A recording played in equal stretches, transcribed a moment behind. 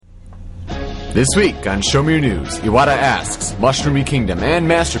This week on Show Me Your News, Iwata asks, Mushroomy Kingdom, and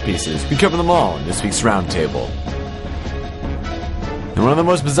Masterpieces. We cover them all in this week's roundtable. And one of the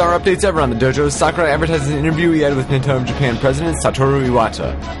most bizarre updates ever on the dojo, Sakurai advertises an interview he had with Nintendo Japan President Satoru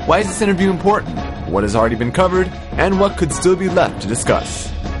Iwata. Why is this interview important? What has already been covered? And what could still be left to discuss?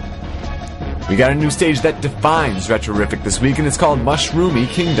 We got a new stage that defines Retrorific this week, and it's called Mushroomy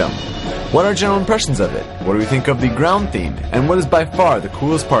Kingdom. What are our general impressions of it? What do we think of the ground theme? And what is by far the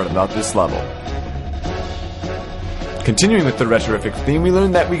coolest part about this level? Continuing with the Retrorific theme, we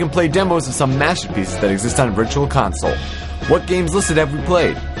learned that we can play demos of some masterpieces that exist on Virtual Console. What games listed have we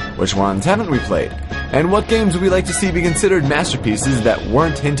played? Which ones haven't we played? And what games would we like to see be considered masterpieces that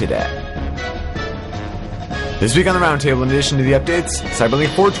weren't hinted at? This week on the Roundtable, in addition to the updates,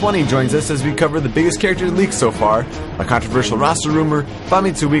 Cyberlink 420 joins us as we cover the biggest character leaks so far, a controversial roster rumor,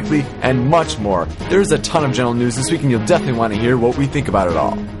 Famitsu Weekly, and much more. There's a ton of general news this week, and you'll definitely want to hear what we think about it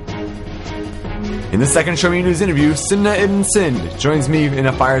all. In the second Show Me Your News interview, Simna Ibn Sind joins me in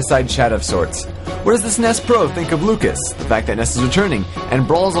a fireside chat of sorts. What does this NES Pro think of Lucas, the fact that NES is returning, and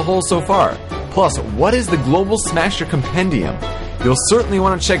Brawl as a whole so far? Plus, what is the Global Smasher Compendium? You'll certainly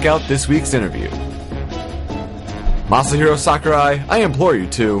want to check out this week's interview. Masahiro Sakurai, I implore you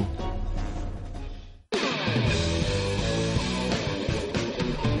to...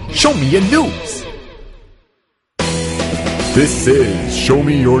 Show Me Your News! This is Show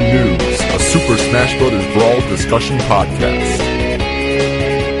Me Your News, a Super Smash Bros. Brawl discussion podcast.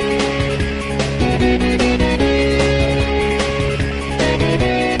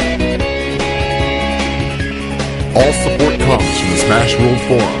 All support comes from the Smash World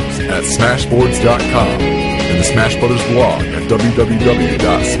forums at smashboards.com and the Smash Brothers blog at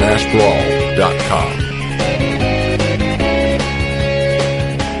www.smashbrawl.com.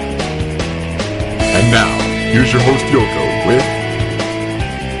 And now, here's your host Yoko with...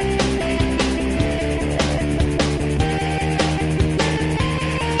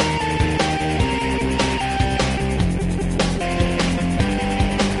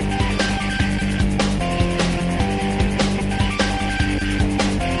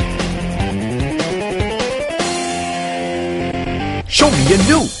 Show Me Your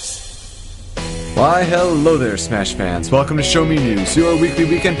News! Why, hello there, Smash fans. Welcome to Show Me News, your weekly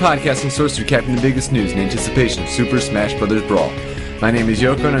weekend podcasting source recapping the biggest news in anticipation of Super Smash Bros. Brawl. My name is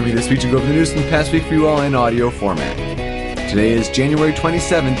Yoko, and I'm here this week to go over the news from the past week for you all in audio format. Today is January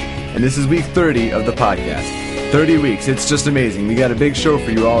 27th, and this is week 30 of the podcast. 30 weeks, it's just amazing. We got a big show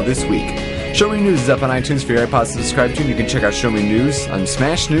for you all this week. Show Me News is up on iTunes for your iPods to subscribe to, and you can check out Show Me News on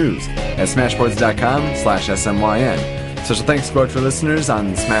Smash News at smashboards.com/SMYN. Special thanks go out to our listeners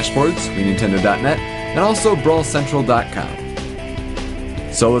on Smashboards, WeNintendo.net, and also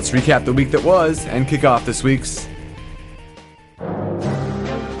BrawlCentral.com. So let's recap the week that was and kick off this week's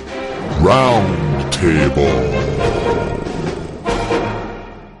Roundtable.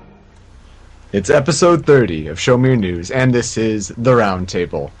 It's episode 30 of Show Me Your News, and this is the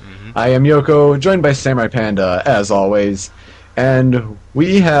Roundtable. I am Yoko, joined by Samurai Panda, as always, and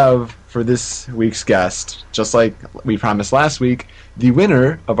we have, for this week's guest, just like we promised last week, the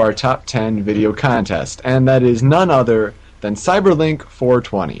winner of our top 10 video contest, and that is none other than Cyberlink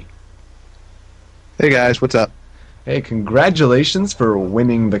 420. Hey guys, what's up? Hey, congratulations for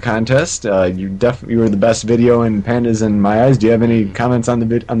winning the contest. You were the best video in Pandas in my eyes. Do you have any comments on the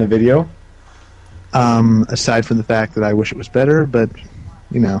video? Aside from the fact that I wish it was better, but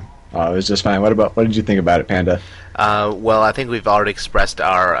you know. Oh, it was just fine. What did you think about it, Panda? Well, I think we've already expressed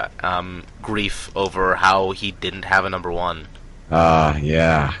our grief over how he didn't have a number one.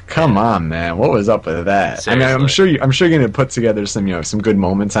 Yeah. Come on, man. What was up with that? Seriously. I mean, I'm sure you're gonna put together some good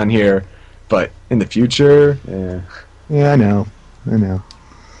moments on here, but in the future, Yeah, I know. it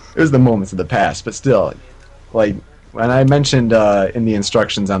was the moments of the past, but still, like when I mentioned in the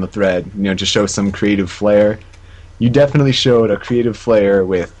instructions on the thread, to show some creative flair, you definitely showed a creative flair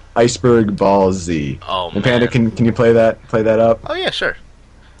with Iceberg Ball Z. Oh, and Panda, man. can you play that up? Oh yeah, sure.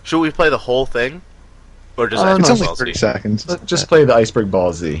 Should we play the whole thing, or just It's Iceberg only Ball 30 Z? seconds. Just play the Iceberg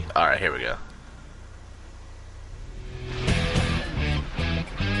Ball Z. All right, here we go.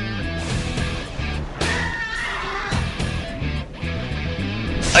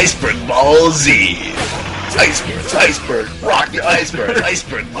 Iceberg Ball Z. Iceberg, rock the iceberg,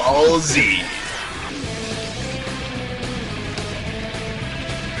 Iceberg Ball Z.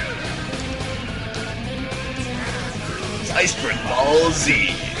 Iceberg Ball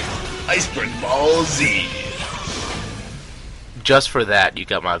Z. Iceberg Ball Z. Just for that, you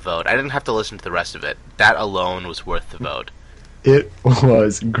got my vote. I didn't have to listen to the rest of it. That alone was worth the vote. It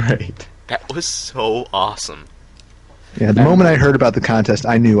was great. That was so awesome. Yeah, the moment I heard about the contest,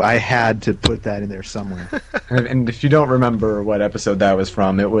 I knew I had to put that in there somewhere. And if you don't remember what episode that was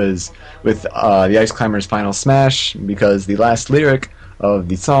from, it was with the Ice Climbers' Final Smash, because the last lyric of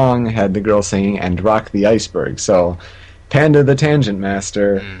the song had the girl singing "and rock the iceberg." So, Panda the Tangent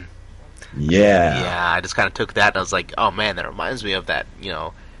Master, Yeah, I just kind of took that and I was like, oh man, that reminds me of that,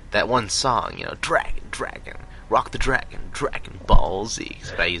 that one song, Dragon, Rock the Dragon, Dragon Ball Z.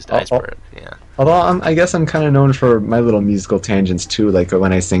 So I used iceberg, yeah. Although I guess I'm kind of known for my little musical tangents too, like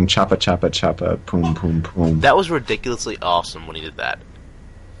when I sing "Choppa Choppa Choppa Poom Poom Poom." That was ridiculously awesome when he did that.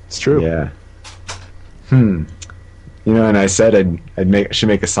 It's true. Yeah. And I said should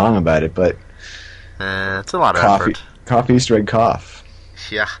make a song about it, but It's a lot of effort. Cough Easter egg cough.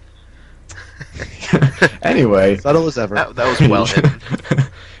 Yeah. Anyway, Subtle as ever. That was well hidden.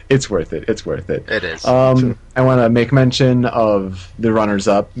 It's worth it. It's worth it. It is. I want to make mention of the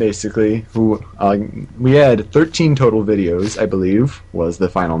runners-up, basically, who we had 13 total videos, I believe, was the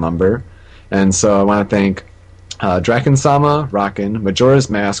final number. And so I want to thank Drakensama, Rockin', Majora's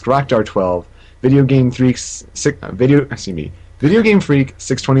Mask, Rockdar 12, Video Game Freak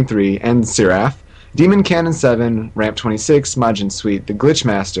 623, and Seraph, Demon Cannon 7, Ramp 26, Majin Sweet, The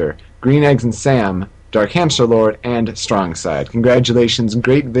Glitchmaster, Green Eggs and Sam, Dark Hamster Lord, and Strongside. Congratulations,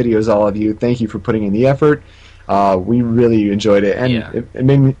 great videos, all of you. Thank you for putting in the effort. We really enjoyed it, and it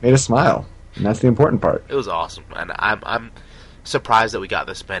made us smile, and that's the important part. It was awesome, and I'm surprised that we got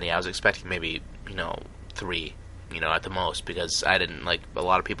this many. I was expecting maybe 3, at the most, because I didn't a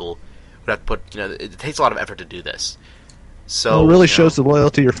lot of people would have to put it takes a lot of effort to do this. So it really shows the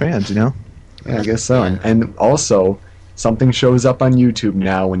loyalty of your fans, Yeah, I guess so, and also. Something shows up on YouTube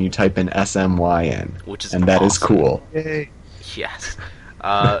now when you type in SMYN, which is that awesome. is cool. Yay. Yes.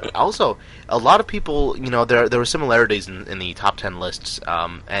 Also, a lot of people, there were similarities in the top 10 lists,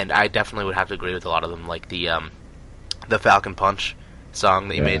 and I definitely would have to agree with a lot of them, like the Falcon Punch song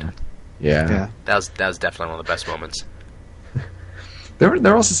that you made. Yeah. That was definitely one of the best moments. There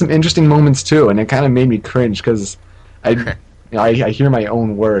were also some interesting moments too, and it kind of made me cringe because I hear my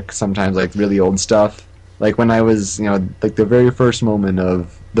own work sometimes, like really old stuff. Like when I was, the very first moment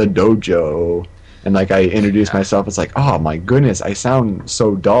of the dojo, and I introduced myself, it's like, oh my goodness, I sound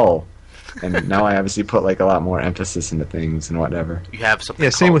so dull. And now I obviously put a lot more emphasis into things and whatever. You have something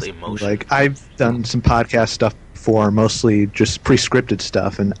Yeah, same called with emotion. I've done some podcast stuff before, mostly just pre-scripted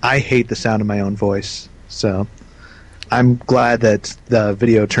stuff, and I hate the sound of my own voice. So I'm glad that the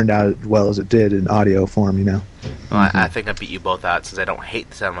video turned out as well as it did in audio form. Well, I think I beat you both out since I don't hate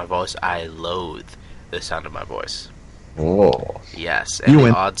the sound of my voice. I loathe the sound of my voice. Oh. Yes, and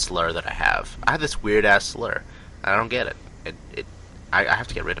the odd slur that I have. I have this weird ass slur. I don't get it. I have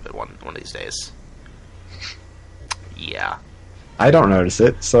to get rid of it one of these days. Yeah. I don't notice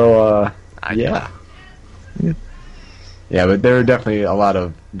it, so yeah. Yeah, but there were definitely a lot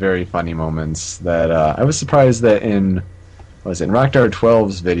of very funny moments that I was surprised that in Rockdar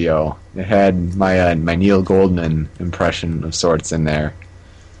 12's video, it had my Neil Goldman impression of sorts in there.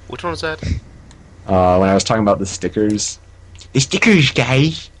 Which one was that? When I was talking about the stickers. The stickers,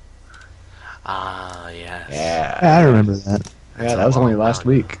 guys! Ah, yes. Yeah. I remember that. Yeah, that was only last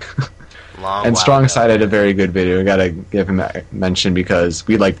week. And Strongside had a very good video. We gotta give him a mention because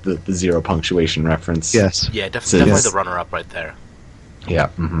we liked the zero punctuation reference. Yes. Yeah, definitely the runner-up right there. Yeah,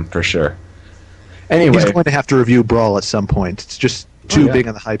 for sure. Anyway. He's going to have to review Brawl at some point. It's just too big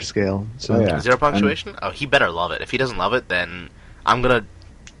on the hype scale. So. Zero punctuation? Oh, he better love it. If he doesn't love it, then I'm gonna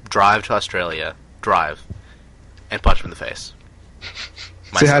drive to Australia, and punch him in the face.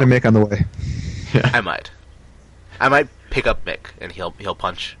 Say hi to Mick on the way. Yeah. I might pick up Mick, and he'll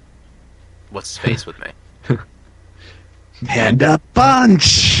punch what's his face with me. Panda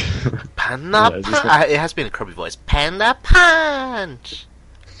Punch! Panda Punch! It has to be in a Kirby voice. Panda Punch!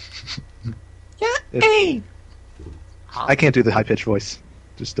 I can't do the high-pitched voice.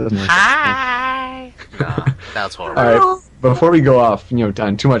 Just doesn't work. Hi! No, that was horrible. Alright, before we go off,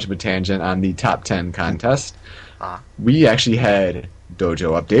 on too much of a tangent on the top 10 contest, we actually had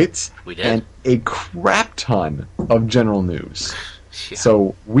dojo updates. We did. And a crap ton of general news. Yeah.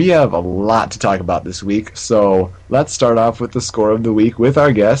 So we have a lot to talk about this week. So let's start off with the score of the week with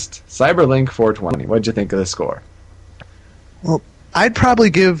our guest, Cyberlink420. What'd you think of the score? Well, I'd probably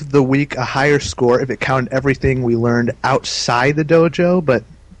give the week a higher score if it counted everything we learned outside the dojo, but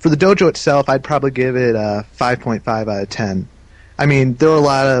for the dojo itself, I'd probably give it a 5.5 out of 10. I mean, there were a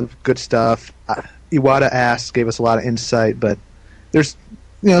lot of good stuff. Iwata gave us a lot of insight, but there's,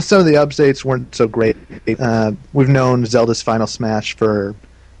 some of the updates weren't so great. We've known Zelda's Final Smash for a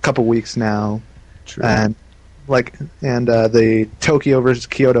couple weeks now. True. And the Tokyo versus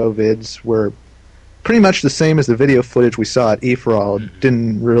Kyoto vids were pretty much the same as the video footage we saw at E4All. It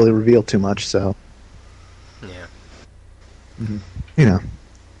didn't really reveal too much, so Yeah.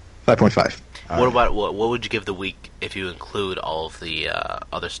 5.5. What about what would you give the week if you include all of the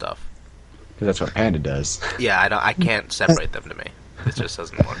other stuff? Because that's what Panda does. Yeah, I can't separate them to me. It just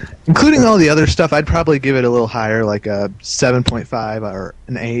doesn't work. Including all the other stuff, I'd probably give it a little higher, like a 7.5 or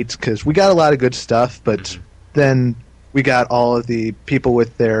an 8, because we got a lot of good stuff, but then we got all of the people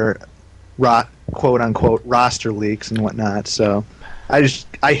with their quote-unquote roster leaks and whatnot, so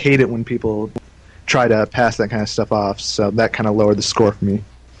I hate it when people try to pass that kind of stuff off, so that kind of lowered the score for me.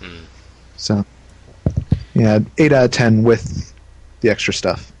 So, yeah, 8 out of 10 with the extra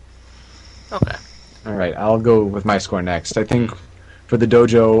stuff. Okay. All right, I'll go with my score next. I think for the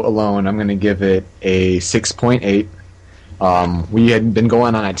dojo alone, I'm going to give it a 6.8. We had been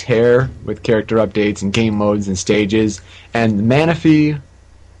going on a tear with character updates and game modes and stages, and the Manaphy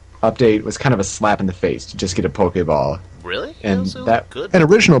update was kind of a slap in the face to just get a Pokeball. Really? And was that good. An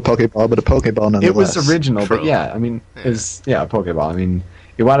original Pokeball, but a Pokeball nonetheless. It was original, True. but yeah, I mean, it was a Pokeball. I mean,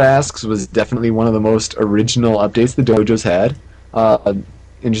 Iwata Asks was definitely one of the most original updates the dojo's had.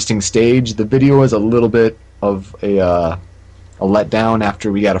 Interesting stage. The video was a little bit of a letdown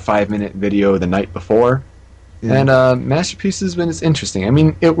after we got a 5-minute video the night before. Yeah. And Masterpieces was interesting. I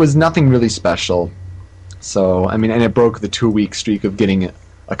mean, it was nothing really special. So, I mean, and it broke the 2-week streak of getting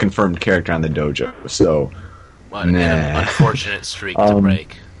a confirmed character on the dojo. So, An unfortunate streak to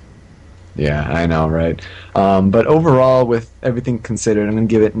break. yeah, I know, right? But overall, with everything considered, I'm going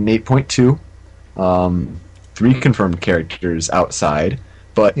to give it an 8.2. 3 confirmed characters outside,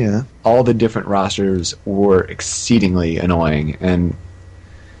 but all the different rosters were exceedingly annoying. And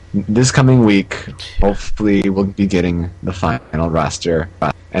this coming week, hopefully, we'll be getting the final roster,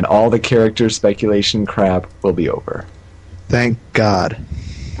 and all the character speculation crap will be over. Thank God.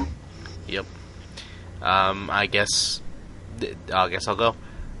 Yep. I guess I'll go.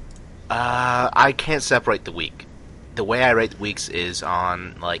 I can't separate the week. The way I rate the weeks is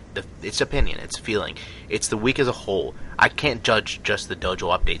on it's opinion, it's feeling, it's the week as a whole. I can't judge just the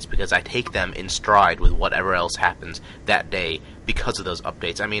dojo updates because I take them in stride with whatever else happens that day because of those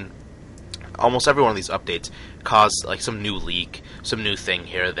updates. I mean, almost every one of these updates caused some new leak, some new thing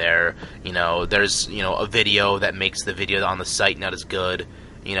here or there. There's a video that makes the video on the site not as good,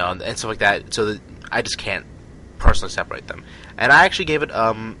 and stuff like that. So I just can't personally separate them. And I actually gave it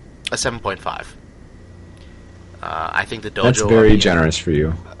a 7.5. I think the dojo. That's very generous for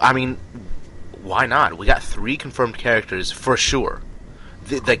you. I mean, why not? We got 3 confirmed characters for sure.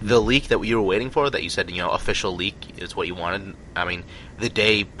 The leak that you were waiting for, that you said official leak is what you wanted. I mean, the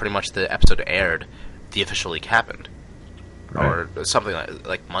day pretty much the episode aired, the official leak happened, Right. or something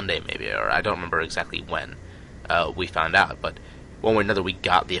like Monday maybe, or I don't remember exactly when we found out. But one way or another, we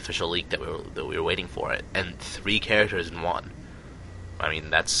got the official leak that we were waiting for it, and 3 characters in one. I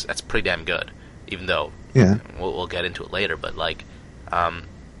mean, that's pretty damn good. Even though we'll get into it later, but the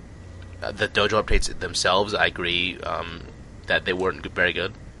dojo updates themselves, I agree that they weren't very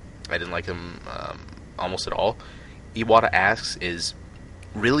good. I didn't like them almost at all. Iwata Asks is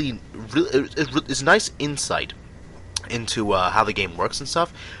really it's nice insight into how the game works and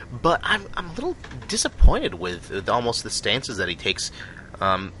stuff, but I'm a little disappointed with almost the stances that he takes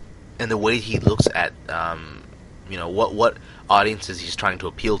and the way he looks at what audiences he's trying to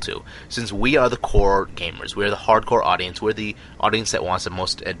appeal to. Since we are the core gamers, we're the hardcore audience, we're the audience that wants the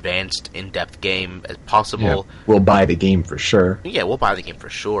most advanced, in-depth game as possible. Yeah, we'll buy the game for sure. Yeah, we'll buy the game for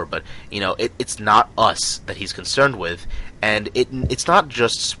sure, but it's not us that he's concerned with, and it's not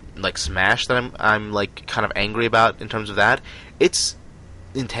just Smash that I'm kind of angry about in terms of that. It's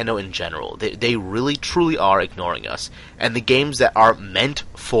Nintendo in general. They really truly are ignoring us, and the games that are meant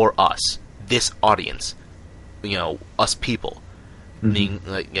for us, this audience, us people, being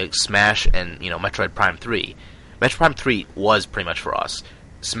like Smash and Metroid Prime 3. Metroid Prime 3 was pretty much for us.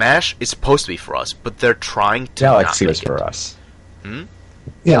 Smash is supposed to be for us, but they're trying to Galaxy not was make for it. us. Yeah,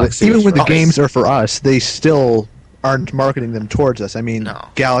 Galaxy even was when for the us. games are for us, they still aren't marketing them towards us. I mean, No.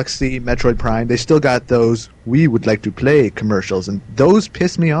 Galaxy, Metroid Prime, they still got those "we would like to play" commercials, and those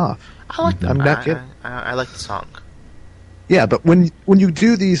piss me off. I like them. I'm not kidding. I like the song. Yeah, but when you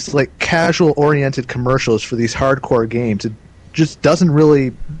do these casual-oriented commercials for these hardcore games, it just doesn't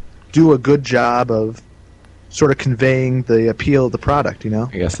really do a good job of sort of conveying the appeal of the product. I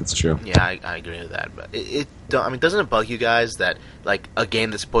guess that's true. Yeah, I agree with that. But doesn't it bug you guys that a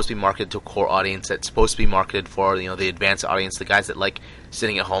game that's supposed to be marketed to a core audience, that's supposed to be marketed for the advanced audience, the guys that like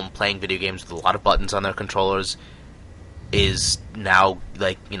sitting at home playing video games with a lot of buttons on their controllers, is now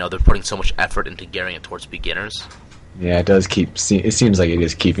they're putting so much effort into gearing it towards beginners? Yeah, it does keep. It seems like it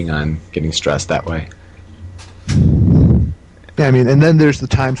is keeping on getting stressed that way. Yeah, I mean, and then there's the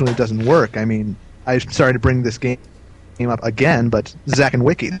times when it doesn't work. I mean, I'm sorry to bring this game up again, but Zack and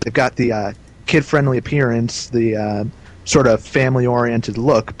Wiki, they've got the kid-friendly appearance, the sort of family-oriented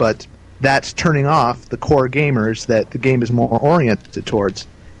look, but that's turning off the core gamers that the game is more oriented towards,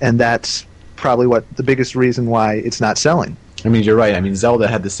 and that's probably the biggest reason why it's not selling. I mean, you're right. I mean, Zelda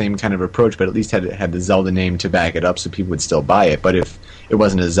had the same kind of approach, but at least had the Zelda name to back it up, so people would still buy it. But if it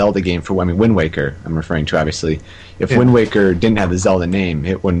wasn't a Zelda game Wind Waker, I'm referring to, obviously. If Wind Waker didn't have the Zelda name,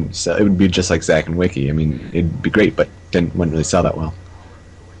 it wouldn't sell. It would be just like Zack and Wiki. I mean, it'd be great, but wouldn't really sell that well.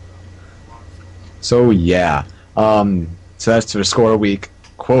 So yeah, so that's the score week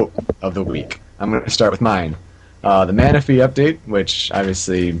quote of the week. I'm going to start with mine. The Manaphy update, which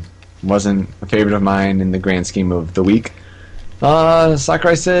obviously wasn't a favorite of mine in the grand scheme of the week.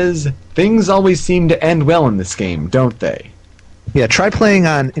 Sakurai says, things always seem to end well in this game, don't they? Yeah, try playing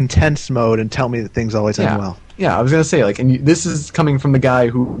on intense mode and tell me that things always end well. Yeah, I was going to say, and this is coming from the guy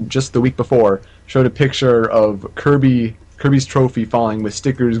who, just the week before, showed a picture of Kirby's trophy falling with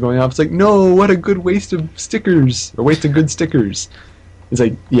stickers going off. It's like, no, what a good waste of stickers, or waste of good stickers. It's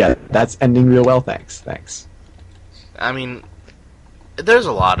like, yeah, that's ending real well, thanks. I mean, there's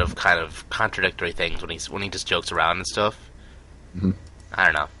a lot of kind of contradictory things when he just jokes around and stuff. Mm-hmm.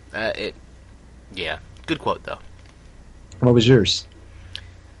 I don't know. Yeah, good quote though. What was yours?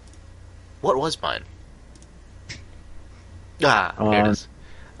 What was mine? Here it is.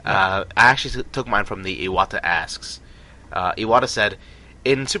 I actually took mine from the Iwata Asks. Iwata said,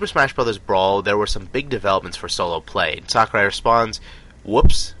 in Super Smash Bros. Brawl, there were some big developments for solo play. And Sakurai responds,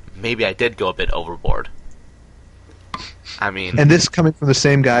 whoops, maybe I did go a bit overboard. I mean... And this coming from the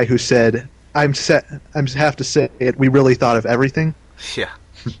same guy who said, I have to say it, we really thought of everything. Yeah.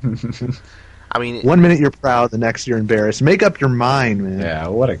 I mean... One minute you're proud, the next you're embarrassed. Make up your mind, man. Yeah,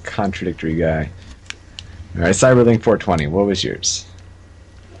 what a contradictory guy. Alright, Cyberlink 420, what was yours?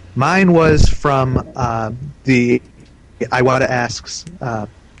 Mine was from the Iwata Asks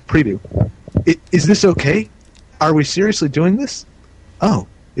preview. Is this okay? Are we seriously doing this? Oh,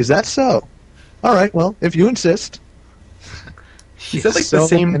 is that so? Alright, well, if you insist. He said the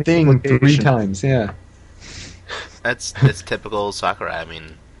same thing 3 times, yeah. That's typical Sakurai. I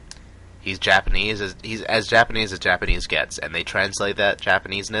mean, he's Japanese. He's as Japanese gets, and they translate that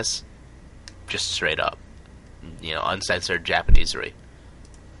Japaneseness just straight up. Uncensored Japanesery.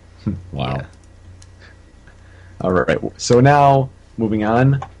 Wow. Yeah. All right. So now, moving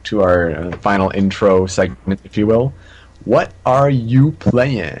on to our final intro segment, if you will. What are you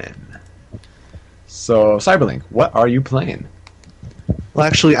playing? So, Cyberlink, what are you playing? Well,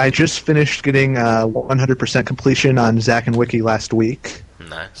 actually, I just finished getting 100% completion on Zack and Wiki last week.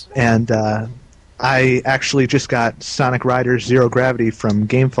 Nice. And I actually just got Sonic Riders Zero Gravity from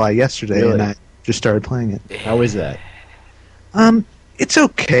GameFly yesterday, Really? and I just started playing it. How is that? It's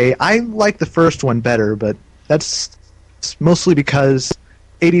okay. I like the first one better, but that's mostly because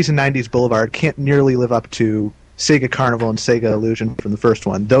 80s and 90s Boulevard can't nearly live up to Sega Carnival and Sega Illusion from the first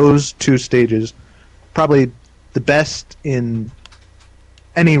one. Those 2 stages, probably the best in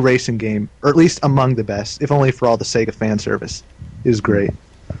any racing game, or at least among the best, if only for all the Sega fan service, is great.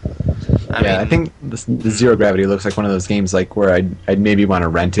 I think the Zero Gravity looks like one of those games where I'd maybe want to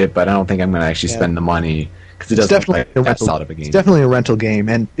rent it, but I don't think I'm going to actually spend the money because it doesn't look like that solid of a game. It's definitely a rental game,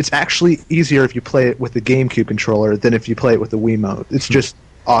 and it's actually easier if you play it with the GameCube controller than if you play it with the Wiimote. It's just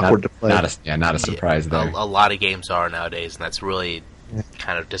awkward to play. Not a surprise there. A lot of games are nowadays, and that's really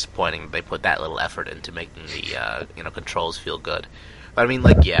kind of disappointing that they put that little effort into making the controls feel good. But I mean,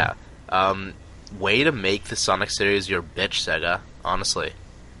 way to make the Sonic series your bitch, Sega. Honestly,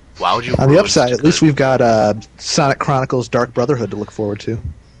 why would you? On the upside, at least we've got Sonic Chronicles Dark Brotherhood to look forward to.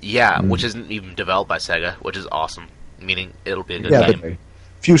 Yeah, which isn't even developed by Sega, which is awesome. Meaning it'll be a good game. But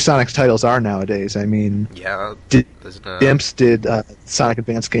few Sonic titles are nowadays. I mean, Dimps did Sonic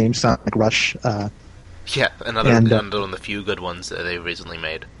Advance games, Sonic Rush. Another one of the few good ones that they recently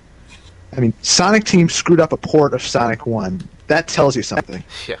made. I mean, Sonic Team screwed up a port of Sonic 1. That tells you something.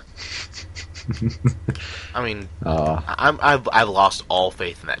 Yeah. I mean, I've lost all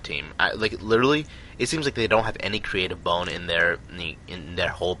faith in that team. Literally, it seems like they don't have any creative bone in their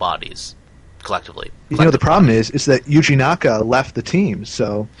whole bodies collectively. The problem is that Yuji Naka left the team,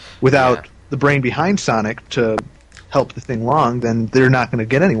 so without the brain behind Sonic to help the thing along, then they're not going to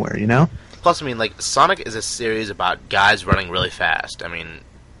get anywhere. Plus, I mean, Sonic is a series about guys running really fast. I mean,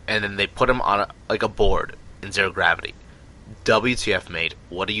 and then they put him on a board in Zero Gravity. WTF, mate?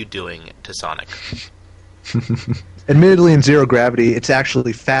 What are you doing to Sonic? Admittedly, in Zero Gravity, it's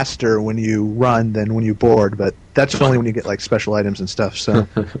actually faster when you run than when you board, but that's only when you get like special items and stuff. So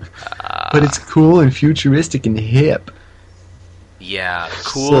But it's cool and futuristic and hip. Yeah,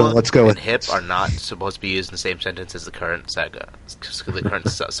 cool So, let's go and with- hip are not supposed to be used in the same sentence as the current Sega, the current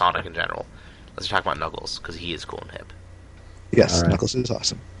Sonic in general. Let's talk about Knuckles, because he is cool and hip. yes, All right. Knuckles is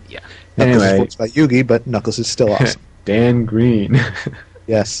awesome. Yeah. Knuckles Anyway. is voiced by Yugi, but Knuckles is still awesome. Dan Green.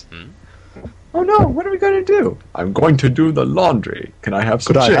 Yes. Oh no, what are we going to do? I'm going to do the laundry. Can I have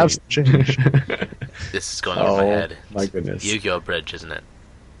some Could I change? have some change? This is going over my head. My goodness. Yu-Gi-Oh! Bridge, isn't it?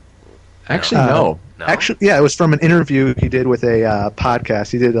 Actually, Uh, no. No. Actually, yeah, it was from an interview he did with a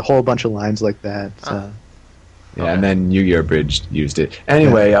podcast. He did a whole bunch of lines like that. So. Yeah, and then Yu-Gi-Oh! Bridge used it.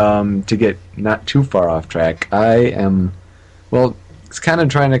 Anyway, to get not too far off track, I am, well, it's kind of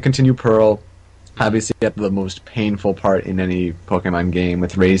trying to continue Pearl. Obviously, at the most painful part in any Pokemon game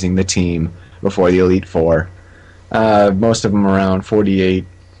with raising the team before the Elite Four. Most of them around 48,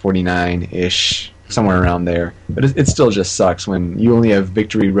 49-ish, somewhere around there. But it still just sucks when you only have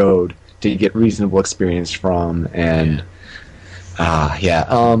Victory Road to get reasonable experience from, and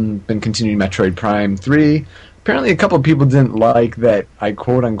been continuing Metroid Prime 3. Apparently a couple of people didn't like that I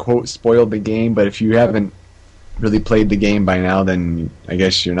quote-unquote spoiled the game, but if you haven't really played the game by now, then I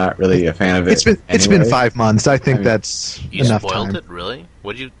guess you're not really a fan of it. It's been anyway. 5 months. I think I mean, that's You enough spoiled time. it, really?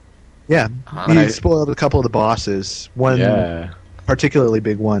 What did you? Yeah, Huh? he spoiled a couple of the bosses. One Yeah. particularly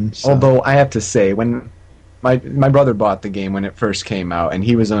big one. So. Although I have to say, when my brother bought the game when it first came out, and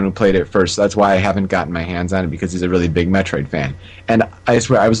he was the one who played it first. So that's why I haven't gotten my hands on it, because he's a really big Metroid fan. And I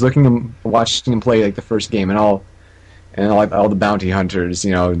swear, I was watching him play like the first game, and all the bounty hunters,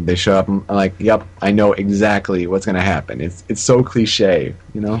 they show up. And I'm like, yep, I know exactly what's gonna happen. It's so cliche,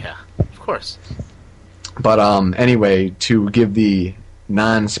 Yeah, of course. But anyway, to give the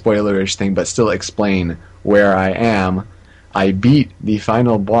non-spoilerish thing, but still explain where I am, I beat the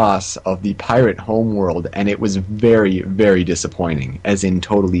final boss of the Pirate Homeworld, and it was very, very disappointing, as in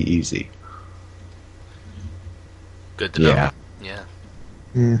totally easy. Good to know. Yeah. Yeah.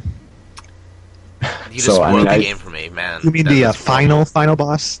 Mm. You just So, I spoiled mean, the game for me, man. You mean the That's final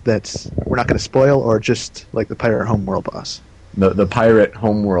boss that's we're not going to spoil, or just like the Pirate Homeworld boss? The Pirate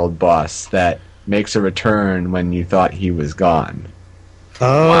Homeworld boss that makes a return when you thought he was gone.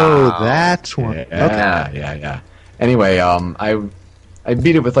 Oh, Wow. that's one. Yeah, Okay. yeah. Anyway, I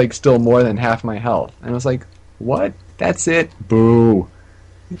beat it with like still more than half my health, and I was like, "What? That's it? Boo!"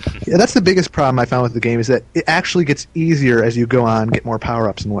 Yeah, that's the biggest problem I found with the game, is that it actually gets easier as you go on, get more power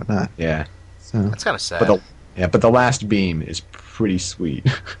ups and whatnot. Yeah, So That's kind of sad. but the last beam is pretty sweet.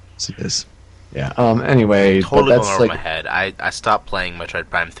 yes, it is. Yeah. Anyway, Totally but going that's over like my head. I stopped playing Metroid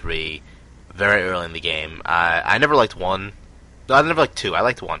Prime 3 very early in the game. I never liked 1. No, I never liked 2. I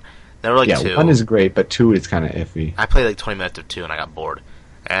liked 1. Never liked 2. 1 is great, but 2 is kind of iffy. I played like 20 minutes of 2 and I got bored.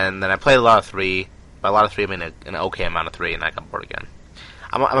 And then I played a lot of 3. By a lot of 3, I mean an okay amount of 3, and I got bored again.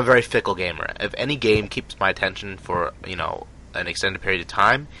 I'm a very fickle gamer. If any game keeps my attention for, an extended period of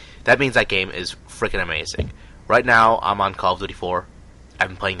time, that means that game is freaking amazing. Right now, I'm on Call of Duty 4. I've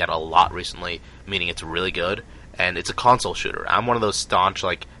been playing that a lot recently, meaning it's really good, and it's a console shooter. I'm one of those staunch,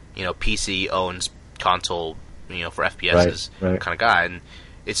 PC owns console, for FPSs Right. kind of guy, and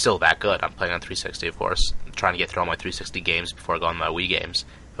it's still that good. I'm playing on 360, of course. I'm trying to get through all my 360 games before I go on my Wii games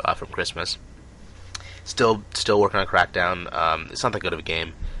from Christmas. Still working on Crackdown. It's not that good of a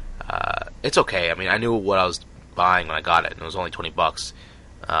game. It's okay. I mean, I knew what I was buying when I got it, and it was only $20.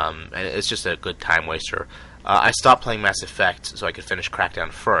 And it's just a good time waster. I stopped playing Mass Effect so I could finish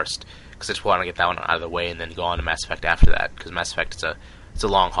Crackdown first, because I just want to get that one out of the way and then go on to Mass Effect after that. Because Mass Effect it's a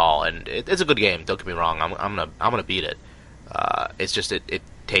long haul, and it's a good game. Don't get me wrong. I'm gonna beat it. It's just it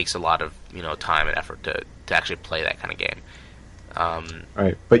takes a lot of time and effort to actually play that kind of game.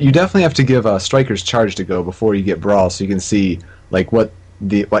 Right, but you definitely have to give Striker's Charge to go before you get Brawl, so you can see like what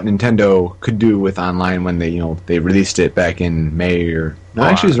Nintendo could do with online when they released it back in May or no,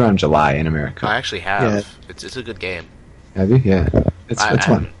 actually it was around July in America. I actually have. Yeah. It's a good game. Have you? Yeah, it's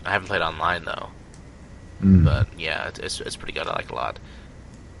fun. I haven't played online though, Mm. but yeah, it's pretty good. I like it a lot.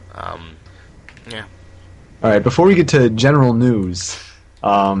 Yeah. All right, before we get to general news,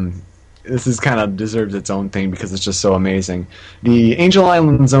 this is kind of deserves its own thing because it's just so amazing. The Angel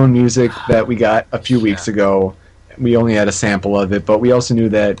Island Zone music that we got a few weeks ago, we only had a sample of it, but we also knew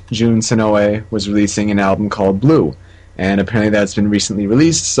that Jun Sonoe was releasing an album called Blue, and apparently that's been recently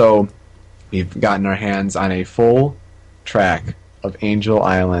released, so we've gotten our hands on a full track of Angel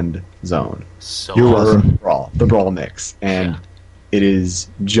Island Zone. So You awesome. are- The Brawl mix, and Yeah. it is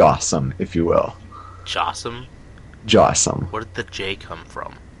jawsome, if you will. Jossum. Jawsome. Where did the J come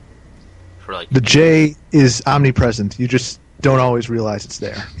from? for like The J is omnipresent. You just don't always realize it's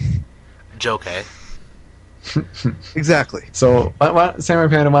there. Joke. Exactly. So, Samurai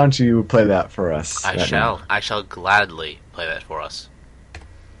Panda, why don't you play that for us? I shall gladly play that for us.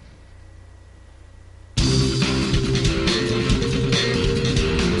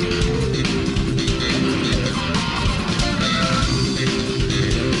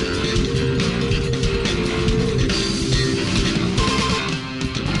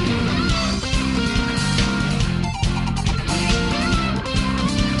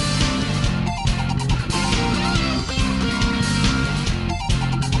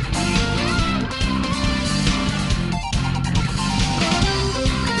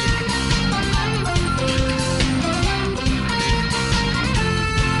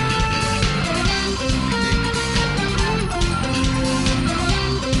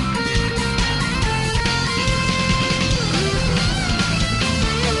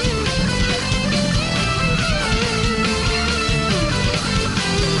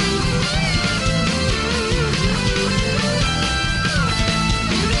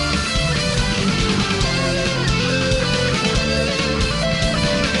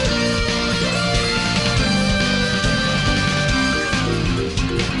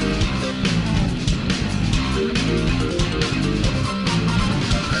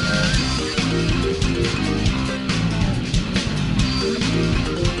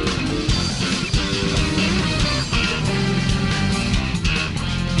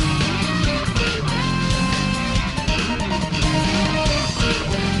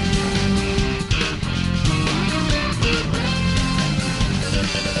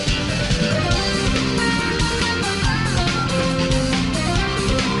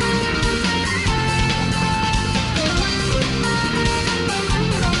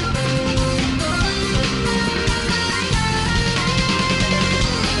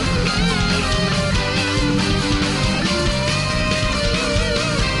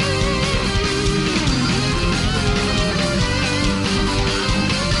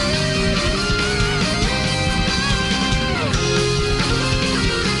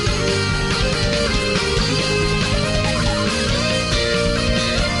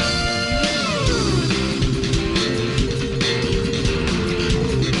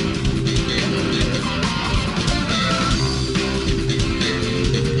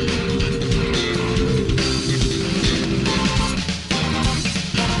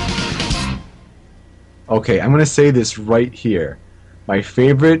 Okay, I'm going to say this right here. My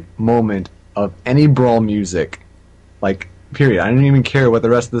favorite moment of any Brawl music, like, period. I don't even care what the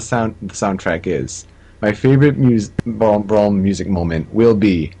rest of the soundtrack is. My favorite Brawl music moment will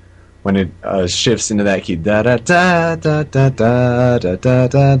be when it shifts into that key. Da da da da da da da da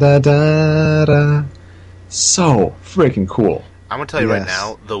da da da da. So freaking cool. I'm gonna tell you right Yes.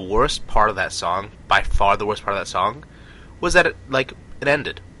 now, the worst part of that song, by far the worst part of that song, was that it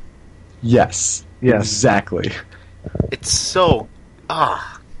ended. Yes. Yes. Exactly. It's so,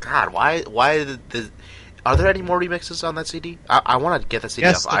 God, why are there any more remixes on that CD? I want to get that CD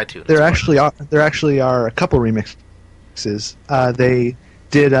Yes, off iTunes. there actually are a couple remixes. They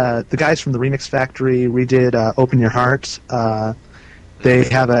did the guys from the Remix Factory redid "Open Your Heart." They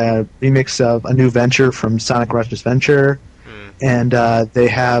have a remix of "A New Venture" from Sonic Rush's Venture, and they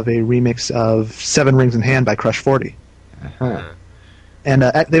have a remix of "Seven Rings in Hand" by Crush 40. Huh. And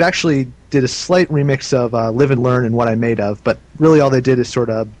they've actually did a slight remix of "Live and Learn" and "What I Made Of," but really all they did is sort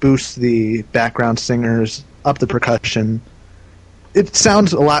of boost the background singers, up the percussion. It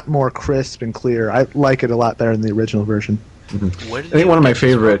sounds a lot more crisp and clear. I like it a lot better than the original version. Where did I think you one of my get this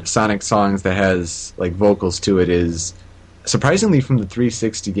favorite from? Sonic songs that has like vocals to it is surprisingly from the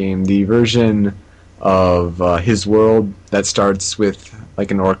 360 game, the version of His World that starts with like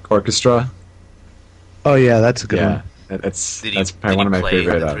an orchestra. Oh yeah, that's a good one. That's Did that's you, probably did one of you my play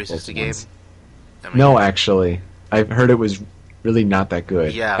favorite the vocal 360 game? ones. I mean, No, actually, I've heard it was really not that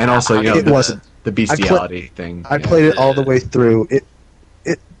good. Yeah, and also how you know it wasn't. the bestiality thing. I yeah. played it all the way through.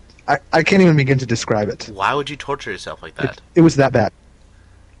 I can't even begin to describe it. Why would you torture yourself like that? It was that bad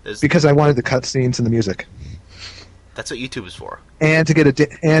There's- because I wanted the cutscenes and the music, That's what YouTube is for. and to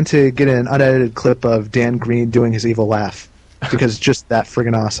get an unedited clip of Dan Green doing his evil laugh, because it's just that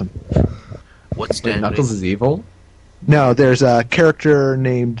friggin' awesome. What's Wait, Dan Knuckles Green? is evil. No, there's a character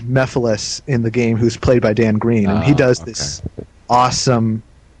named Mephiles in the game who's played by Dan Green, and he Oh, does okay. this awesome,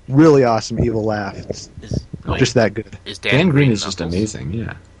 really awesome evil laugh. It's Wait, just that good. is Dan Green is just Knuckles? amazing.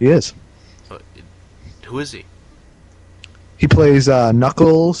 Yeah. He is. Who is he? He plays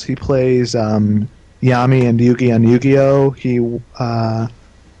Knuckles. He plays Yami and Yugi on Yu-Gi-Oh.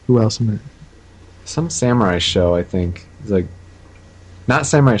 Who else? Some samurai show, I think. It's like Not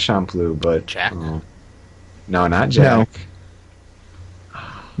Samurai Champloo, but Jack? No, not Jack.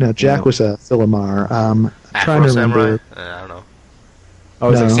 No, Jack was a Philomar. Trying Afro to Samurai? remember. I don't know. Oh,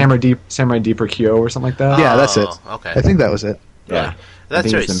 it was No. like Samurai Deeper Kyo or something like that. Yeah, that's it. Oh, okay. I think that was it. Yeah. Really? I That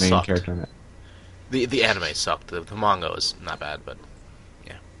think series he's the main sucked. character in it. The anime sucked. The manga was not bad, but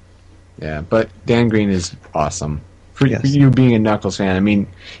Yeah, but Dan Green is awesome. For Yes. you being a Knuckles fan, I mean,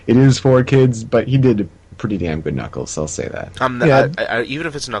 it is for kids, but he did a pretty damn good Knuckles, so I'll say that. Yeah. even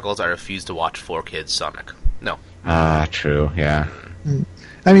if it's Knuckles, I refuse to watch 4Kids Sonic. No. Ah, true, yeah.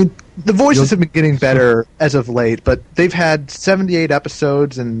 I mean, the voices have been getting better as of late, but they've had 78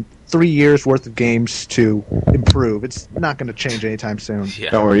 episodes and 3 years worth of games to improve. It's not going to change anytime soon. Yeah.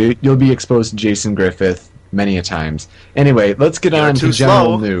 Don't worry, you'll be exposed to Jason Griffith many a times. Anyway, let's get You're on to too general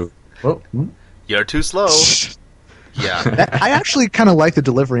slow. news. Whoa, You're too slow. Yeah. I actually kind of like the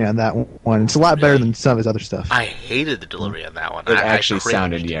delivery on that one. It's a lot better than some of his other stuff. I hated the delivery on that one. It I actually cringed.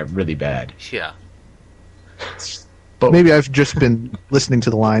 sounded, really bad. Yeah. But Maybe I've just been listening to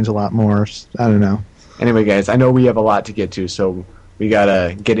the lines a lot more. I don't know. anyway, guys, I know we have a lot to get to, so we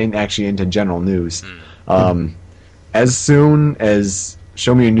gotta get into general news. As soon as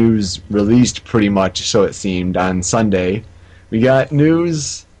Show Me Your News released, pretty much, so it seemed, on Sunday, we got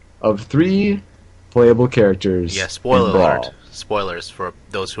news of 3 playable characters. Yeah, in spoiler Brawl. alert. Spoilers for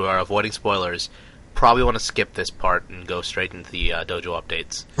those who are avoiding spoilers. Probably want to skip this part and go straight into the dojo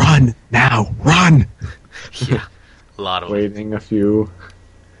updates. Run now, run! Yeah, a lot of them. Waiting a few.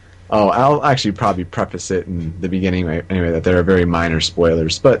 Oh, I'll actually probably preface it in the beginning anyway that there are very minor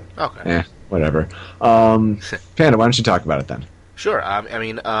spoilers, but Okay. whatever. Panda, why don't you talk about it then? Sure.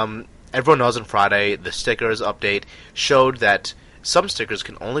 Everyone knows on Friday the stickers update showed that some stickers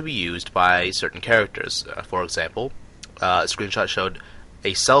can only be used by certain characters. For example, a screenshot showed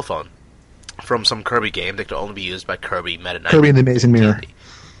a cell phone from some Kirby game that could only be used by Kirby Meta Knight. Kirby and the Amazing Mirror. D&D.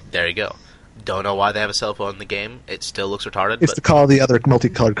 There you go. Don't know why they have a cell phone in the game. It still looks retarded, It's but to call the other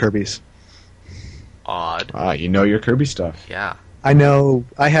multicolored Kirbys. odd. Ah, you know your Kirby stuff. Yeah. I know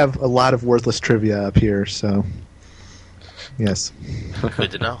I have a lot of worthless trivia up here, so yes.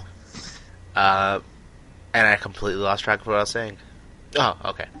 Good to know. And I completely lost track of what I was saying. Oh,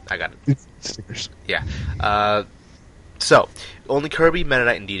 okay. I got it. Stickers. Yeah. So, only Kirby, Meta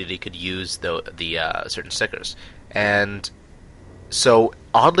Knight, and Dedede could use the certain stickers. And so,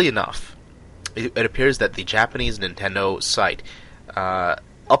 oddly enough, it appears that the Japanese Nintendo site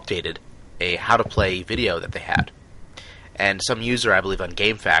updated a how-to-play video that they had. And some user, I believe on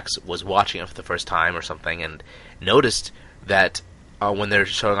GameFAQs, was watching it for the first time or something and noticed that when they're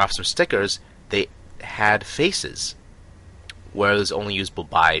showing off some stickers, they had faces where it was only usable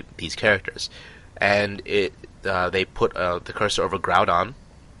by these characters. And they put the cursor over Groudon,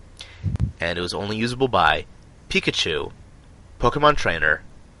 and it was only usable by Pikachu, Pokemon Trainer,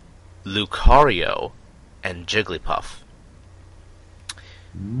 Lucario, and Jigglypuff.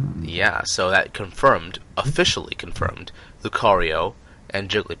 Yeah, so that officially confirmed, Lucario and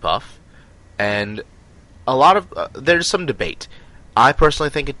Jigglypuff. And a lot of there's some debate. I personally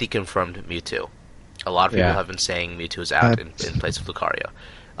think it deconfirmed Mewtwo. A lot of people have been saying Mewtwo is out in place of Lucario.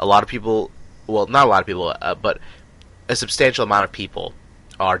 A lot of people, well, not a lot of people, but a substantial amount of people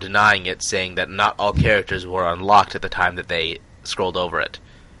are denying it, saying that not all characters were unlocked at the time that they scrolled over it.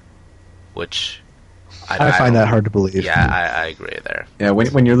 Which I find that hard to believe. Yeah, I agree there. Yeah,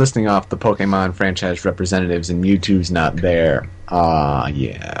 when you're listing off the Pokemon franchise representatives and Mewtwo's not there, yeah.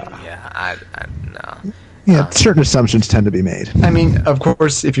 Yeah, no. Yeah, certain assumptions tend to be made. I mean, of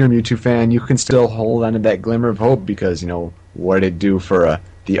course, if you're a Mewtwo fan, you can still hold on to that glimmer of hope because, what did it do for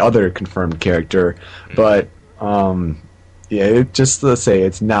the other confirmed character. But, just to say,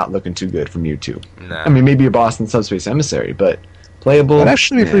 it's not looking too good for Mewtwo. No. I mean, maybe a Boston Subspace Emissary, but playable. That'd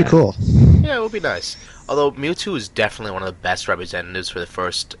actually be pretty cool. Yeah, it would be nice. Although Mewtwo is definitely one of the best representatives for the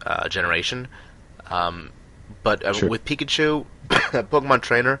first generation. But Sure. with Pikachu, Pokemon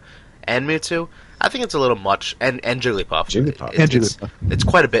Trainer, and Mewtwo, I think it's a little much. And Jigglypuff. Jigglypuff. And Jigglypuff. It's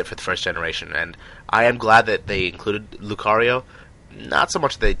quite a bit for the first generation. And I am glad that they included Lucario. Not so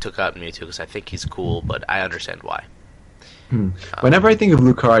much that they took out Mewtwo, because I think he's cool, but I understand why. Whenever I think of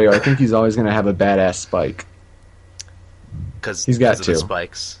Lucario, I think he's always going to have a badass spike. Because He's got of two. the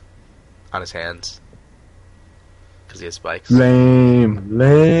spikes on his hands. Because he has spikes. Lame.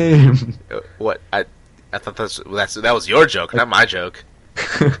 What? I thought that was your joke, not my joke.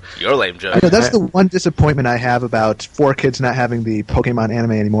 Your lame joke. I know that's the one disappointment I have about 4Kids not having the Pokemon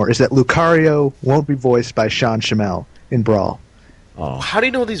anime anymore is that Lucario won't be voiced by Sean Schimmel in Brawl. Oh. How do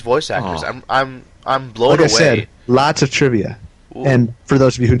you know these voice actors? Oh. I'm blown Like away. I said, lots of trivia. Ooh. And for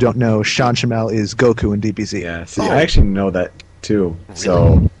those of you who don't know, Sean Schimmel is Goku in DBZ. Yeah, see, I actually know that too.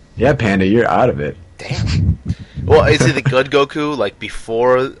 So yeah, Panda, you're out of it. Damn. Well, is he the good Goku? Like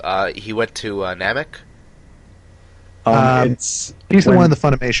before he went to Namek? It's He's the when- one in the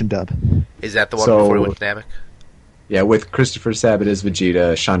Funimation dub. Is that the one So- before he went to Namek? Yeah, with Christopher Sabat as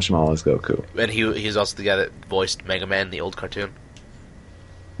Vegeta, Sean Schemmel as Goku. And he's also the guy that voiced Mega Man in the old cartoon.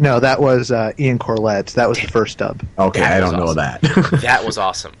 No, that was Ian Corlett. That was the first dub. Okay, That I was don't know awesome. that. That was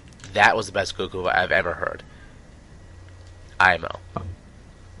awesome. That was the best Goku I've ever heard. IMO.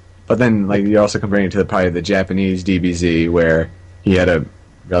 But then, like, you're also comparing it to probably the Japanese DBZ, where he had a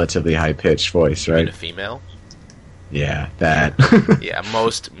relatively high-pitched voice, And a right? female. Yeah, that. Yeah,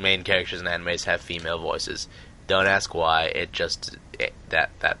 most main characters in animes have female voices. Don't ask why.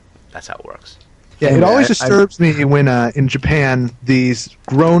 That's how it works. Yeah, it Anyway, always I- disturbs me when in Japan these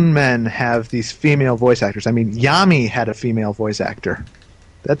grown men have these female voice actors. I mean, Yami had a female voice actor.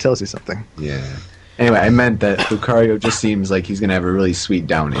 That tells you something. Yeah. Anyway, I meant that Lucario just seems like he's gonna have a really sweet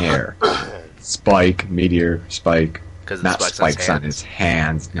down air. Spike, Meteor, Spike. 'Cause Not spikes on his spikes on his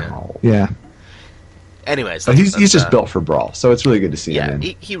hands, no. Yeah. Anyways, But he's that's, just built for Brawl, so it's really good to see Yeah, him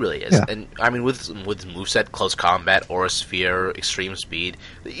in. he really is. Yeah. And I mean, with his moveset, close combat, aura sphere, extreme speed,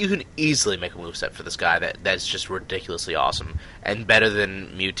 you can easily make a moveset for this guy that's just ridiculously awesome and better than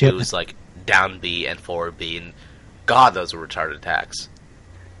Mewtwo's like down B and forward B. And God, those are retarded attacks.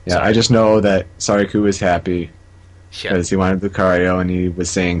 Yeah, Sorry. I just know that Sariku was happy Yeah, because he wanted Lucario and he was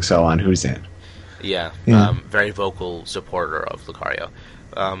saying so on Who's In. yeah. Yeah. Very vocal supporter of Lucario.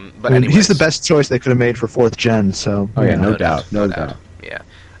 But I mean, anyways, he's the best choice they could have made for 4th gen. So Oh yeah, you know. no doubt, no doubt.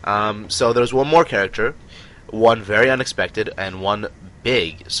 Yeah. So there's one more character, one very unexpected, and one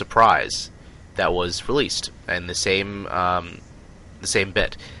big surprise that was released in the same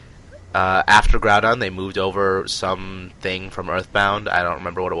bit. After Groudon, they moved over something from Earthbound. I don't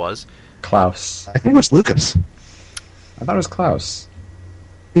remember what it was. Klaus. I think it was Lucas. I thought it was Klaus.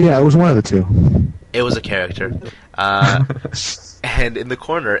 Yeah, it was one of the two. It was a character. And in the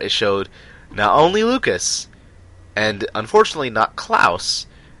corner, it showed not only Lucas, and unfortunately not Klaus,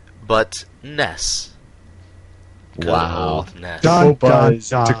 but Ness. Good Wow. old Ness. Dun, dun, Buzz,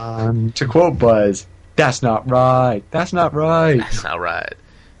 dun. To quote Buzz, that's not right. That's not right. That's not right.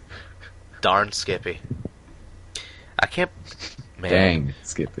 Darn Skippy. I can't... Man. Dang,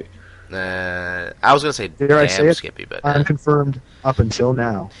 Skippy. I was going to say Dare I damn say it? Skippy, but... Unconfirmed up until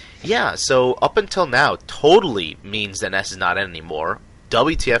now. Yeah, so up until now, totally means that Ness is not in anymore.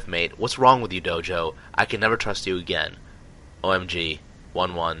 WTF, mate. What's wrong with you, Dojo? I can never trust you again. OMG.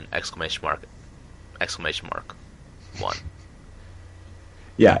 1-1, exclamation mark. Exclamation mark. 1.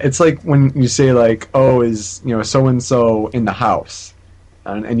 Yeah, it's like when you say like, "Oh, is so and so in the house,"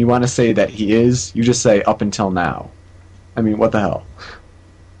 and you want to say that he is, you just say "up until now." I mean, what the hell?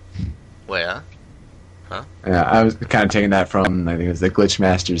 Wait, huh? Yeah, I was kind of taking that from I think it was the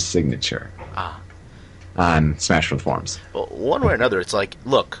Glitchmaster's signature Ah. on Smash Bros. Forums. Well, one way or another, it's like,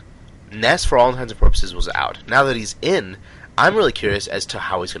 look, Ness, for all intents and purposes, was out. Now that he's in, I'm really curious as to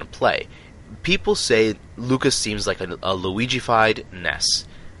how he's going to play. People say Lucas seems like a Luigi-fied Ness.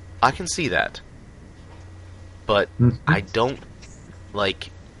 I can see that. But I don't like...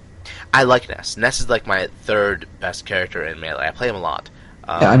 I like Ness. Ness is like my third best character in Melee. I play him a lot.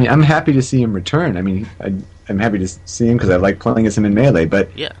 Yeah, I mean, I'm happy to see him return. I mean, I'm happy to see him because I like playing as him in Melee,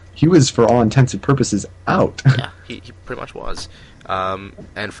 but Yeah. he was, for all intents and purposes, out. Yeah, he pretty much was.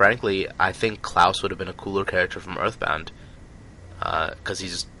 And frankly, I think Klaus would have been a cooler character from Earthbound. Because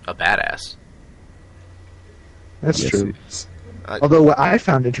he's a badass. That's Yes, true. he is. Although what I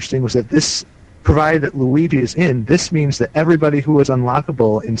found interesting was that this, provided that Luigi is in, this means that everybody who was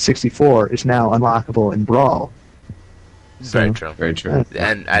unlockable in 64 is now unlockable in Brawl. Very So- true. Very true.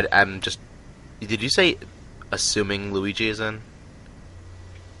 And I'm just... Did you say assuming Luigi is in?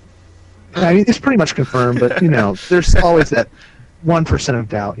 I mean, it's pretty much confirmed, but, there's always that 1% of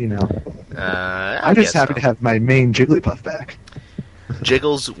doubt, I'm just guess happy so. to have my main Jigglypuff back.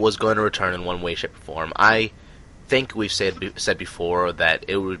 Jiggles was going to return in one way, shape, or form. I think we've said before that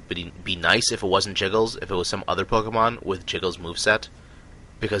it would be nice if it wasn't Jiggles, if it was some other Pokemon with Jiggles' moveset.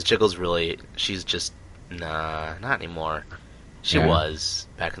 Because Jiggles really... She's just... Nah, not anymore. She Yeah. was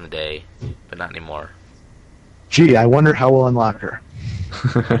back in the day, but not anymore. Gee, I wonder how we'll unlock her.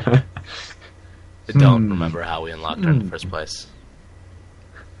 I don't remember how we unlocked her in the first place.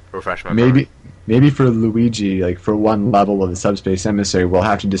 Refresh my Maybe for Luigi, like for one level of the Subspace Emissary, we'll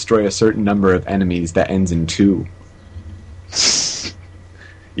have to destroy a certain number of enemies that ends in 2.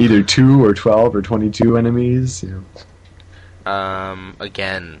 Either 2 or 12 or 22 enemies.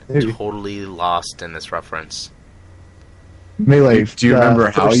 Again, Maybe. totally lost in this reference. Melee. Do you remember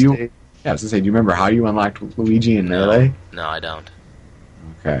how first you- stage. Yeah, I was gonna say, do you remember how you unlocked Luigi in Melee? No, I don't.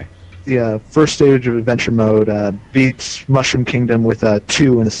 Okay. The first stage of adventure mode beats Mushroom Kingdom with a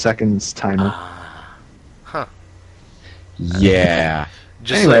 2 in a seconds timer. Yeah.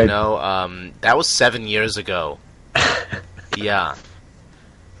 Just so you know, that was 7 years ago. Yeah.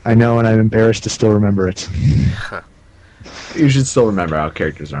 I know, and I'm embarrassed to still remember it. You should still remember how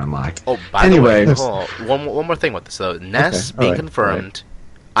characters are unlocked. Oh, by Anyway. the way, hold on. One more thing with this. So, Ness Okay, being alright, confirmed,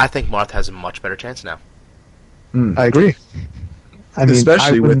 I think Marth has a much better chance now. I agree. I mean,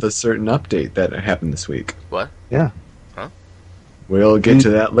 Especially I with wouldn't- a certain update that happened this week. What? Yeah. We'll get to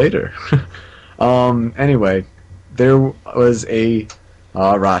that later. Anyway, there was a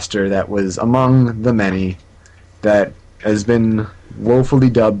roster that was among the many that has been woefully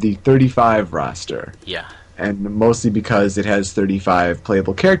dubbed the 35 roster. Yeah. And mostly because it has 35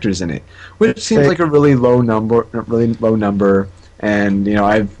 playable characters in it, which seems Fake. like a really low number. And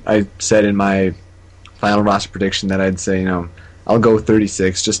I said in my final roster prediction that I'd say I'll go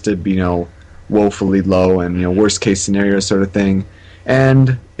 36 just to be woefully low and worst case scenario sort of thing.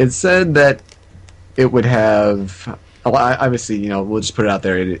 And it said that it would have. Well, obviously, we'll just put it out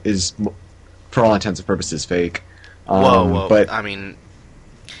there. It is, for all intents and purposes, fake. Whoa. But I mean,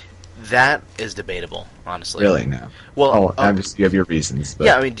 that is debatable, honestly. really, no. Well, obviously, you have your reasons. But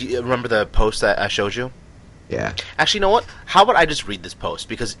yeah, I mean, do you remember the post that I showed you? yeah. Actually, you know what? How about I just read this post?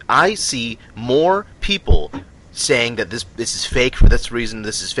 Because I see more people saying that this is fake for this reason,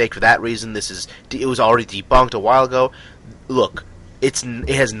 this is fake for that reason, it was already debunked a while ago. Look, it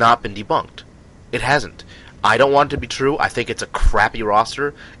has not been debunked. It hasn't. I don't want it to be true. I think it's a crappy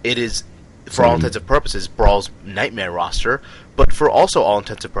roster. It is, for all intents and purposes, Brawl's nightmare roster. But for also all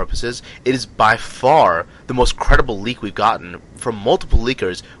intents and purposes, it is by far the most credible leak we've gotten from multiple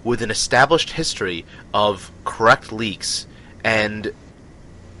leakers with an established history of correct leaks. And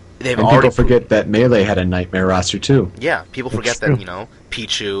they've And already people forget that Melee had a nightmare roster too. Yeah, people forget true. that,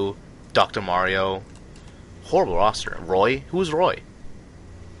 Pichu, Dr. Mario, horrible roster. Roy? Who was Roy?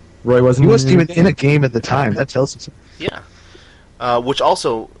 Roy wasn't. He wasn't even in a game at the time. That tells us. Yeah. Which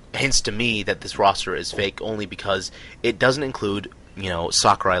also hints to me that this roster is fake only because it doesn't include,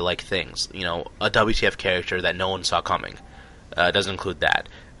 Sakurai-like things. A WTF character that no one saw coming. Doesn't include that.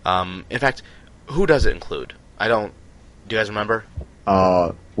 In fact, who does it include? Do you guys remember?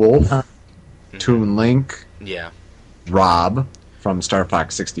 Wolf, Toon Link, Yeah. Rob from Star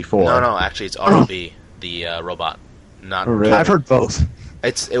Fox 64. No, actually it's ROB, the robot. Not Oh, really? I've heard both.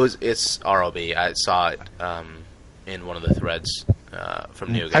 It's ROB. I saw it in one of the threads from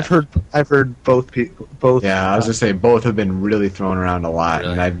NeoGAF. I've heard both people. Both. Yeah, I was gonna say both have been really thrown around a lot,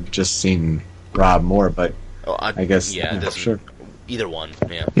 Really? and I've just seen Rob more, but I guess sure. sure. Either one,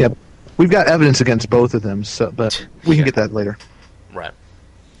 yeah. Yep. We've got evidence against both of them, but we can get that later. Right.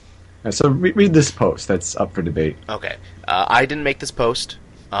 So read this post that's up for debate. Okay. I didn't make this post.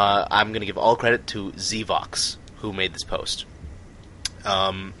 I'm going to give all credit to Zvox, who made this post.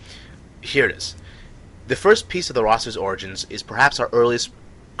 Here it is. The first piece of the roster's origins is perhaps our earliest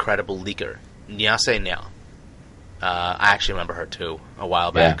credible leaker, Nyase Nya. I actually remember her too. A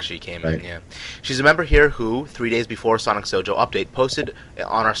while back, Yeah, she came right. in. Yeah, she's a member here who, 3 days before Sonic Sojo update, posted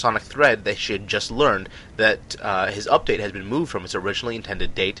on our Sonic thread that she had just learned that his update has been moved from its originally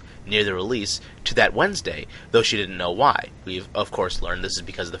intended date near the release to that Wednesday, though she didn't know why. We've of course learned this is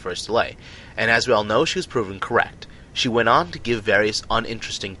because of the first delay, and as we all know, she was proven correct. She went on to give various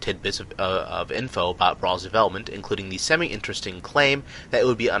uninteresting tidbits of info about Brawl's development, including the semi-interesting claim that it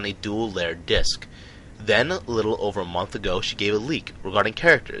would be on a dual-layered disc. Then, a little over a month ago, she gave a leak regarding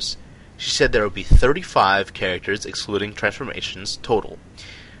characters. She said there would be 35 characters, excluding transformations, total.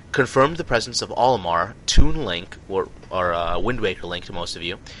 Confirmed the presence of Olimar, Toon Link, or Wind Waker Link to most of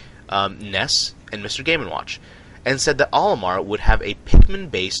you, Ness, and Mr. Game & Watch, and said that Olimar would have a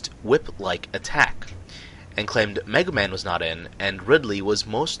Pikmin-based whip-like attack, and claimed Mega Man was not in, and Ridley was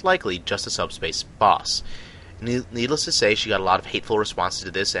most likely just a subspace boss. Needless to say, she got a lot of hateful responses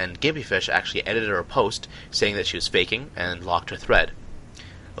to this, and Gimpyfish actually edited her post saying that she was faking and locked her thread.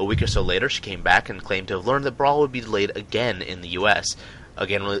 A week or so later, she came back and claimed to have learned that Brawl would be delayed again in the US.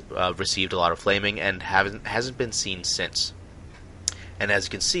 Again, received a lot of flaming and hasn't been seen since. And as you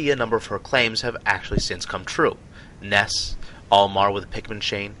can see, a number of her claims have actually since come true. Ness, Olimar with a Pikmin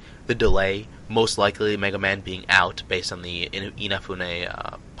chain, the delay, most likely Mega Man being out based on the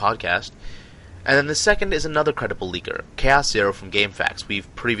Inafune podcast. And then the second is another credible leaker, Chaos Zero from GameFAQs.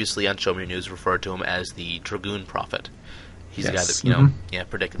 We've previously on Show Me Your News referred to him as the Dragoon Prophet. He's the guy that,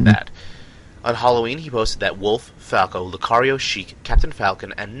 predicted that. On Halloween, he posted that Wolf, Falco, Lucario, Sheik, Captain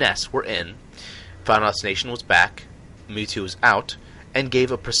Falcon, and Ness were in. Final Destination was back, Mewtwo was out, and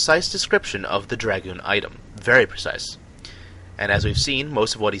gave a precise description of the Dragoon item. Very precise. And as we've seen,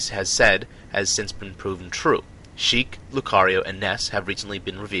 most of what he has said has since been proven true. Sheik, Lucario, and Ness have recently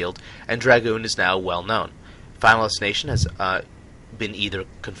been revealed, and Dragoon is now well known. Final Destination has been either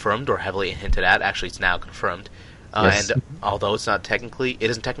confirmed or heavily hinted at. Actually, it's now confirmed. Yes. And although it isn't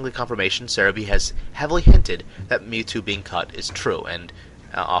technically confirmation, Cerebi has heavily hinted that Mewtwo being cut is true. And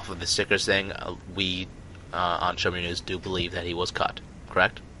off of the stickers thing, we on Show Me News do believe that he was cut.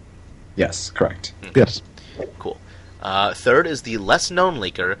 Correct? Yes, correct. Yes. Cool. Third is the less-known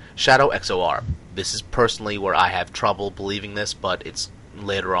leaker, Shadow XOR. This is personally where I have trouble believing this, but it's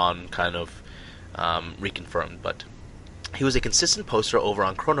later on kind of reconfirmed. But he was a consistent poster over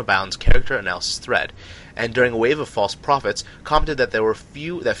on Chronobound's character analysis thread, and during a wave of false prophets, commented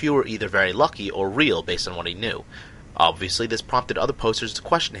that few were either very lucky or real based on what he knew. Obviously, this prompted other posters to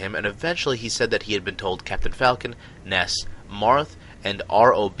question him, and eventually he said that he had been told Captain Falcon, Ness, Marth, and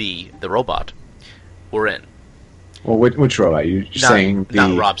ROB, the robot, were in. Well, which robot? You're saying the...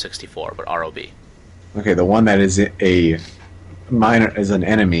 Not Rob64, but ROB. Okay, the one that is an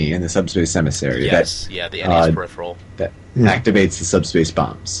enemy in the subspace emissary. Yes, the NES peripheral. That activates the subspace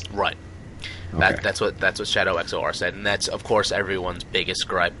bombs. Right. Okay. That's what Shadow XOR said, and that's, of course, everyone's biggest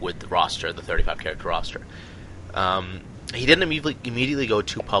gripe with the roster, the 35-character roster. He didn't immediately go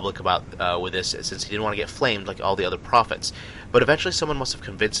too public about with this, since he didn't want to get flamed like all the other prophets. But eventually someone must have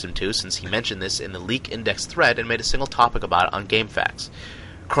convinced him to, since he mentioned this in the Leak Index thread and made a single topic about it on GameFAQs.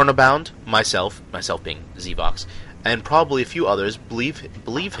 Chronobound, myself being Zvox, and probably a few others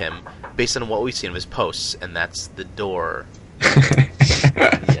believe him based on what we've seen of his posts, and that's the door.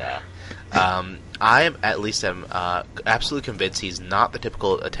 Yeah. I am absolutely convinced he's not the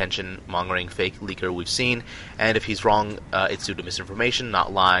typical attention-mongering fake leaker we've seen, and if he's wrong, it's due to misinformation,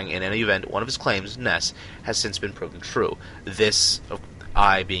 not lying. In any event, one of his claims, Ness, has since been proven true. This,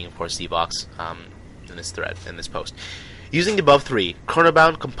 I being, of course, Zvox, in this thread, in this post. Using the above three,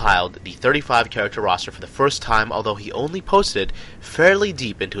 Chronobound compiled the 35-character roster for the first time, although he only posted fairly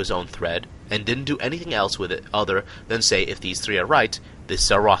deep into his own thread, and didn't do anything else with it other than say, if these three are right, this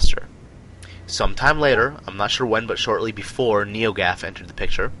is our roster. Sometime later, I'm not sure when, but shortly before NeoGaf entered the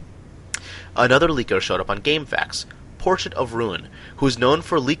picture, another leaker showed up on GameFAQs, Portrait of Ruin, who is known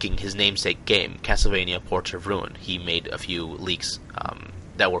for leaking his namesake game, Castlevania Portrait of Ruin. He made a few leaks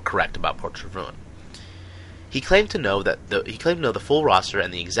that were correct about Portrait of Ruin. He claimed to know the full roster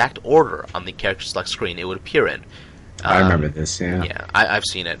and the exact order on the character select screen it would appear in. I remember this, yeah. Yeah, I've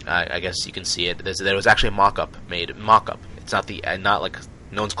seen it. I guess you can see it. There was actually a mock-up made. It's not like...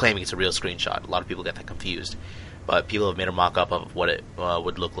 No one's claiming it's a real screenshot. A lot of people get that confused. But people have made a mock-up of what it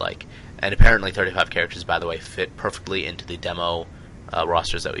would look like. And apparently 35 characters, by the way, fit perfectly into the demo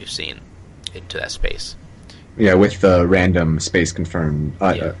rosters that we've seen, into that space. Yeah, with the random space confirmed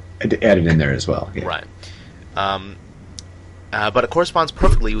added in there as well. Yeah. Right. But it corresponds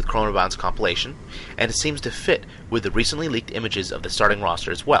perfectly with Chronobound's compilation, and it seems to fit with the recently leaked images of the starting roster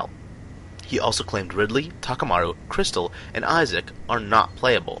as well. He also claimed Ridley, Takamaru, Crystal, and Isaac are not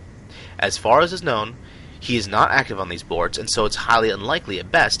playable. As far as is known, he is not active on these boards, and so it's highly unlikely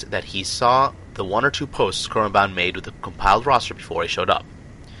at best that he saw the one or two posts Chronobound made with the compiled roster before he showed up.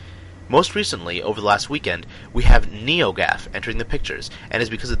 Most recently, over the last weekend, we have NeoGaf entering the pictures, and it's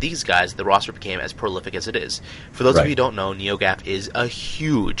because of these guys the roster became as prolific as it is. For those of you who don't know, NeoGaf is a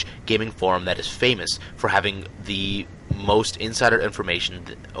huge gaming forum that is famous for having the most insider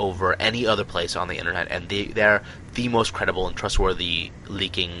information over any other place on the internet, and they're the most credible and trustworthy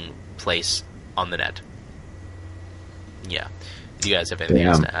leaking place on the net. Yeah. Do you guys have anything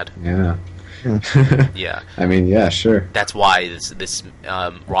else to add? Yeah. Yeah. I mean, yeah, sure. That's why this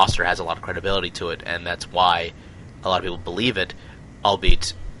roster has a lot of credibility to it, and that's why a lot of people believe it,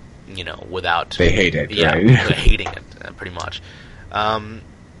 albeit, without... They hate it, yeah, right? hating it, pretty much.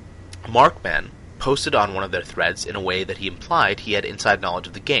 Markman posted on one of their threads in a way that he implied he had inside knowledge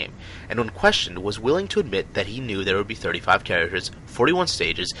of the game, and when questioned was willing to admit that he knew there would be 35 characters, 41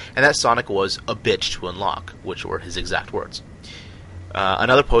 stages, and that Sonic was a bitch to unlock, which were his exact words.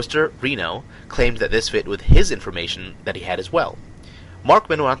 Another poster, Reno, claimed that this fit with his information that he had as well.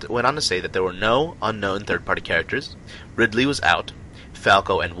 Markman went on to say that there were no unknown third-party characters, Ridley was out,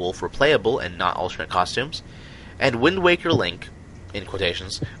 Falco and Wolf were playable and not alternate costumes, and Wind Waker Link, in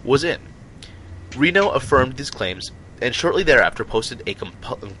quotations, was in. Reno affirmed these claims, and shortly thereafter posted a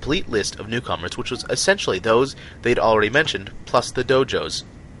complete list of newcomers, which was essentially those they'd already mentioned, plus the dojos,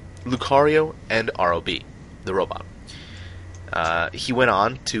 Lucario and ROB, the robot. He went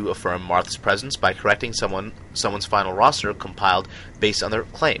on to affirm Marth's presence by correcting someone's final roster compiled based on their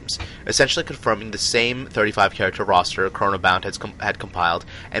claims, essentially confirming the same 35-character roster Chronobound had compiled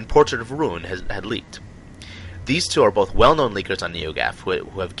and Portrait of Ruin had leaked. These two are both well-known leakers on NeoGAF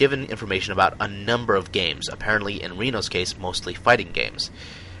who have given information about a number of games, apparently in Reno's case mostly fighting games.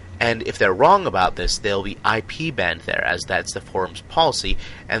 And if they're wrong about this, they'll be IP banned there, as that's the forum's policy,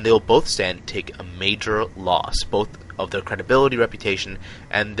 and they'll both stand to take a major loss, both of their credibility, reputation,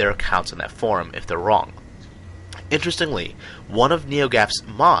 and their accounts on that forum if they're wrong. Interestingly, one of NeoGAF's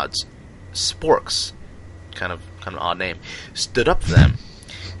mods, Sporks, kind of an odd name, stood up for them,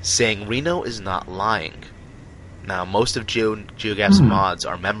 saying Reno is not lying. Now, most of GeoGAF's mods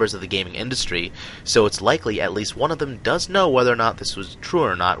are members of the gaming industry, so it's likely at least one of them does know whether or not this was true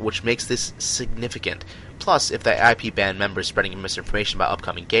or not, which makes this significant. Plus, if the IP band member is spreading misinformation about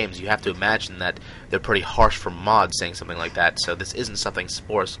upcoming games, you have to imagine that they're pretty harsh for mods saying something like that, so this isn't something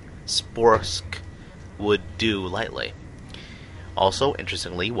Sporsk would do lightly. Also,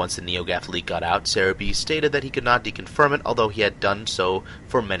 interestingly, once the NeoGAF leak got out, Cerebi stated that he could not deconfirm it, although he had done so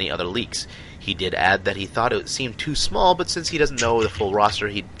for many other leaks. He did add that he thought it seemed too small, but since he doesn't know the full roster,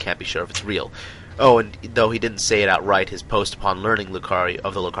 he can't be sure if it's real. Oh, and though he didn't say it outright, his post upon learning of the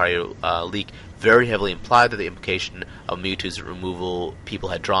Lucario leak very heavily implied that the implication of Mewtwo's removal people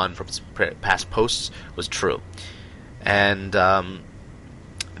had drawn from his past posts was true. And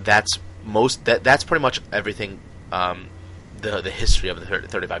that's pretty much everything. The history of the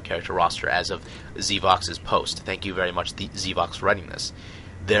 35-character roster as of Zvox's post. Thank you very much, Zvox, for writing this.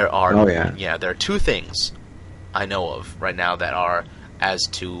 There are there are two things I know of right now that are as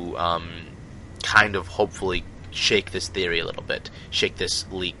to kind of hopefully shake this theory a little bit, shake this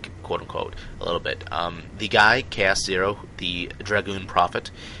leak, quote unquote, a little bit. The guy Chaos Zero, the Dragoon Prophet,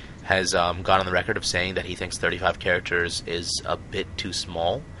 has gone on the record of saying that he thinks 35 characters is a bit too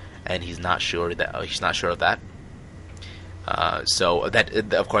small, and he's not sure of that. So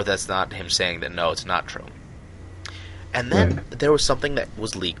that, of course, that's not him saying that no, it's not true. And then there was something that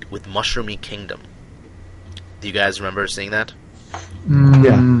was leaked with Mushroomy Kingdom. Do you guys remember seeing that?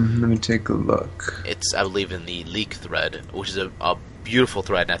 Yeah. Let me take a look. It's, I believe, in the leak thread, which is a beautiful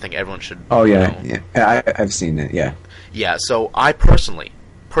thread, and I think everyone should. Oh yeah, I've seen it. Yeah. Yeah. So I personally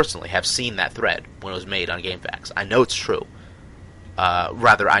have seen that thread when it was made on GameFAQs. I know it's true.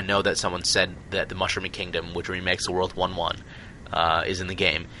 Rather, I know that someone said that the Mushroomy Kingdom, which remakes the World 1-1, is in the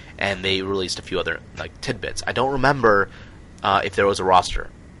game, and they released a few other tidbits. I don't remember if there was a roster.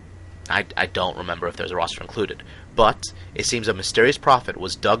 I don't remember if there was a roster included. But it seems a mysterious prophet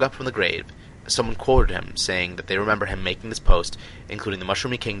was dug up from the grave. Someone quoted him, saying that they remember him making this post, including the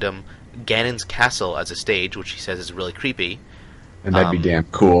Mushroomy Kingdom, Ganon's Castle as a stage, which he says is really creepy. And that'd be damn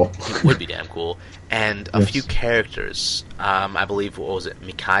cool. It would be damn cool. And a few characters. I believe, what was it?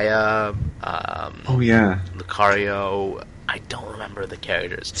 Micaiah? Lucario. I don't remember the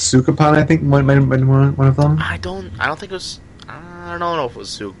characters. Sukapan, I think, might have been one of them. I don't think it was. I don't know if it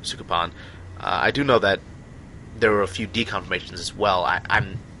was Sukapan. I do know that there were a few deconfirmations as well.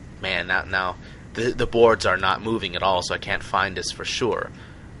 Now the boards are not moving at all, so I can't find this for sure.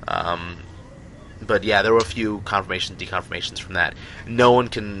 But yeah, there were a few confirmations, deconfirmations from that. No one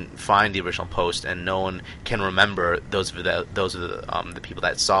can find the original post, and no one can remember those of the people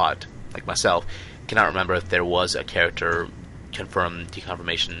that saw it, like myself, cannot remember if there was a character confirmed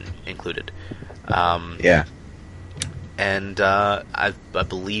deconfirmation included. And I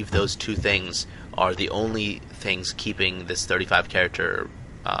believe those two things are the only things keeping this 35-character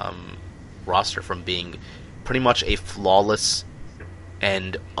roster from being pretty much a flawless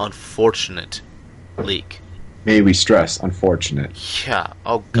and unfortunate leak. May we stress, unfortunate. Yeah.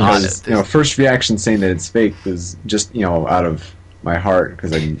 Oh God. Because, first reaction saying that it's fake was just, out of my heart,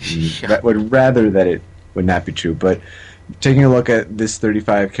 because I would rather that it would not be true. But taking a look at this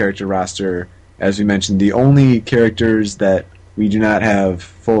 35-character roster, as we mentioned, the only characters that we do not have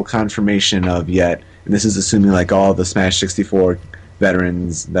full confirmation of yet, and this is assuming all the Smash 64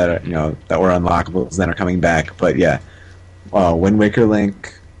 veterans that are, that were unlockables that are coming back. But yeah, Wind Waker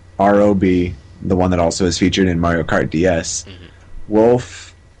Link, ROB, the one that also is featured in Mario Kart DS. Mm-hmm.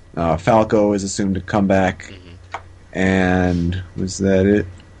 Wolf, Falco is assumed to come back, and was that it?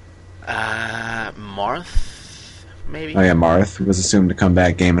 Marth, maybe. Oh yeah, Marth was assumed to come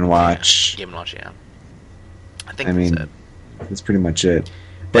back. Game & Watch. Game & Watch, yeah. I think that's it. That's pretty much it.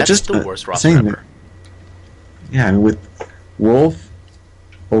 But that's just the worst roster ever. Yeah, with Wolf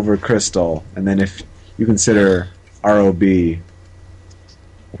over Crystal, and then if you consider ROB,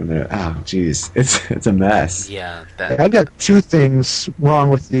 Oh, jeez, it's a mess. Yeah, I've got two things wrong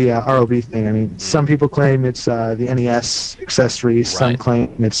with the ROV thing. I mean, some people claim it's the NES accessory, some Right.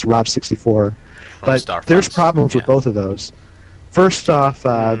 claim it's Rob 64, but Star there's Fox. problems with Yeah. both of those. First off,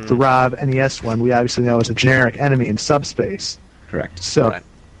 the Rob NES one, we obviously know is a generic enemy in subspace, Correct. so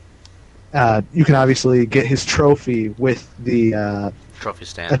Right. you can obviously get his trophy with the Trophy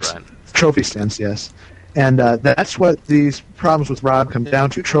stand, That's- right? trophy stands, yes. And that's what these problems with Rob come down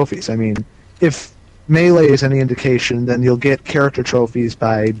to, trophies. I mean, if Melee is any indication, then you'll get character trophies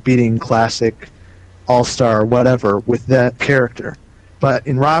by beating Classic, All-Star, whatever, with that character. But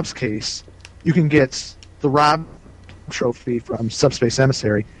in Rob's case, you can get the Rob trophy from Subspace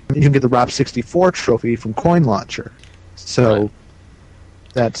Emissary, and you can get the Rob 64 trophy from Coin Launcher. So Right.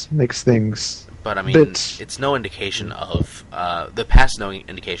 that makes things... But I mean, But- it's no indication of the past. No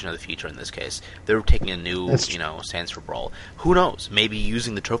indication of the future in this case. They're taking a new, That's true. stance for Brawl. Who knows? Maybe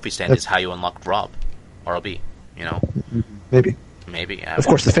using the trophy stand is how you unlock Rob, RLB. Maybe. Maybe. Of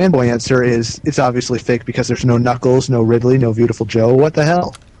course, the fanboy answer is it's obviously fake because there's no Knuckles, no Ridley, no Beautiful Joe. What the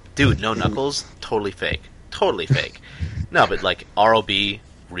hell? Dude, no Knuckles, totally fake. Totally fake. No, but like ROB,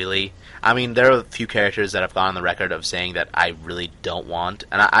 really? I mean, there are a few characters that I've gone on the record of saying that I really don't want,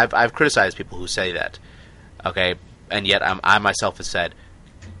 and I've criticized people who say that. Okay, and yet I myself have said,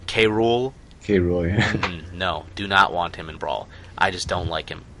 K. Rool, K-Rool, yeah. no, do not want him in Brawl. I just don't like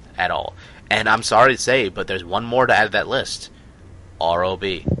him at all. And I'm sorry to say, but there's one more to add to that list. ROB.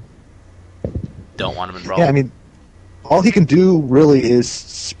 Don't want him in Brawl. Yeah, I mean, all he can do really is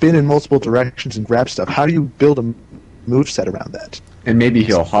spin in multiple directions and grab stuff. How do you build a moveset around that? And maybe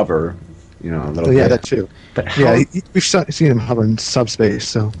he'll hover, a little Oh, yeah, bit. that too. But Yeah, how- we've seen him hover in subspace,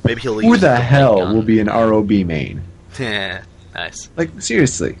 so... Maybe he'll who use the it to hell gun. will be an ROB main? Nice. Like,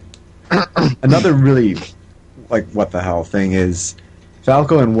 seriously. Another really, what the hell thing is,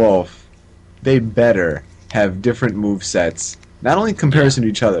 Falco and Wolf, they better have different move sets, not only in comparison to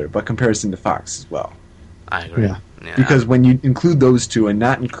each other, but comparison to Fox as well. I agree. Yeah. Because when you include those two and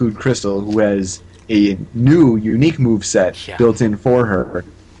not include Crystal, who has a new, unique move set Yeah. built in for her,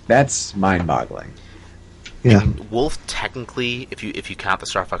 that's mind-boggling. Yeah. Wolf technically, if you count the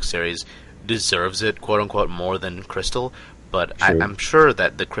Star Fox series, deserves it, quote unquote, more than Crystal. But True. I'm sure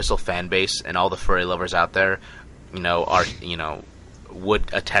that the Crystal fan base and all the furry lovers out there, would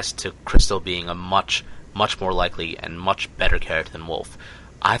attest to Crystal being a much more likely and much better character than Wolf.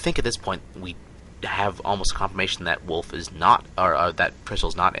 I think at this point we have almost confirmation that Wolf is not, or that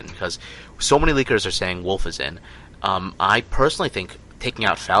Crystal's not in, because so many leakers are saying Wolf is in. I personally think taking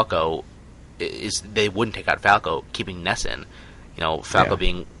out Falco they wouldn't take out Falco, keeping Ness in. Falco Yeah.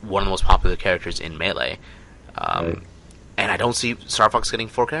 being one of the most popular characters in Melee. Right. And I don't see Star Fox getting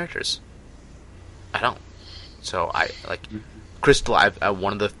 4 characters. I don't. So I Crystal. I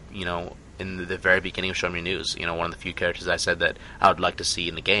one of the in the very beginning of Show Me News, one of the few characters I said that I would like to see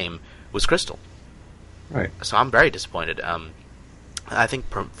in the game was Crystal. Right. So I'm very disappointed. I think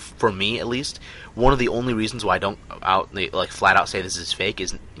for me at least, one of the only reasons why I don't flat out say this is fake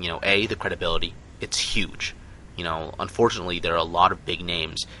is A, the credibility. It's huge. Unfortunately there are a lot of big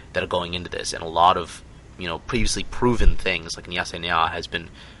names that are going into this, and a lot of previously proven things like Nyase Nya has been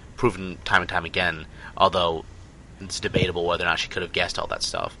proven time and time again, although it's debatable whether or not she could have guessed all that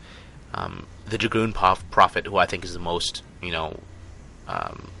stuff. The Dragoon Prophet, who I think is the most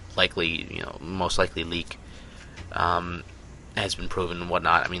most likely leak, has been proven and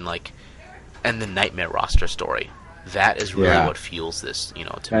whatnot. I mean, and the Nightmare roster story. That is really Yeah. what fuels this,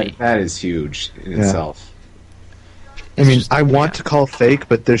 to me. That is huge in Yeah. itself. I mean, just- I want yeah. to call fake,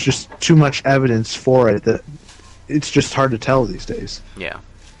 but there's just too much evidence for it that it's just hard to tell these days. Yeah.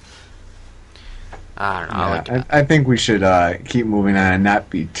 I don't know. Yeah, I think we should keep moving on and not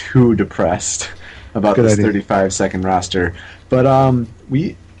be too depressed about Good this idea. 35-second roster. But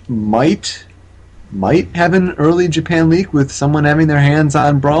we might have an early Japan leak with someone having their hands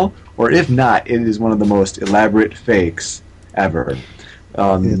on Brawl, or if not, it is one of the most elaborate fakes ever.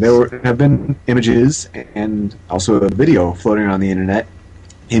 Have been images and also a video floating around the internet.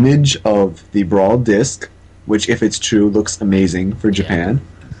 Image of the Brawl disc, which, if it's true, looks amazing for Japan.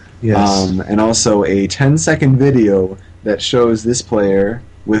 Yes. And also a 10-second video that shows this player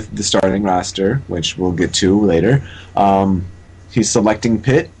with the starting roster, which we'll get to later. He's selecting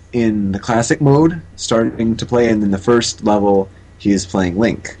Pit in the classic mode, starting to play, and in the first level, he is playing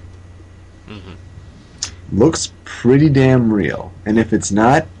Link. Looks pretty damn real. And if it's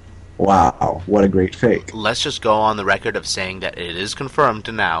not, wow, what a great fake. Let's just go on the record of saying that it is confirmed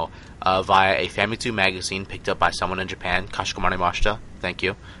to now via a Famitsu magazine picked up by someone in Japan, Kashikomarimashita. Thank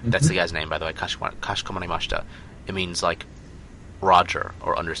you. That's the guy's name, by the way, Kashikomarimashita. It means, Roger,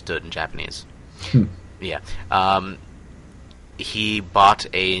 or understood in Japanese. Yeah. He bought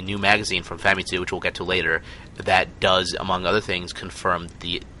a new magazine from Famitsu, which we'll get to later, that does, among other things, confirm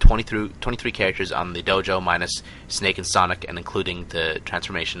the 23 characters on the dojo, minus Snake and Sonic, and including the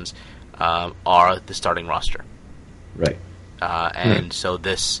transformations, are the starting roster. Right. And so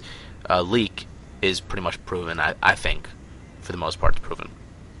this leak is pretty much proven, I think, for the most part, it's proven.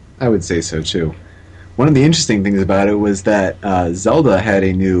 I would say so, too. One of the interesting things about it was that Zelda had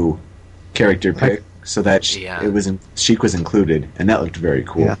a new character pick, so that Sheik was included, and that looked very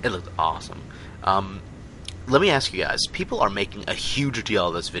cool. Yeah. It looked awesome. Let me ask you guys, people are making a huge deal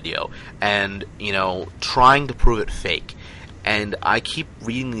of this video, and, trying to prove it fake. And I keep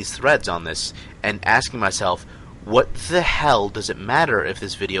reading these threads on this, and asking myself, what the hell does it matter if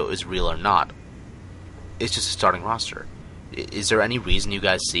this video is real or not? It's just a starting roster. Is there any reason you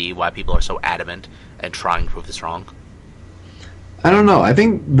guys see why people are so adamant and trying to prove this wrong? I don't know. I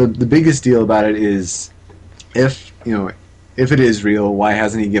think the biggest deal about it is if it is real, why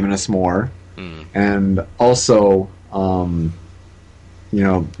hasn't he given us more? And also,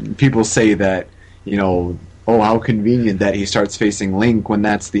 people say that, oh, how convenient that he starts facing Link when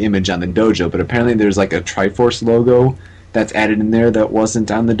that's the image on the dojo. But apparently there's like a Triforce logo that's added in there that wasn't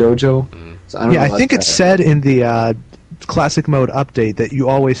on the dojo. So I don't know. I think it said in the Classic Mode update that you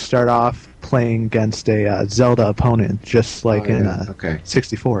always start off playing against a Zelda opponent, just like in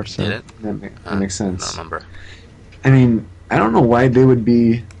 64. So Did it? That makes sense. I don't remember. I mean, I don't know why they would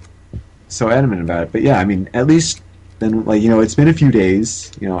be so adamant about it, but yeah, I mean, at least then, it's been a few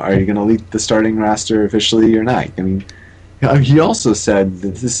days. Are you going to leak the starting roster officially or not? I mean, he also said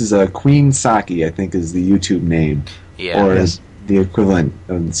that this is a Queen Saki, I think, is the YouTube name, or is the equivalent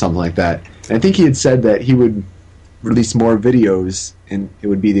of something like that. And I think he had said that he would release more videos, and it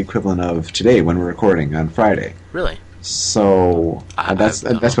would be the equivalent of today when we're recording on Friday. Really? So that's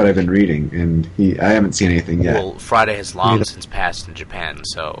what I've been reading, and I haven't seen anything yet. Well, Friday has long since passed in Japan,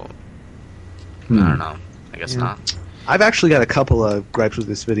 so I don't know. I guess not. I've actually got a couple of gripes with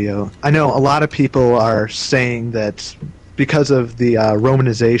this video. I know a lot of people are saying that because of the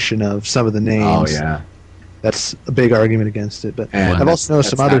romanization of some of the names, that's a big argument against it. But I've also noticed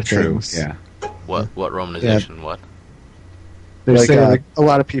some other things. Yeah. What romanization? Yeah. What? Like, a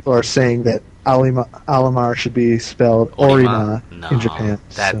lot of people are saying that Olimar should be spelled Orima in Japan.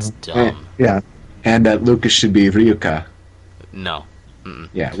 That's dumb. And that Lucas should be Ryuka. No. Mm-mm.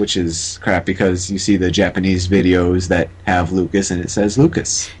 Yeah, which is crap because you see the Japanese videos that have Lucas and it says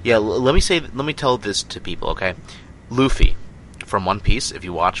Lucas. Yeah, let me tell this to people, okay? Luffy from One Piece, if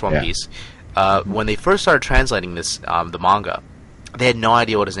you watch One Piece, when they first started translating this, the manga, they had no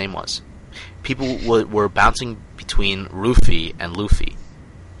idea what his name was. People were bouncing between Rufy and Luffy.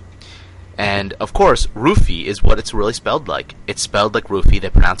 And, of course, Rufy is what it's really spelled like. It's spelled like Rufy. They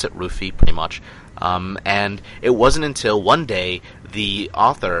pronounce it Rufy, pretty much. And it wasn't until one day the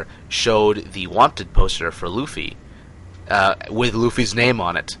author showed the wanted poster for Luffy with Luffy's name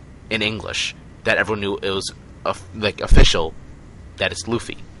on it in English that everyone knew it was official that it's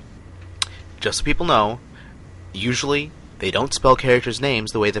Luffy. Just so people know, usually they don't spell characters'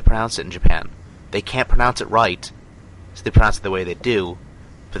 names the way they pronounce it in Japan. They can't pronounce it right, so they pronounce it the way they do,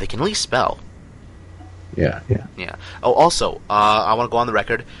 but they can at least spell. Yeah. Oh, also, I want to go on the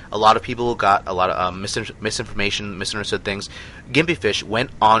record. A lot of people got a lot of misinformation, misunderstood things. Gimpy Fish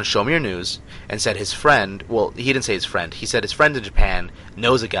went on Show Me Your News and said his friend, well, he didn't say his friend, he said his friend in Japan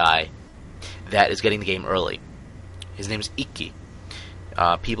knows a guy that is getting the game early. His name is Ikki.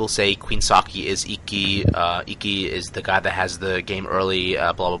 People say Queen Saki is Ikki. Ikki is the guy that has the game early,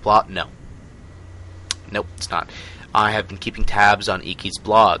 blah, blah, blah. No. Nope, it's not. I have been keeping tabs on Ikki's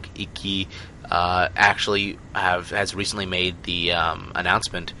blog. Ikki actually has recently made the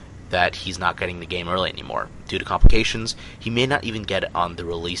announcement that he's not getting the game early anymore. Due to complications, he may not even get it on the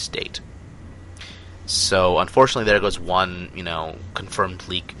release date. So, unfortunately, there goes one, confirmed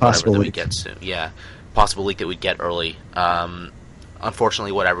leak. Possible that leak. We get soon. Yeah, possible leak that we get early.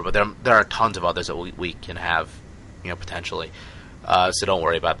 Unfortunately, whatever. But there are tons of others that we can have, potentially. So don't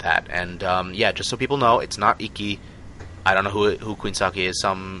worry about that. And just so people know, it's not Ikki. I don't know who Queen Saki is.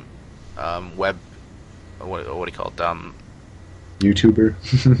 Some web, what do you call it? YouTuber,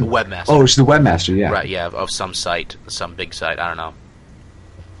 webmaster. Oh, she's the webmaster. Yeah. Right. Yeah, of some site, some big site. I don't know.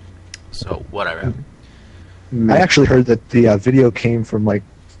 So whatever. I actually heard that the video came from like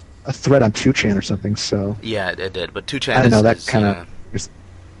a thread on 2chan or something. So yeah, it did. But 2chan. I don't know, that kind of.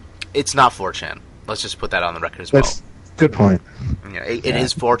 It's not 4chan. Let's just put that on the record as well. That's good point. It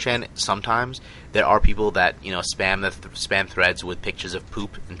is 4chan sometimes. There are people that spam threads with pictures of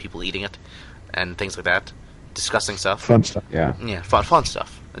poop and people eating it and things like that. discussing stuff. Fun stuff. Yeah. Yeah, fun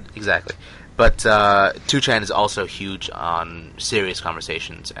stuff. Exactly. But 2chan is also huge on serious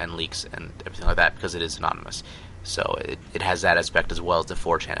conversations and leaks and everything like that because it is anonymous. So it has that aspect as well as the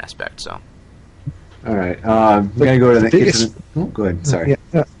 4chan aspect. So All right. We gotta go to the biggest- Oh, go ahead. Sorry.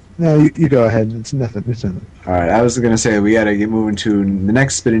 Yeah, no, you go ahead. It's nothing. It's nothing. All right. I was gonna say we gotta get moving to the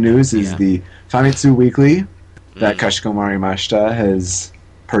next bit of news. Is Yeah. the Famitsu Weekly that Mm. Kashiko Marimashita has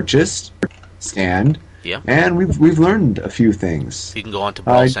purchased, scanned, yeah, and we've learned a few things. you can go on to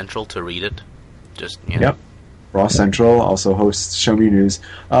Brawl Central to read it. Just Yep. Raw Central also hosts Show Me News.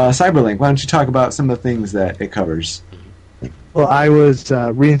 Cyberlink, why don't you talk about some of the things that it covers? Well, I was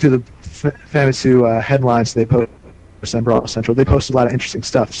reading through the Famitsu headlines they posted on Brawl Central. They posted a lot of interesting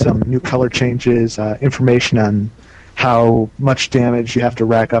stuff. Some new color changes, information on how much damage you have to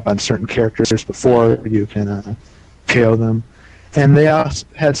rack up on certain characters before you can KO them. And they also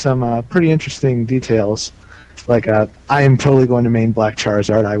had some pretty interesting details. Like, I am totally going to main Black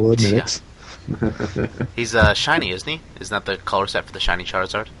Charizard, I will admit Yeah. it. He's shiny, isn't he? Isn't that the color set for the shiny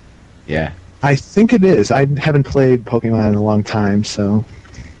Charizard? Yeah. I think it is. I haven't played Pokemon in a long time, so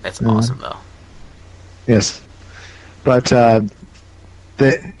That's awesome, though. yes. But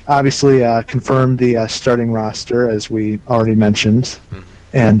they obviously confirmed the starting roster, as we already mentioned. Mhm.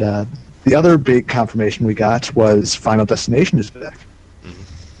 And the other big confirmation we got was Final Destination is back.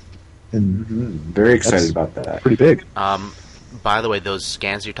 And Very excited That's- about that. pretty big. By the way, those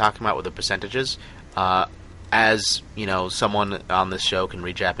scans you're talking about with the percentages, as you know, someone on this show can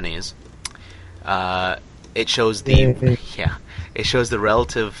read Japanese. It shows the Yay. it shows the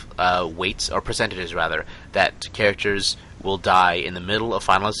relative weights or percentages rather that characters will die in the middle of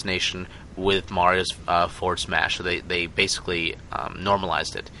Final Destination with Mario's forward smash. So they basically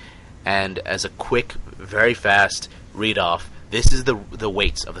normalized it. And as a quick, very fast read off, this is the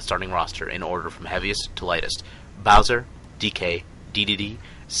weights of the starting roster in order from heaviest to lightest: Bowser, DK, DDD,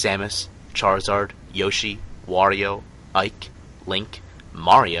 Samus, Charizard, Yoshi, Wario, Ike, Link,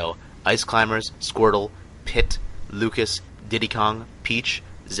 Mario, Ice Climbers, Squirtle, Pit, Lucas, Diddy Kong, Peach,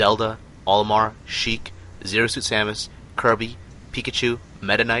 Zelda, Olimar, Sheik, Zero Suit Samus, Kirby, Pikachu,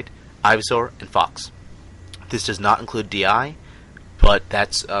 Meta Knight, Ivysaur, and Fox. This does not include DI, but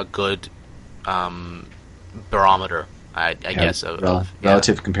that's a good barometer, I guess.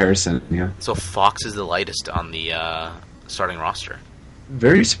 Relative comparison, yeah. So Fox is the lightest on the starting roster.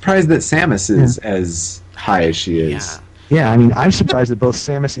 Very surprised that Samus is as high as she is. Yeah. Yeah, I mean, I'm surprised that both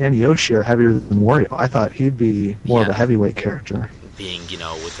Samus and Yoshi are heavier than Wario. I thought he'd be more of a Yeah. heavyweight character. Being,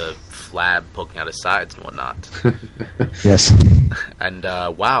 with a flab poking out his sides and whatnot. Yes. And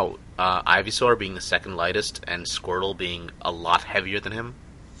wow, Ivysaur being the second lightest and Squirtle being a lot heavier than him.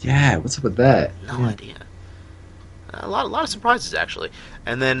 Yeah, what's up with that? No idea. A lot of surprises actually.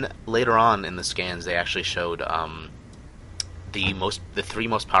 And then later on in the scans, they actually showed the three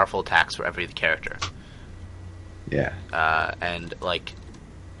most powerful attacks for every character. Yeah. And like,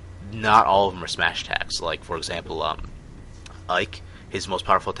 not all of them are smash attacks. Like for example, Ike, his most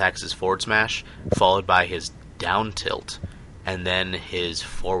powerful attack is his forward smash, followed by his down tilt, and then his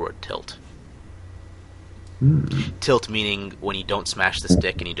forward tilt. Tilt meaning when you don't smash the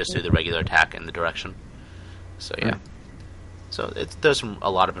stick and you just do the regular attack in the direction. So yeah. So there's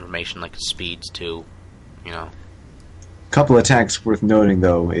a lot of information like speeds too, Couple attacks worth noting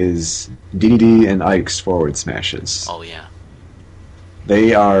though is DDD and Ike's forward smashes. Oh yeah.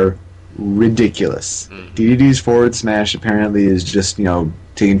 They are ridiculous. Mhm. DDD's forward smash apparently is just,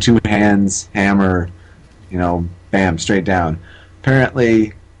 taking two hands, hammer, bam, straight down.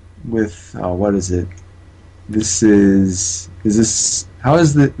 Apparently with, what is it? How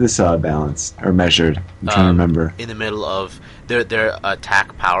is this balanced or measured? I'm trying to remember. In the middle of their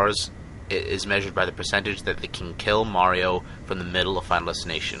attack powers is measured by the percentage that they can kill Mario from the middle of Final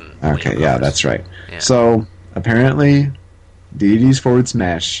Destination. when he Okay, yeah, recovers. that's right. Yeah. So, apparently, DDD's forward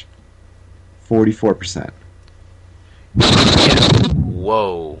smash, 44%.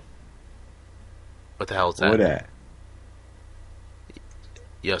 Whoa. What the hell is that? What at?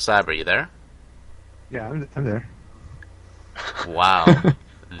 Yo, Cyber, you there? Yeah, I'm there. Wow.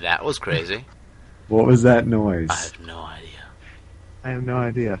 That was crazy. What was that noise? I have no idea. I have no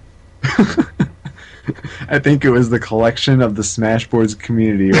idea. I think it was the collection of the Smashboards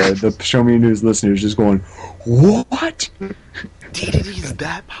community or the Show Me News listeners just going, what? DDD is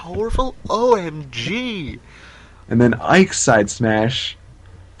that powerful? OMG! And then Ike's side smash,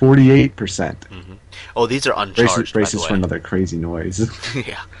 48%. Oh, these are uncharged, Braces by for the another crazy noise. way.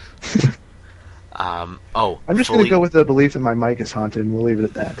 Yeah. I'm just going fully- to go with the belief that my mic is haunted, and we'll leave it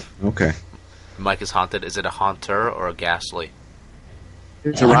at that. Okay. Mike is haunted. Is it a haunter or a ghastly?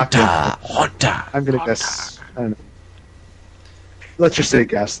 It's a rock. Honta! I'm going to guess I don't know. Let's just say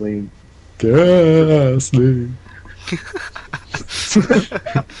gasoline. Gasoline.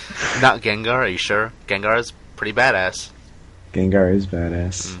 Not Gengar, are you sure? Gengar is pretty badass. Gengar is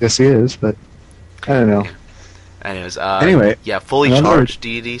badass. Yes, he is, but I don't know. Anyways, Anyway, yeah, fully another- charged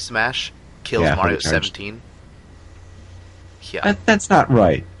Deity Smash kills Yeah, Mario fully charged. 17. Yeah, That's not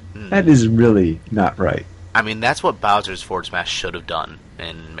right. That is really not right. I mean that's what Bowser's Forward Smash should have done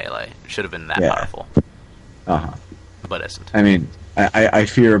in Melee. Should have been that Yeah. powerful, Uh-huh. but isn't. I mean, I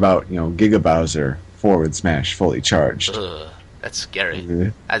fear about, Giga Bowser forward smash fully charged. Ugh, that's scary.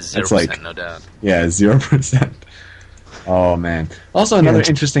 Mhm. That's That's 0%, like- no doubt. Yeah, 0%. Oh, man. Also, another Yeah.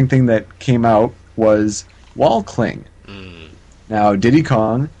 interesting thing that came out was Wall Cling. Mm. Now, Diddy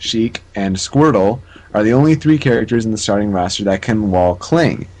Kong, Sheik, and Squirtle are the only 3 characters in the starting roster that can Wall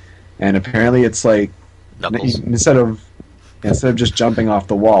Cling. And apparently it's like, Knuckles. instead of just jumping off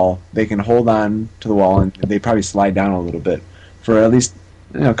the wall, they can hold on to the wall and they probably slide down a little bit for at least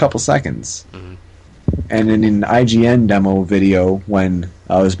a couple seconds. Mhm. And in an IGN demo video, when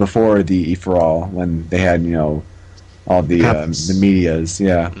it was before the E for All, when they had all the medias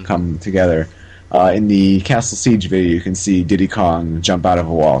come together, in the Castle Siege video, you can see Diddy Kong jump out of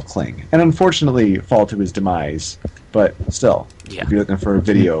a wall cling, and unfortunately fall to his demise. But still, Yeah. if you're looking for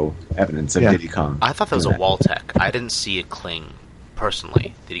video evidence of Yeah. Diddy Kong, I thought that was a doing wall tech. I didn't see a cling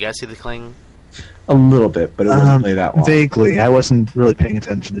personally. Did you guys see the cling? a little bit, but it wouldn't play that long. Vaguely. I wasn't really paying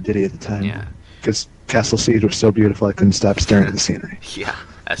attention to Diddy at the time. Yeah. Because Castle Siege was so beautiful, I couldn't stop staring at the scenery. Yeah,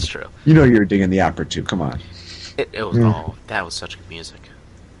 that's true. You know you're digging the opera too. Come on. It was Yeah. that was such good music.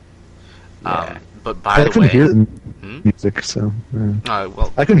 Yeah. But by I the couldn't way, hear the Hmm? music, so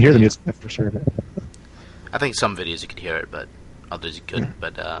well, I couldn't hear the music when I first heard it. I think some videos you could hear it, but others you couldn't.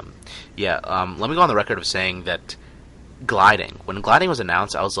 But let me go on the record of saying that when gliding was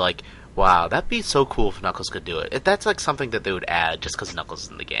announced, I was like, wow, that'd be so cool if Knuckles could do it. That's like something that they would add just because Knuckles is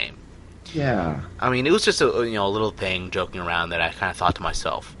in the game. Yeah. I mean, it was just a little thing joking around that I kind of thought to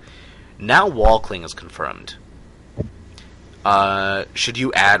myself. Now wall cling is confirmed. Should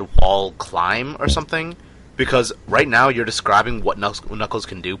you add wall climb or something? Because right now you're describing what Knuckles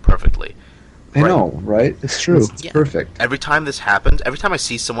can do perfectly. I Right. know, right? It's true. It's Yeah. perfect. Every time this happens, every time I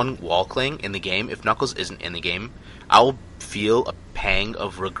see someone wall cling in the game, if Knuckles isn't in the game, I'll feel a pang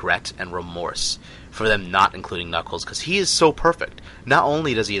of regret and remorse for them not including Knuckles, because he is so perfect. Not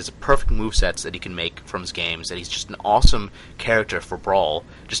only does he have perfect movesets that he can make from his games, that he's just an awesome character for Brawl,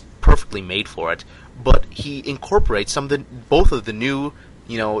 just perfectly made for it, but he incorporates both of the new,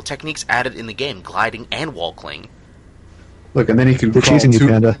 techniques added in the game, gliding and wall cling. Look, and then he can We're crawl teasing you, too.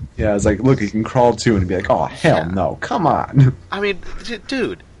 Panda. Yeah, it's like, look, he can crawl too, and be like, oh, hell Yeah. no, come on. I mean,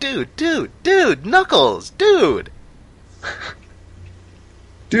 dude, Knuckles, dude!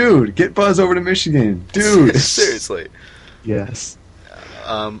 Dude, get Buzz over to Michigan. Dude. Seriously. Yes.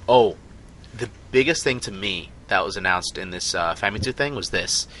 The biggest thing to me that was announced in this Famitsu thing was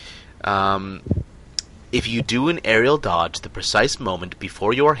this. If you do an aerial dodge the precise moment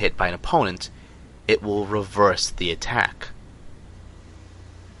before you are hit by an opponent, it will reverse the attack.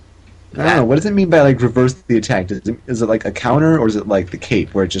 I don't know. What does it mean by, like, reverse the attack? Is it like a counter, or is it like the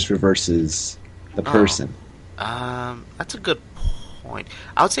cape, where it just reverses the person? That's a good point.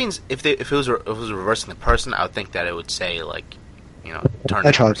 I would say if it was reversing the person, I would think that it would say, like, turn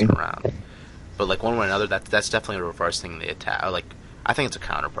the person around. But like one way or another, that's definitely reversing the attack. Like, I think it's a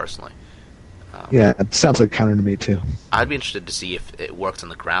counter personally. Yeah, it sounds like counter to me too. I'd be interested to see if it works on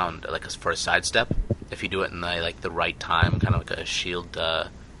the ground, like for a sidestep. If you do it in the right time, kind of like a shield. What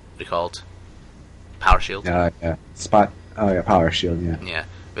do you call it? Power shield. Yeah. Spot. Oh, yeah, power shield, yeah. Yeah,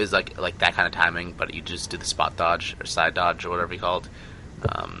 it's like that kind of timing, but you just do the spot dodge or side dodge or whatever you call it.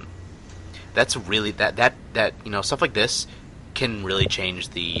 That's really that stuff like this can really change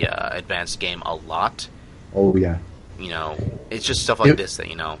the advanced game a lot. Oh, yeah. It's just stuff like this that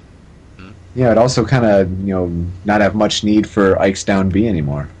Yeah, it also kind of, not have much need for Ike's down B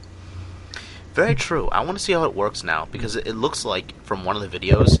anymore. Very true. I want to see how it works now, because it looks like from one of the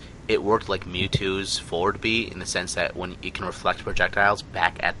videos it worked like Mewtwo's forward B, in the sense that when it can reflect projectiles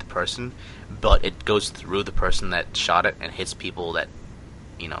back at the person, but it goes through the person that shot it and hits people that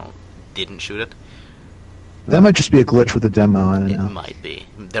didn't shoot it. That might just be a glitch with the demo. I don't It know. might be.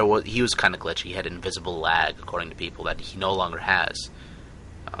 He was kind of glitchy. He had invisible lag, according to people, that he no longer has.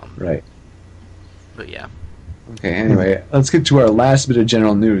 Right. But yeah. Okay, anyway, let's get to our last bit of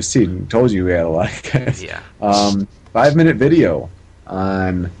general news. See, told you we had a lot, guys. Yeah. 5-minute video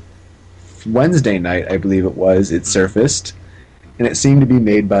on Wednesday night, I believe it was. It surfaced, and it seemed to be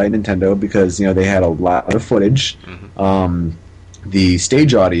made by Nintendo because they had a lot of footage. Mm-hmm. The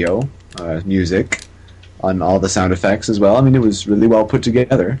stage audio, music, on all the sound effects as well. I mean, it was really well put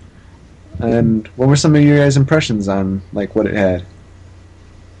together. And what were some of your guys' impressions on like what it had?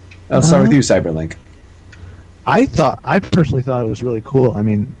 I'll start with you, Cyberlink. I personally thought it was really cool. I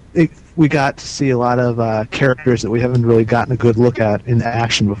mean, we got to see a lot of characters that we haven't really gotten a good look at in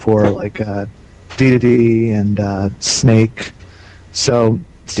action before, like DDD and Snake. So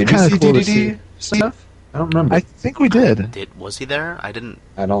it's Did you kind see of cool to DDD see. stuff? I don't remember. I think we did. Was he there? I didn't.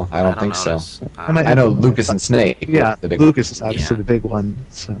 I don't think notice. so. I I know Lucas and Snake. Yeah, the big Lucas is obviously Yeah. the big one.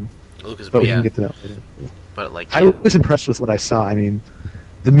 So, Lucas, but we yeah, can get to that later. but like, I was impressed with what I saw. I mean,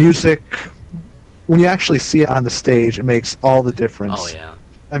 the music, when you actually see it on the stage, it makes all the difference. oh yeah,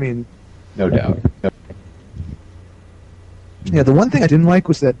 I mean, No doubt. yeah, the one thing I didn't like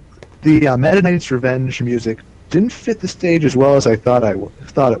was that the Meta Knight's Revenge music didn't fit the stage as well as I thought it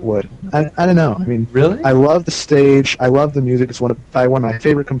would. I don't know. I mean, Really? I love the stage. I love the music. It's by one of my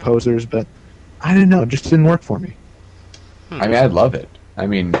favorite composers, but I don't know. It just didn't work for me. I mean, I love it. I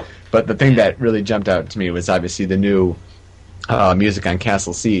mean, but the thing that really jumped out to me was obviously the new music on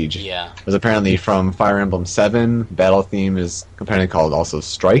Castle Siege. yeah. It was apparently from Fire Emblem 7. Battle theme is apparently called also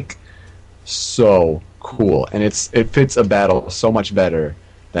Strike. So cool. And it fits a battle so much better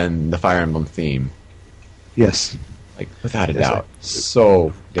than the Fire Emblem theme. Yes. Like, without a Yes, doubt.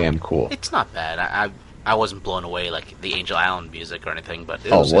 So damn cool. It's not bad. I wasn't blown away like the Angel Island music or anything, but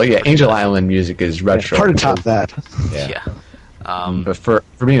it Oh, was, well, yeah, pretty Angel good. Island music is retro. Hard to top that. Yeah. But for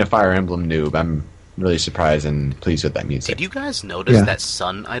being a Fire Emblem noob, I'm really surprised and pleased with that music. Did you guys notice Yeah. that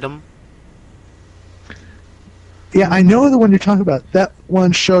sun item? Yeah, I know the one you're talking about. That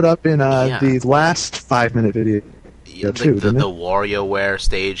one showed up in Yeah. the last 5-minute video. Like too, the didn't it? WarioWare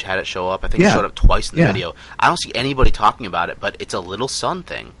stage had it show up. I think it Yeah. showed up twice in the Yeah. video. I don't see anybody talking about it, but it's a little sun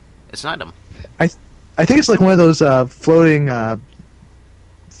thing. It's an item. I think it's like one of those floating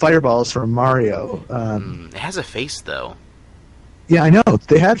fireballs from Mario. It has a face though. Yeah, I know.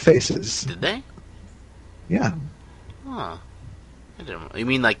 They had faces. Did they? Yeah. Huh. I didn't. You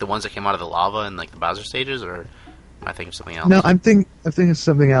mean like the ones that came out of the lava and like the Bowser stages, or am I thinking of something else? No, I'm thinking of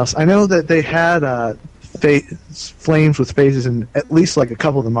something else. I know that they had flames with faces in at least like a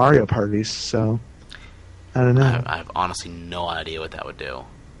couple of the Mario parties. So I don't know. I have honestly no idea what that would do.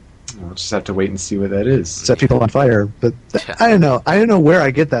 We'll just have to wait and see what that is. Set people on fire, but Yeah. I don't know. I don't know where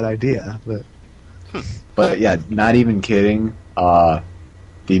I get that idea, but But yeah, not even kidding.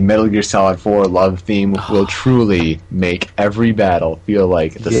 The Metal Gear Solid 4 love theme will truly make every battle feel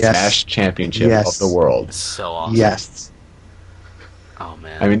like the Yes. Smash Championship Yes. of the world. It's so awesome. yes. Oh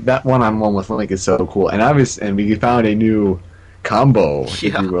man. I mean, that one-on-one with Link is so cool. And obviously, and we found a new combo, if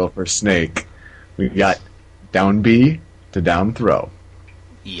Yeah. you will, for Snake. We got down B to down throw.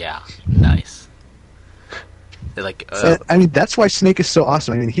 Yeah. Nice. They're like. I mean, that's why Snake is so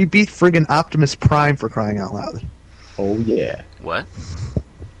awesome. I mean, he beat friggin' Optimus Prime for crying out loud. Oh yeah. What?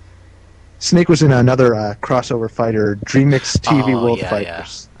 Snake was in another crossover fighter, DreamMix TV Oh, World yeah,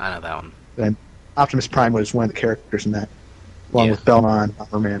 Fighters. Yeah. I know that one. And Optimus Prime was one of the characters in that, along Yeah. with Belmont,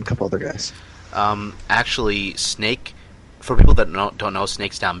 Bomberman, a couple other guys. Actually, Snake. For people that don't know,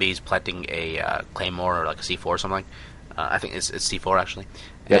 Snake's down B is planting a Claymore or like a C4 or something. I think it's C4 actually.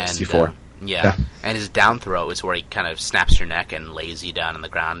 Yep, and, C4. Yeah, and his down throw is where he kind of snaps your neck and lays you down on the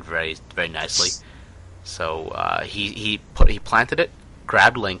ground very, very nicely. So he planted it,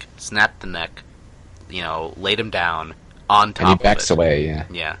 grabbed Link, snapped the neck, laid him down on top And he of backs it. away, yeah.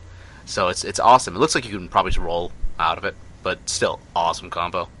 Yeah, so it's awesome. It looks like you can probably just roll out of it, but still awesome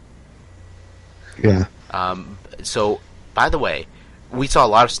combo. Yeah. So, by the way, we saw a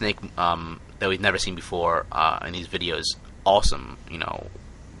lot of Snake that we've never seen before in these videos. Awesome,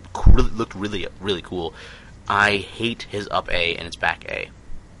 looked really, really cool. I hate his up A and his back A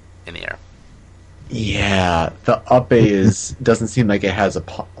in the air. Yeah, the up A doesn't seem like it has a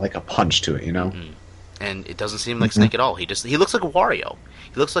punch to it, you know? And it doesn't seem like Snake at all. He looks like Wario.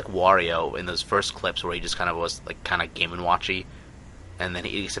 He looks like Wario in those first clips where he just kind of was like kind of Game & Watchy, and then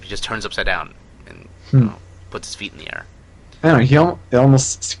except he just turns upside down and puts his feet in the air. I don't know, it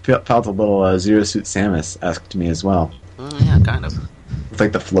almost felt a little Zero Suit Samus-esque to me as well. Yeah, kind of. With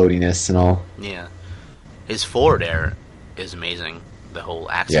like the floatiness and all. Yeah. His forward air is amazing, the whole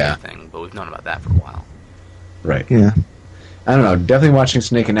accident thing, but we've known about that for a while. Right. Yeah. I don't know, definitely watching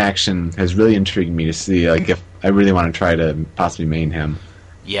Snake in action has really intrigued me to see if I really want to try to possibly main him.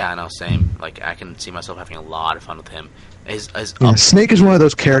 Yeah, I know, same. Like, I can see myself having a lot of fun with him. His Yeah, Snake is one of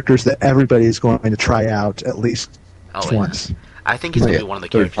those characters that everybody is going to try out at least once. I think he's going to be one of the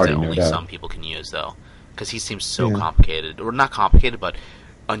characters Third party, that no only doubt. some people can use, though. Because he seems so Yeah. complicated. Or not complicated, but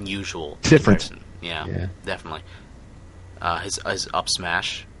unusual. in Different. comparison. Yeah, Yeah. definitely. His up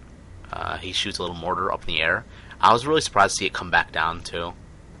smash, He shoots a little mortar up in the air. I was really surprised to see it come back down too.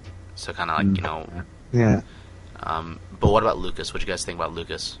 So kind of like Yeah. But what about Lucas? What do you guys think about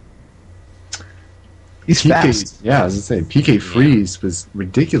Lucas? He's fast. Yeah, I was gonna say PK Freeze was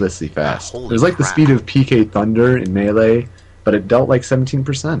ridiculously fast. Holy It was like the crap. speed of PK Thunder in Melee, but it dealt like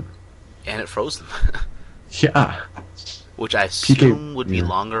 17%. And it froze them, Yeah. which I assume would be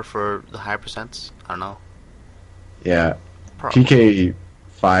longer for the higher percents. I don't know. Yeah. Probably. PK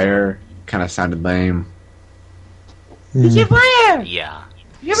Fire kind of sounded lame. Yeah.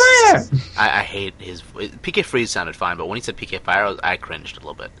 I hate his... PK Freeze sounded fine, but when he said PK Fire, I cringed a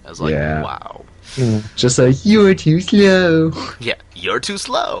little bit. I was like, Yeah. wow. Just like, you were too slow. Yeah, you're too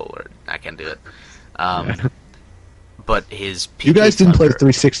slow. Or, I can't do it. But his PK You guys didn't play the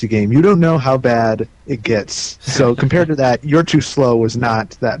Thunder- 360 game. You don't know how bad it gets. So compared to that, You're Too Slow was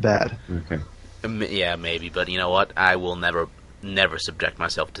not that bad. Okay. Yeah, maybe, but you know what? I will never subject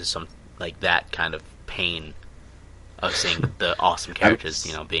myself to some like that kind of pain of seeing the awesome characters,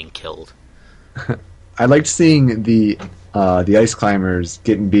 being killed. I liked seeing the Ice Climbers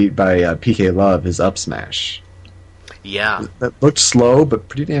getting beat by PK Love, his up smash. Yeah, That looked slow, but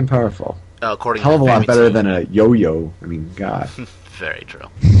pretty damn powerful. according Hell of to a lot Famitsu- better than a yo-yo. I mean, God. Very true.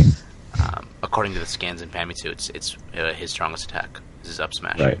 According to the scans in Famitsu, it's his strongest attack. Is his up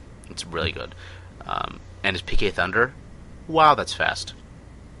smash. Right. It's really good. And his PK Thunder, wow, that's fast.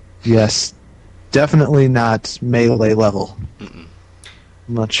 Yes. Definitely not Melee level. Mm-mm.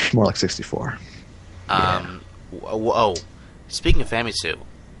 Much more like 64. Speaking of Famitsu,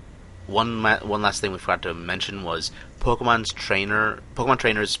 one last thing we forgot to mention was Pokemon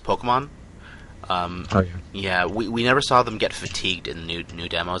Trainer's Pokemon. Oh, Yeah, we never saw them get fatigued in the new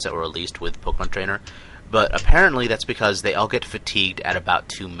demos that were released with Pokemon Trainer, but apparently that's because they all get fatigued at about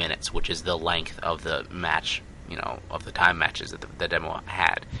 2 minutes, which is the length of the match, of the time matches that the demo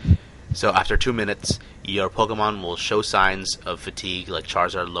had. So after 2 minutes, your Pokemon will show signs of fatigue, like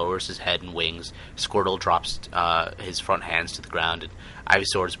Charizard lowers his head and wings, Squirtle drops his front hands to the ground, and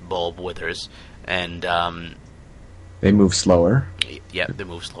Ivysaur's bulb withers, and They move slower. yeah, they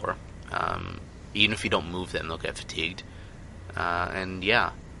move slower. Even if you don't move them, they'll get fatigued.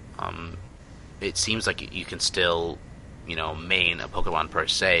 It seems like you can still, main a Pokemon per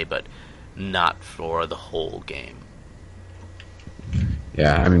se, but not for the whole game.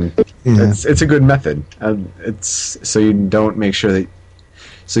 Yeah, I mean, Yeah. it's a good method. It's so you don't make sure that.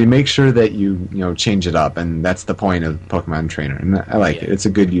 So you make sure that you change it up, and that's the point of Pokemon Trainer. And I like it. It's a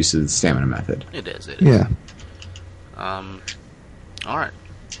good use of the stamina method. It is. Yeah. All right.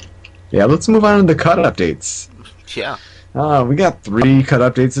 Yeah, let's move on to the cut updates. Yeah. We got 3 cut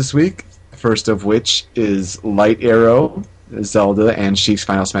updates this week. First of which is Light Arrow, Zelda, and Sheik's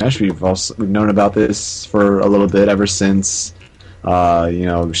Final Smash. We've known about this for a little bit ever since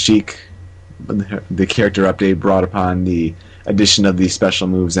Sheik, the character update, brought upon the addition of the special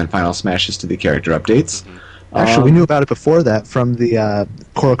moves and final smashes to the character updates. Actually, we knew about it before that from the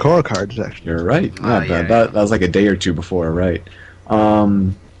Korokoro cards, actually. You're right. Yeah, That was like a day or two before, right?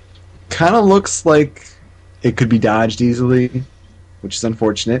 Kind of looks like it could be dodged easily, which is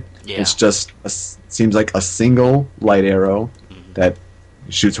unfortunate. Yeah. It's just seems like a single light arrow that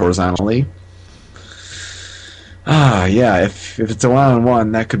shoots horizontally. Yeah. If it's a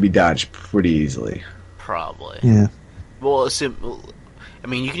one-on-one, that could be dodged pretty easily. Probably. Yeah. Well, I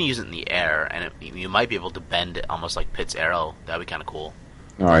mean, you can use it in the air, and you might be able to bend it almost like Pit's arrow. That'd be kind of cool.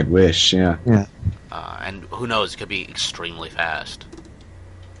 Oh, I'd wish. Yeah. Yeah. And who knows? It could be extremely fast.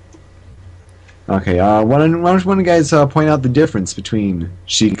 Okay. Why don't one of you guys point out the difference between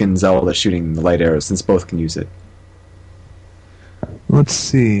Sheik and Zelda shooting the light arrows, since both can use it? Let's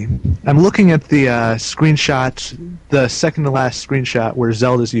see. I'm looking at the screenshot, the second to last screenshot where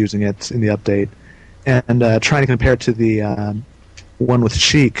Zelda's using it in the update, and trying to compare it to the one with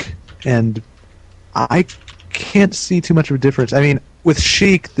Sheik, and I can't see too much of a difference. I mean, with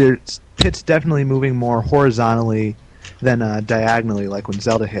Sheik, Pit's definitely moving more horizontally than diagonally, like when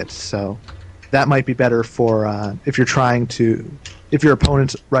Zelda hits. So that might be better for if your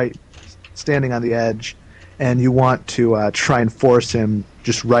opponent's standing on the edge, and you want to try and force him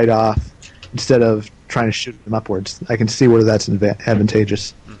just right off instead of trying to shoot him upwards. I can see where that's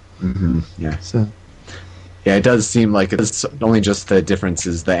advantageous. Mm-hmm. Yeah. So. Yeah, it does seem like it's only just the difference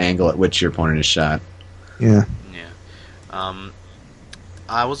is the angle at which your opponent is shot. Yeah. Yeah.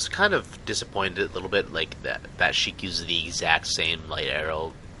 I was kind of disappointed a little bit, like that Sheik uses the exact same light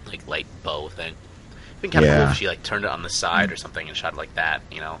arrow, like light bow thing. It'd been kind of cool if she turned it on the side or something and shot it like that,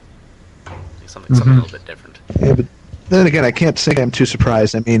 Like something a little bit different. Yeah, but Then again, I can't say I'm too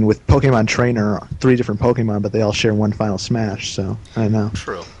surprised. I mean, with Pokemon Trainer, 3 different Pokemon, but they all share one final smash, so I don't know.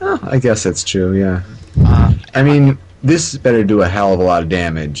 True. Oh, I guess that's true, yeah. Uh, I mean, this better do a hell of a lot of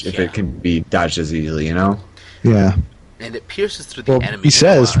damage if Yeah. it can be dodged as easily, you know? Yeah. and it pierces through the Well, enemy. he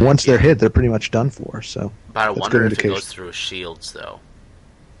says line. once they're hit, they're pretty much done for, so... But I that's wonder good if it indication. goes through shields, though.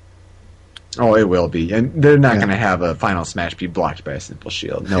 Oh, it will be. And they're not Yeah. going to have a final smash be blocked by a simple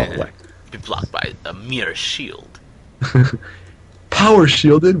shield. No way. Be blocked by a mere shield. Power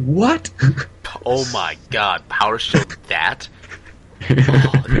shielded? What? Oh my god, power shield that? Oh,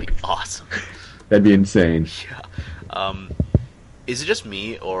 that'd be awesome. That'd be insane. Yeah. Is it just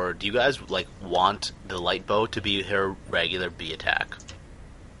me, or do you guys like want the light bow to be her regular B attack?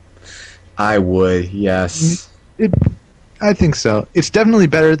 I would, yes. I think so. It's definitely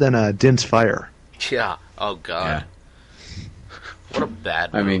better than Din's Fire. Yeah. Oh god. What a bad.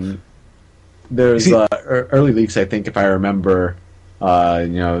 I move. mean, there's See- early leaks, I think, if I remember,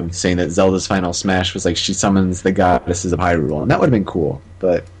 saying that Zelda's final smash was like she summons the goddesses of Hyrule, and that would have been cool.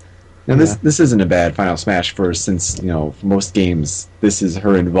 But this isn't a bad final smash since for most games this is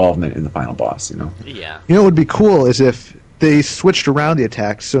her involvement in the final boss. Yeah. You know what would be cool is if they switched around the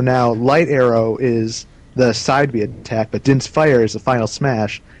attacks, so now Light Arrow is the side B attack, but Din's Fire is the final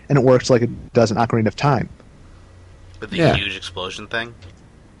smash, and it works like it does in Ocarina of Time. With the Yeah. huge explosion thing,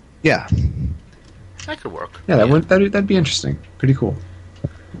 Yeah. that could work. Yeah, that'd be interesting. Pretty cool.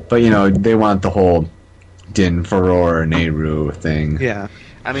 But they want the whole Din Furore Nehru thing. Yeah.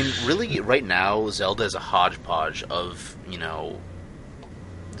 I mean, really, right now, Zelda is a hodgepodge of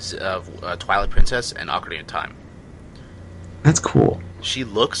Twilight Princess and Ocarina of Time. That's cool. She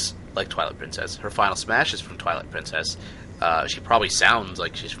looks like Twilight Princess. Her final smash is from Twilight Princess. She probably sounds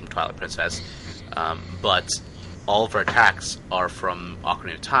like she's from Twilight Princess, but all of her attacks are from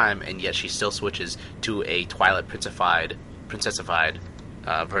Ocarina of Time, and yet she still switches to a Twilight Princessified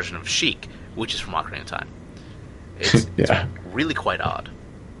version of Sheik, which is from Ocarina of Time. It's Yeah. really quite odd.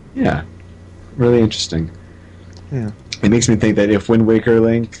 Yeah. Really interesting. Yeah. It makes me think that if Wind Waker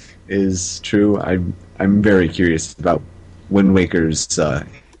Link is true, I'm very curious about Wind Waker's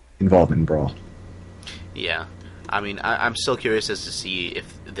involvement in Brawl. Yeah. I mean, I'm still curious as to see if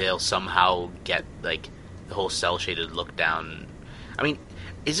they'll somehow get, like, the whole cel-shaded look down. I mean,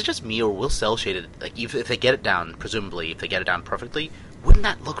 is it just me, or will cel-shaded, like, if they get it down, presumably, if they get it down perfectly, wouldn't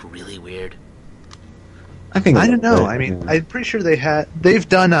that look really weird? I think I a don't little know. bit, I mean, yeah. I'm pretty sure they've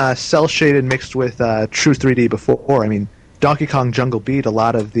done cell shaded mixed with true 3D before. I mean, Donkey Kong Jungle Beat, a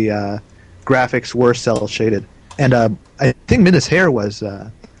lot of the graphics were cell shaded, and I think Midna's hair was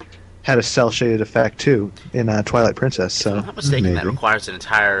had a cell shaded effect too in Twilight Princess. If So I'm not mistaken, that maybe. requires an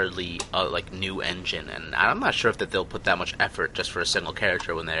entirely, like, new engine, and I'm not sure if that they'll put that much effort just for a single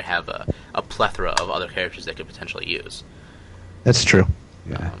character when they have a plethora of other characters they could potentially use. that's true.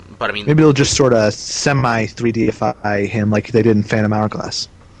 Yeah. But, I mean, Maybe they'll just sort of semi 3Dify him like they did in Phantom Hourglass.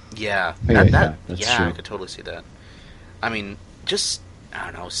 yeah, Yeah, that's that's true. I could totally see that. I mean, just, I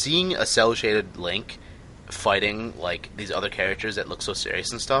don't know, seeing a cel-shaded Link fighting, like, these other characters that look so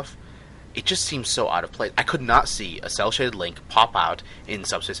serious and stuff, it just seems so out of place. I could not see a cel-shaded Link pop out in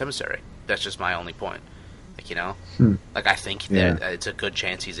Subspace Emissary. That's just my only point. Like, like, I think Yeah. that it's a good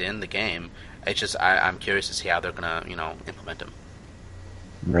chance he's in the game. It's just, I'm curious to see how they're gonna, implement him.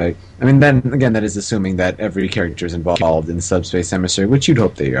 Right. I mean, then again, that is assuming that every character is involved in Subspace Emissary, which you'd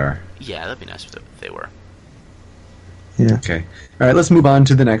hope they are. Yeah, that'd be nice if they were. Yeah. Okay. All right, let's move on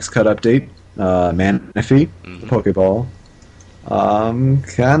to the next cut update. Manaphy, Mhm. Pokeball.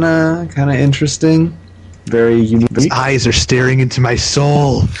 Kind of interesting. Very unique. His eyes are staring into my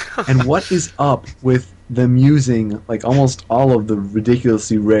soul. And what is up with them using like almost all of the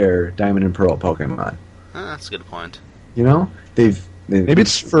ridiculously rare Diamond and Pearl Pokemon? That's a good point. You know, they've Maybe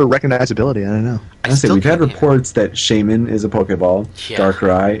it's for recognizability. I don't know. I say we've had can't- reports that Shaman is a Pokeball, Yeah.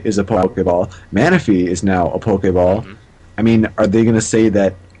 Darkrai is a Pokeball, Manaphy is now a Pokeball. Mhm. I mean, are they going to say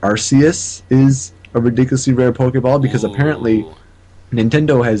that Arceus is a ridiculously rare Pokeball? Because apparently Ooh.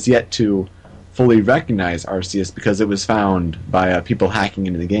 Nintendo has yet to fully recognize Arceus because it was found by people hacking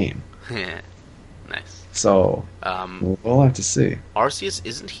into the game. Nice. So we'll have to see. Arceus,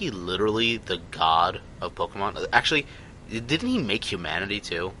 isn't he literally the god of Pokemon? Actually, didn't he make humanity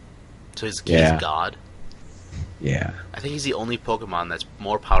too? So he's Yeah. god? Yeah. I think he's the only Pokemon that's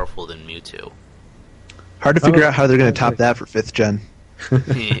more powerful than Mewtwo. Hard to figure out how they're going to top that for 5th gen.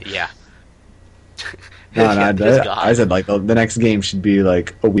 Yeah. No, Yeah, no, he's God. I said like the next game should be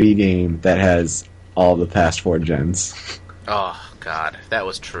like a Wii game that has all the past 4 gens. Oh god, if that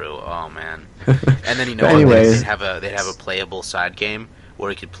was true. Oh man. And then But anyways. they'd have a playable side game where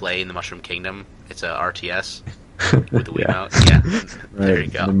you could play in the Mushroom Kingdom. It's a RTS. with the Yeah. Wiimote. Yeah, there you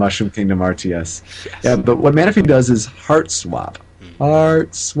Right, go. the Mushroom Kingdom RTS. Yes. Yeah, but what Manaphy does is heart swap.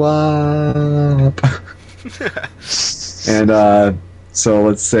 Heart swap. And so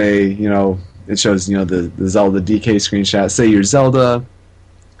let's say, it shows, the Zelda DK screenshot. Say you're Zelda.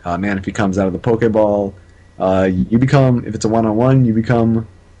 Manaphy comes out of the Pokeball. You become, if it's a one-on-one, you become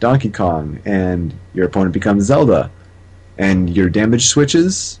Donkey Kong, and your opponent becomes Zelda. And your damage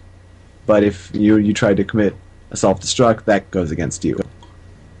switches, but if you try to commit a self-destruct, that goes against you.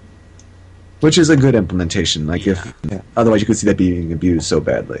 Which is a good implementation. Like otherwise you could see that being abused so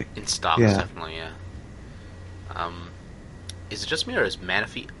badly. In stocks, Yeah. definitely, yeah. Is it just me, or is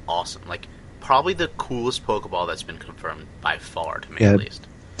Manaphy awesome? Like, probably the coolest Pokeball that's been confirmed by far, to me Yeah. at least.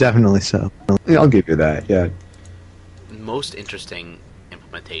 Definitely so. Yeah, I'll give you that. Yeah, Most interesting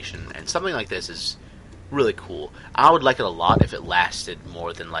implementation, and something like this is really cool. I would like it a lot if it lasted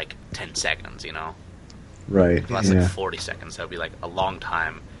more than, 10 seconds, right. If it lasted, Yeah. 40 seconds, that would be, a long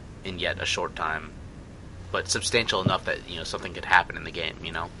time in yet a short time. But substantial enough that, something could happen in the game,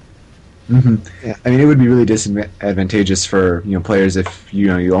 hmm Yeah. I mean, it would be really disadvantageous for players if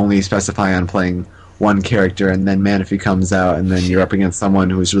you only specify on playing one character, and then Manaphy comes out, and then you're up against someone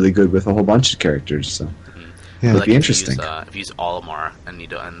who's really good with a whole bunch of characters. So Yeah. it'd be interesting. If you use Olimar and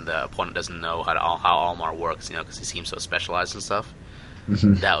and the opponent doesn't know how Olimar works, because he seems so specialized and stuff,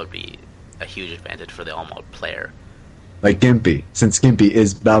 that would be a huge advantage for the Olimar player. Like Gimpy, since Gimpy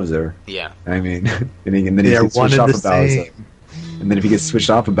is Bowser. Yeah, I mean, and then he They're gets one switched and off the of Bowser. same. And then if he gets switched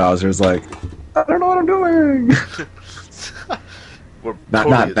off of Bowser, it's like, I don't know what I'm doing. We're not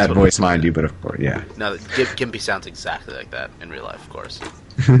totally- that totally- voice, mind you, but of course, yeah. No, Gimpy sounds exactly like that in real life, of course.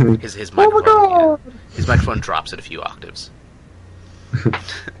 His Oh my microphone, his microphone drops at a few octaves.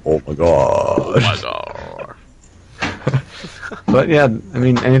 Oh my god. Oh my god! But yeah, I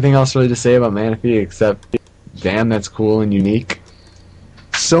mean, anything else really to say about Manaphy except, damn, that's cool and unique.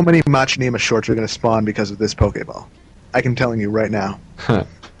 So many Machinima shorts are going to spawn because of this Pokeball. I can telling you right now.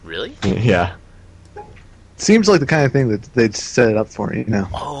 Really? Yeah. Seems like the kind of thing that they'd set it up for,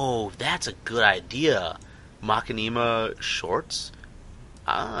 Oh, that's a good idea. Machinima shorts.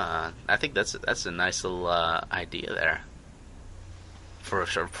 I think that's a nice little idea there.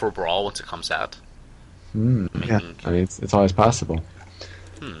 For Brawl once it comes out. Yeah. I mean, it's always possible.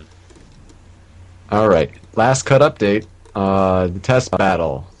 Alright, last cut update. The test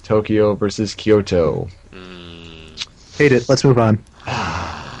battle. Tokyo versus Kyoto. Hate it. Let's move on.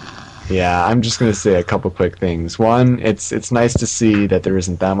 Yeah, I'm just going to say a couple quick things. One, it's nice to see that there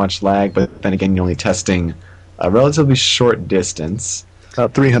isn't that much lag, but then again, you're only testing a relatively short distance.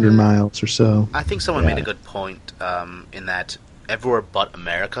 About 300 miles or so. I think someone Yeah. made a good point in that everywhere but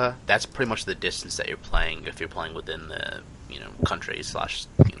America, that's pretty much the distance that you're playing if you're playing within the country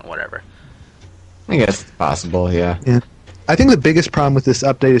 / whatever. I guess it's possible, yeah. I think the biggest problem with this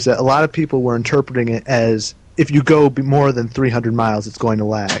update is that a lot of people were interpreting it as if you go more than 300 miles, it's going to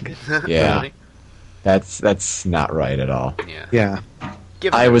lag. Yeah. Really? That's not right at all. Yeah. Yeah.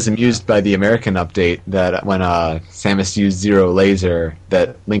 Given I that- was amused by the American update that when Samus used Zero Laser,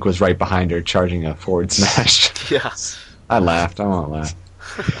 that Link was right behind her charging a forward smash. Yeah. I laughed. I won't laugh.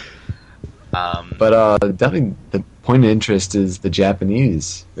 Um, But definitely the point of interest is the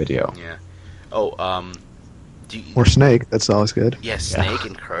Japanese video. yeah. Oh, do you, Or Snake. That's always good. yeah, Snake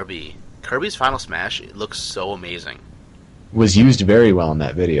and Kirby. Kirby's Final Smash, it looks so amazing. Was used very well in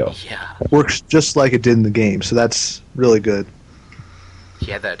that video. Yeah. Works just like it did in the game, so that's really good.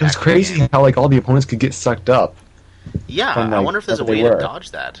 He had that. It was attack in the crazy game. how all the opponents could get sucked up. Yeah, from, I like, wonder if there's a what they way to were.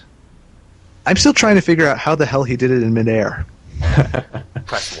 dodge that. I'm still trying to figure out how the hell he did it in midair.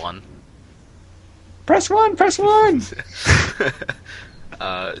 Press 1. Press one, press one.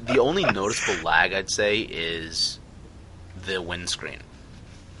 The only noticeable lag, I'd say, is the windscreen.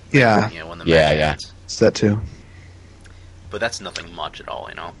 Yeah, When the Yeah, match yeah. ends. it's that too. But that's nothing much at all,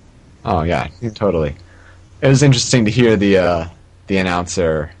 Oh yeah, totally. It was interesting to hear the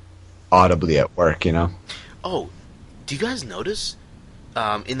announcer audibly at work. Oh, do you guys notice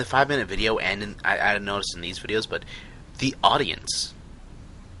in the 5-minute video, and I noticed in these videos, but the audience,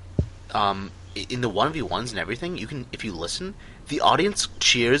 in the 1v1s and everything, you can, if you listen, the audience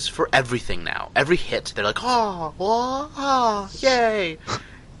cheers for everything now. Every hit, they're like, oh, yay!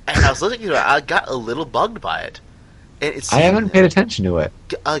 And I was listening to it, I got a little bugged by it. And it's I haven't paid attention to it.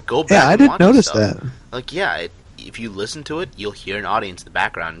 go back. Yeah, I and didn't watch notice stuff. that. Like, yeah, if you listen to it, you'll hear an audience in the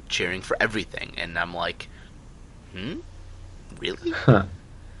background cheering for everything, and I'm like, really?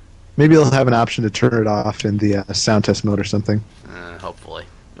 Maybe they'll have an option to turn it off in the sound test mode or something. Hopefully.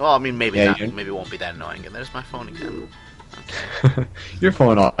 Well, I mean, maybe Yeah, not. you're- Maybe it won't be that annoying. And there's my phone again. Your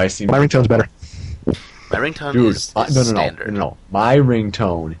phone, I see. My ringtone's better. My ringtone Dude, is no. standard. My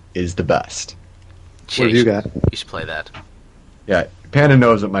ringtone is the best. Shit, What have you got? You should play that. Yeah, Panda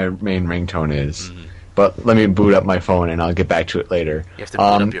knows what my main ringtone is. Mhm. But let me boot up my phone and I'll get back to it later. You have to boot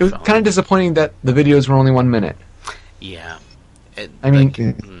up your it was phone. kind of disappointing that the videos were only 1 minute. Yeah. I mean,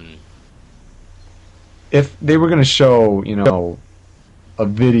 mm, if they were going to show, a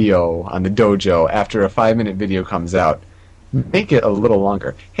video on the dojo after a 5-minute video comes out, make it a little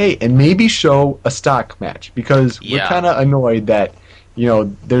longer. Hey, and maybe show a stock match because we're Yeah. kind of annoyed that,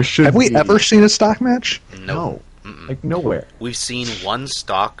 there should Have we be... ever seen a stock match? no. Like nowhere. We've seen one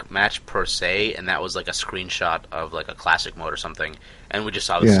stock match per se, and that was like a screenshot of like a classic mode or something, and we just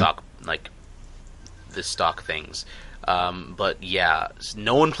saw the Yeah. stock things. But yeah,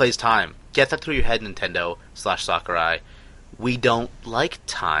 no one plays time. Get that through your head, Nintendo/Sakurai. We don't like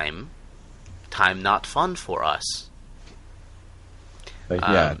time. Time not fun for us.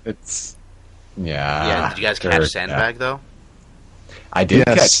 Like, it's... Yeah. Yeah, did you guys catch Sandbag though? I did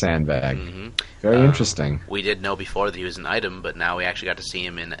Yes. catch Sandbag. hmm Very interesting. We did know before that he was an item, but now we actually got to see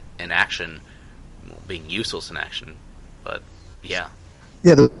him in action, being useless in action. But yeah,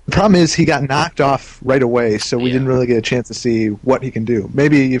 Yeah, the problem is he got knocked off right away, so we Yeah. didn't really get a chance to see what he can do.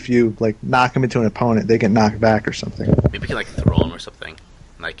 Maybe if you knock him into an opponent, they get knocked back or something. maybe we can throw him or something,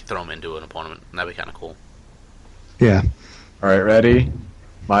 throw him into an opponent. That'd be kind of cool. Yeah. All right, ready?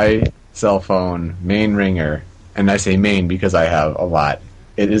 My cell phone main ringer, and I say main because I have a lot.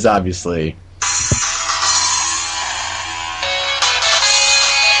 It is obviously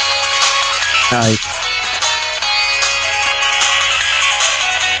Nice.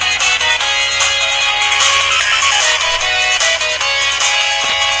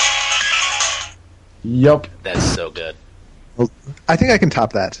 yup. That's so good. I think I can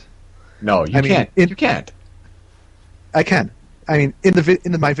top that. No, you I mean, can't. You can't. I can. I mean,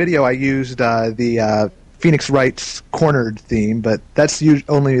 in my video, I used the Phoenix Wright's Cornered theme, but that's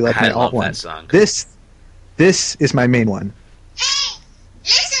only I my love alt that one. song. This is my main one.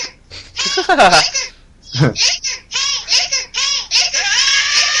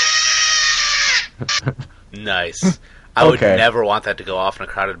 Nice. I would Okay. never want that to go off in a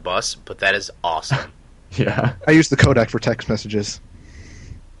crowded bus, but that is awesome. Yeah. I use the codec for text messages.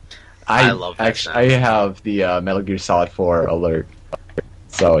 I love that Actually, sound. I have the Metal Gear Solid 4 alert.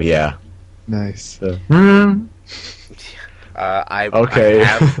 So yeah. Nice. Okay. I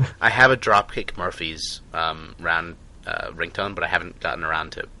have a Dropkick Murphys round ringtone, but I haven't gotten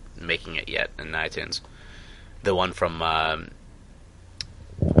around to making it yet in iTunes. The one from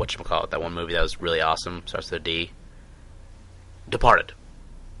whatchamacallit, that one movie that was really awesome, starts with a D. Departed.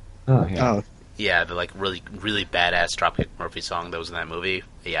 Oh yeah. Oh, Yeah, the really really badass Dropkick Murphy song that was in that movie.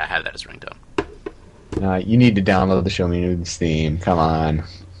 Yeah, I have that as ringtone. You need to download the Show Me Nudes theme. Come on.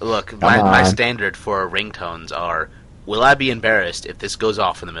 Look, my on. standard for ringtones are: will I be embarrassed if this goes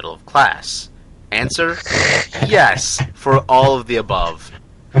off in the middle of class? Answer: yes, for all of the above.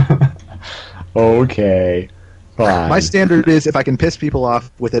 Okay. Fine. my standard is if I can piss people off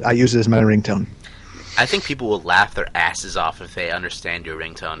with it, I use it as my ringtone. I think people will laugh their asses off if they understand your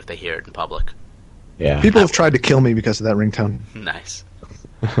ringtone if they hear it in public. Yeah. People have tried to kill me because of that ringtone. Nice.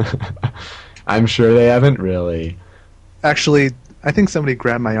 I'm sure they haven't really. Actually, I think somebody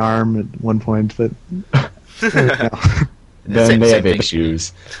grabbed my arm at one point, but no. Then Same- they same have thing.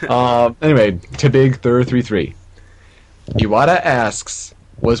 issues. Anyway, to Big Thur 33. Iwata asks,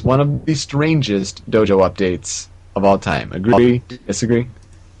 was one of the strangest dojo updates of all time. Agree? Disagree?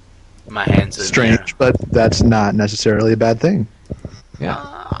 My hands in the strange, air. but that's not necessarily a bad thing. Yeah.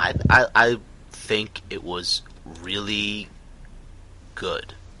 I think it was really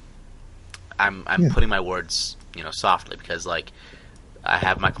good. I'm Yeah. putting my words, softly because I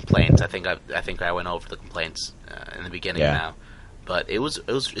have my complaints. I think I went over the complaints in the beginning Yeah. now, but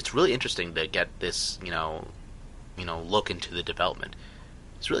it's really interesting to get this look into the development.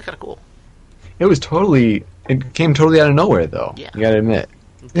 It's really kind of cool. It came totally out of nowhere, though. Yeah. You gotta admit.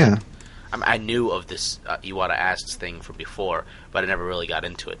 Yeah. I knew of this Iwata Asks thing from before, but I never really got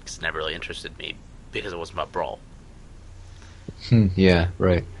into it because it never really interested me because it wasn't about Brawl. Yeah,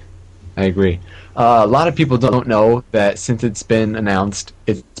 right. I agree. A lot of people don't know that since it's been announced,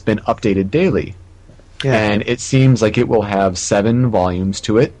 it's been updated daily. Yeah. And it seems like it will have 7 volumes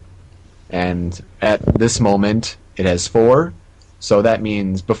to it. And at this moment, it has 4. So that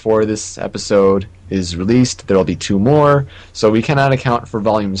means before this episode is released, there will be 2 more. So we cannot account for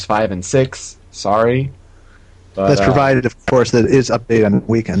volumes 5 and 6. Sorry. But, That's provided, of course, that it is updated on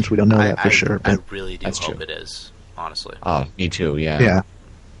weekends. We don't know that for sure. I But really do That's hope true. it is, honestly. Oh, me too, yeah. yeah.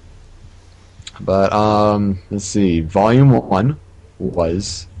 But let's see. Volume 1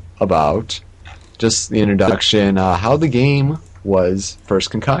 was about just the introduction, how the game was first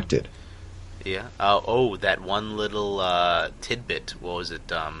concocted. Yeah. That one little tidbit. What was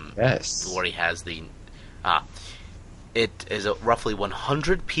it? Yes. Where he has the. It is roughly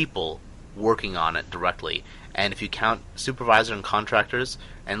 100 people working on it directly, and if you count supervisor and contractors,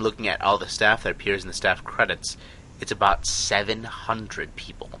 and looking at all the staff that appears in the staff credits, it's about 700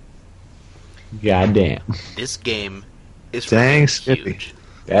 people. Goddamn. This game is Dang, freaking Skippy. huge.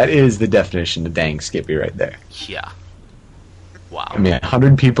 That is the definition of dang Skippy right there. Yeah. Wow. I mean,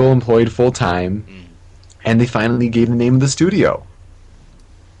 100 people employed full time, and they finally gave the name of the studio.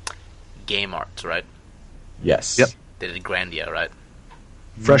 Game Arts, right? Yes. Yep. They did Grandia, right?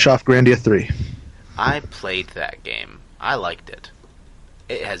 Fresh off Grandia 3. I played that game. I liked it.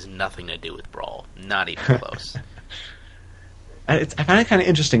 It has nothing to do with Brawl. Not even close. I find it kind of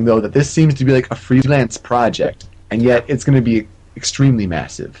interesting, though, that this seems to be like a freelance project, and yet it's going to be extremely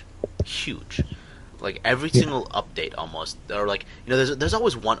massive. Huge. Like every single update almost, or like, you know, there's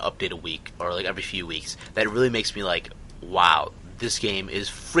always one update a week, or like every few weeks, that really makes me like, wow, this game is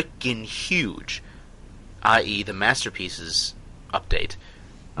freaking huge. I.e. the Masterpieces update.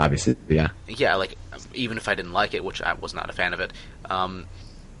 Obviously, yeah. Yeah, like, even if I didn't like it, which I was not a fan of it, I'm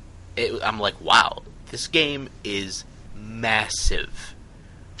like, wow, this game is massive.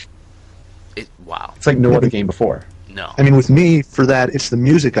 Wow. It's like no other game before. No. I mean, with me, for that, it's the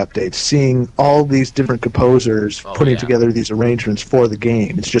music updates. Seeing all these different composers putting together these arrangements for the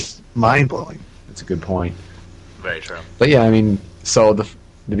game. It's just mind-blowing. That's a good point. Very true. But yeah, I mean, so the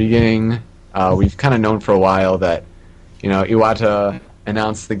beginning, we've kind of known for a while that, you know, Iwata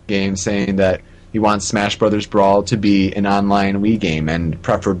announced the game saying that he wants Smash Brothers Brawl to be an online Wii game and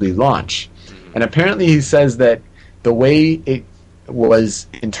preferably launch. And apparently he says that the way it was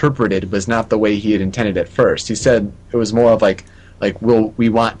interpreted was not the way he had intended at first. He said it was more of like we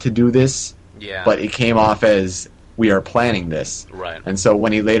want to do this, but it came off as we are planning this. Right. And so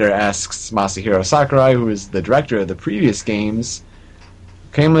when he later asks Masahiro Sakurai, who is the director of the previous games,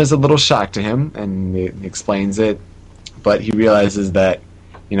 came as a little shock to him, and he explains it, but he realizes that,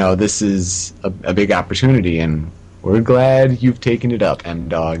 you know, this is a big opportunity, and we're glad you've taken it up,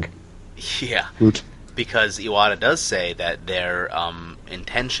 M-Dog. Yeah. Good. Because Iwata does say that their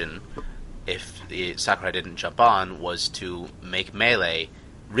intention, if Sakurai didn't jump on, was to remake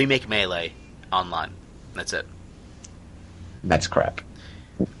Melee online. That's it. That's crap.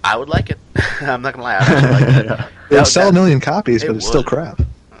 I would like it. I'm not gonna lie. I would like it. It'll sell a million copies, but it's still would. crap.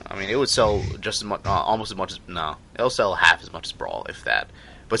 I mean, it would sell just as much, almost as much as it'll sell half as much as Brawl, if that.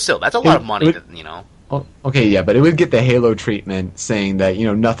 But still, that's a lot of money. You know. Oh, okay, yeah, but it would get the Halo treatment, saying that, you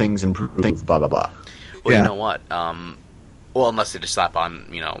know, nothing's improving, blah blah blah. Well, you know what? Well, unless they just slap on,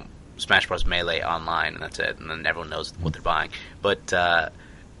 you know, Smash Bros. Melee online, and that's it, and then everyone knows what they're buying. But that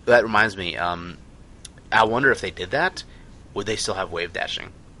reminds me, I wonder if they did that, would they still have wave dashing?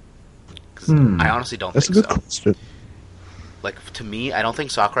 'Cause I honestly don't That's a think good so. question. Like, to me, I don't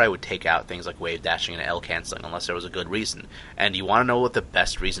think Sakurai would take out things like wave dashing and L canceling unless there was a good reason. And you want to know what the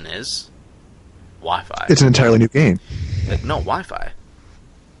best reason is? Wi-Fi. It's an entirely new game. Like, no, Wi-Fi.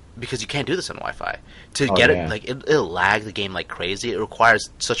 Because you can't do this on Wi-Fi. To get yeah. it, like, it'll lag the game like crazy. It requires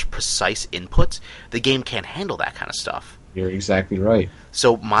such precise input. The game can't handle that kind of stuff. You're exactly right.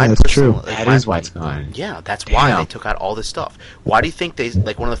 So my That's personal, true. like, That my- is why it's gone. Yeah, that's why Damn. they took out all this stuff. Why do you think they,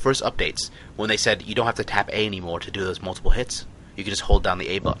 like, one of the first updates, when they said you don't have to tap A anymore to do those multiple hits, you can just hold down the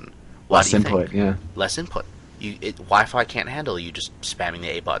A button. Why Less do you input, think? yeah. Less input. Wi-Fi can't handle you just spamming the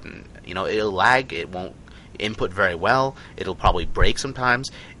A button. You know, it'll lag, it won't input very well, it'll probably break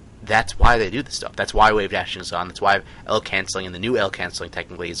sometimes. That's why they do this stuff. That's why wave dashing is gone. That's why L canceling, and the new L canceling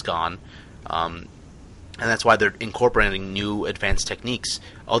technically is gone. And that's why they're incorporating new advanced techniques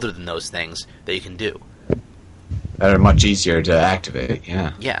other than those things that you can do. That are much easier to activate,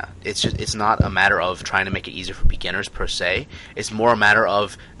 yeah. Yeah, it's not a matter of trying to make it easier for beginners per se. It's more a matter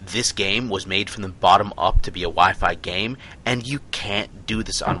of this game was made from the bottom up to be a Wi-Fi game, and you can't do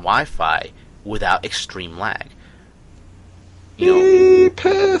this on Wi-Fi without extreme lag. You know,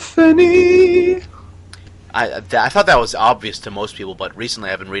 Epiphany! I thought that was obvious to most people, but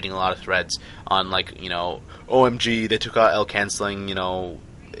recently I've been reading a lot of threads on, like, you know, OMG, they took out L canceling, you know,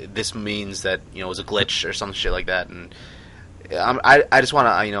 this means that, you know, it was a glitch or some shit like that, and I just want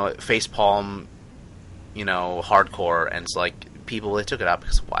to, you know, facepalm, you know, hardcore, and it's like, people, they took it out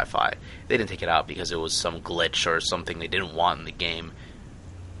because of Wi-Fi. They didn't take it out because it was some glitch or something they didn't want in the game.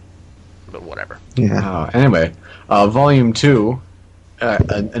 But whatever. Yeah. Anyway, Volume 2,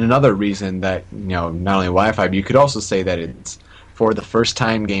 and another reason that, you know, not only Wi-Fi, but you could also say that it's for the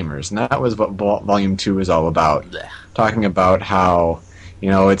first-time gamers, and that was what Volume 2 is all about. Blech. Talking about how,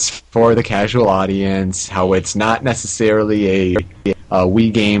 it's for the casual audience, how it's not necessarily a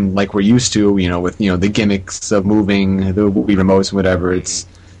Wii game like we're used to, with, the gimmicks of moving, the Wii remotes and whatever. It's,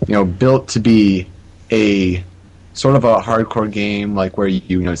 built to be a sort of a hardcore game, like where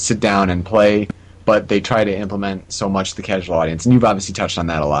you sit down and play, but they try to implement so much the casual audience. And you've obviously touched on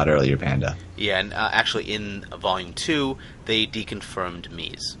that a lot earlier, Panda. Yeah, and actually in Volume 2, they deconfirmed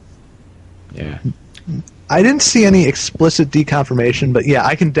Mii's. Yeah. I didn't see any explicit deconfirmation, but yeah,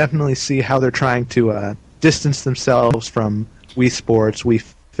 I can definitely see how they're trying to distance themselves from Wii Sports, Wii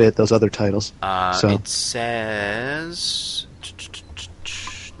Fit, those other titles. It says...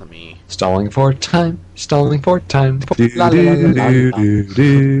 Let me... Stalling for time. Nice.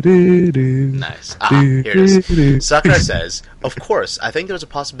 Here it is. Sakurai says, "Of course, I think there's a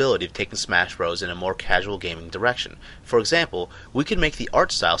possibility of taking Smash Bros. In a more casual gaming direction. For example, we could make the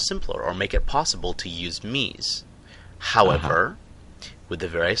art style simpler or make it possible to use Mii's. However, with the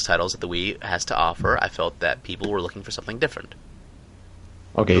various titles that the Wii has to offer, I felt that people were looking for something different.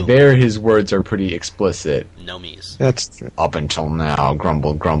 Okay, there his words are pretty explicit. No Mii's. That's true. Up until now,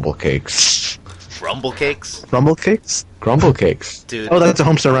 grumble cakes. Rumble Cakes? Rumble Cakes? Grumble cakes. Dude. Oh, that's a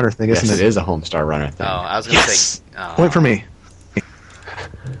Homestar Runner thing, isn't Yes, it? it is a Homestar Runner thing. Oh, I was going to Yes! say... Point for me.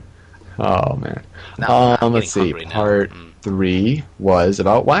 Oh, man. Now I'm Let's getting see. hungry now. Part 3 was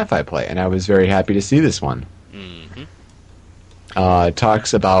about Wi-Fi play, and I was very happy to see this one. Mm-hmm. It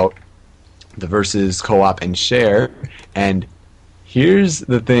talks about the versus co-op and share, and here's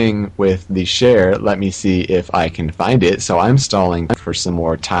the thing with the share. Let me see if I can find it. So I'm stalling for some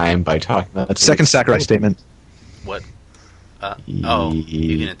more time by talking about... Second Sakurai statement. What? You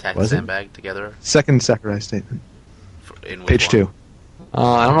can attack the Was it? sandbag together? Second Sakurai statement. In which Page one? 2.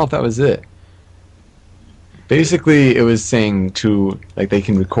 I don't know if that was it. Basically, it was saying they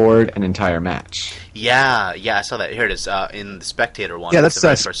can record an entire match. Yeah, I saw that. Here it is. In the Spectator one. Yeah, it's that's the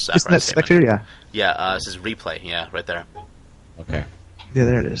very first isn't Sakurai that statement. Spectator? Yeah. Yeah, it says replay. Yeah, right there. Okay. Yeah,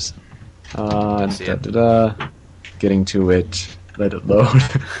 there it is. See it. Getting to it. Let it load.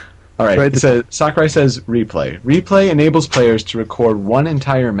 All right. Right. It says, Sakurai says replay. Replay enables players to record one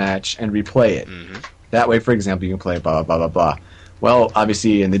entire match and replay it. Mm-hmm. That way, for example, you can play blah, blah, blah, blah. Well,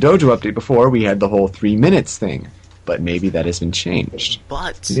 obviously, in the Dojo update before, we had the whole 3 minutes thing. But maybe that has been changed.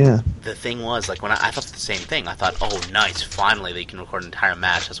 But Yeah. the thing was, like, when I thought the same thing. I thought, oh, nice, finally they can record an entire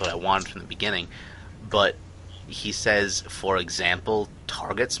match. That's what I wanted from the beginning. But he says, for example,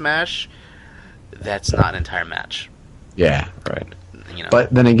 Target Smash, that's not an entire match. Yeah, right. You know?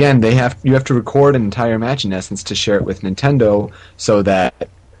 But then again, you have to record an entire match, in essence, to share it with Nintendo so that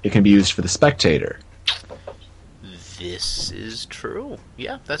it can be used for the spectator. This is true.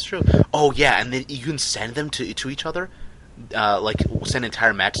 Yeah, that's true. Oh, yeah, and then you can send them to each other? Send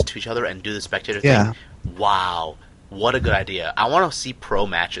entire matches to each other and do the spectator Yeah. thing? Wow. What a good idea. I want to see pro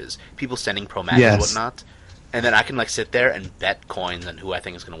matches. People sending pro matches Yes. and whatnot. And then I can, sit there and bet coins on who I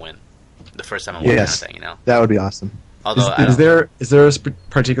think is going to win. The first time I win Yes. kind of thing, That would be awesome. Although, Is there a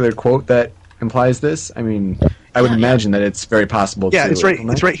particular quote that implies this? I mean, I would Yeah, imagine that it's very possible. Yeah, to, it's right. isn't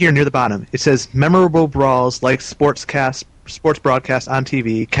It's it? right here near the bottom. It says memorable brawls like sports broadcast on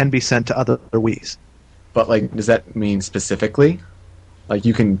TV can be sent to other Wiis. But does that mean specifically? Like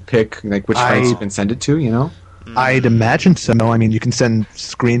you can pick which friends you can send it to. I'd imagine so. I mean, you can send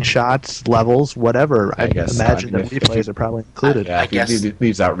screenshots, levels, whatever. I I'd guess imagine so. that replays are probably included. Yeah, I if guess- it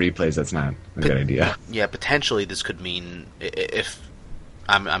leaves out replays, that's not a good idea. Yeah, potentially this could mean, if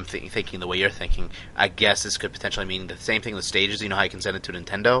I'm thinking the way you're thinking, I guess this could potentially mean the same thing with stages. You know how you can send it to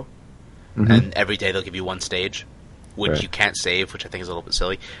Nintendo? Mhm. And every day they'll give you one stage, which Right. you can't save, which I think is a little bit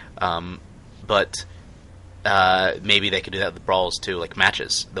silly. But maybe they could do that with brawls too, like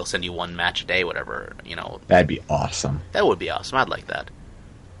matches. They'll send you one match a day, whatever. That'd be awesome. That would be awesome. I'd like that.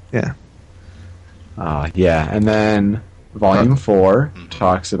 Yeah. Yeah, and then Volume 4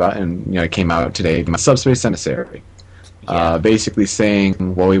 talks about, and it came out today, Subspace Emissary. Yeah. Basically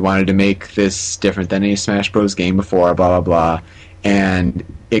saying, well, we wanted to make this different than any Smash Bros. Game before, blah, blah, blah. And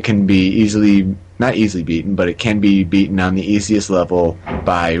it can be not easily beaten, but it can be beaten on the easiest level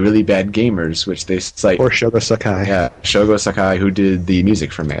by really bad gamers, which they cite. Or Shogo Sakai. Yeah, Shogo Sakai, who did the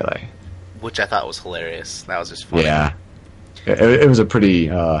music for Melee. Which I thought was hilarious. That was just funny. Yeah. It was a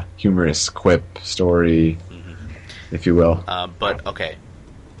pretty humorous quip story, if you will. But, okay.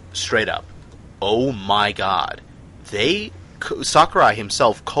 Straight up. Oh my god. Sakurai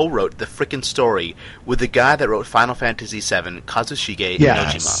himself co-wrote the frickin' story with the guy that wrote Final Fantasy VII, Kazushige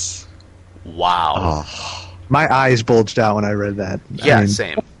Yes. Nojima. Wow. Oh, My eyes bulged out when I read that. Yeah, I mean,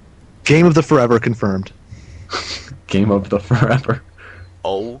 same. Game of the Forever confirmed. Game of the Forever.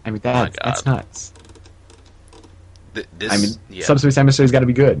 Oh I mean, my that's god. nuts. This, I mean, yeah. Subspace Emissary's got to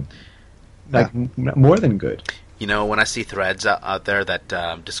be good. Like, more than good. You know, when I see threads out there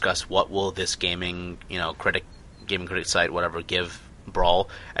that discuss what will this gaming critic site, whatever, give Brawl,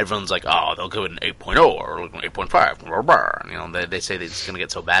 everyone's like, oh, they'll give it an 8.0 or 8.5. Blah, blah. You know, they say that it's going to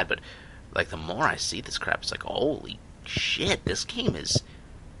get so bad, but like the more I see this crap, it's like, holy shit, this game is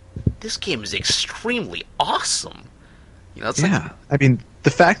extremely awesome. You know, it's like, I mean,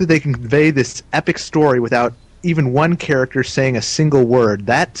 the fact that they can convey this epic story without even one character saying a single word,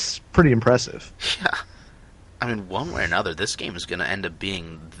 that's pretty impressive. yeah. I mean, one way or another, this game is going to end up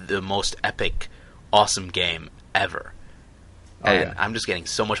being the most epic, awesome game ever. And I'm just getting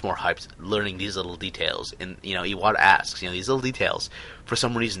so much more hyped learning these little details. And, Iwata asks, these little details, for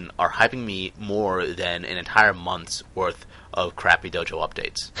some reason, are hyping me more than an entire month's worth of crappy dojo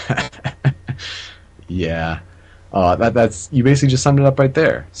updates. Yeah. That's you basically just summed it up right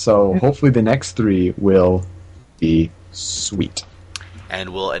there. So hopefully the next 3 will be sweet. And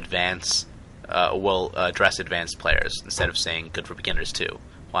will address advanced players instead of saying good for beginners too.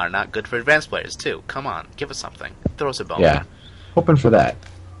 Why not good for advanced players too? Come on, give us something. Throw us a bone. Yeah. Hoping for that.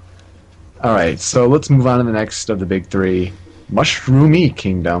 Alright, so let's move on to the next of the big 3. Mushroomy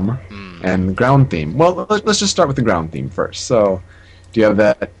Kingdom and ground theme. Well, let's just start with the ground theme first. So, do you have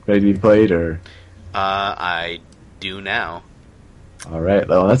that ready to be played, or? I do now. Alright,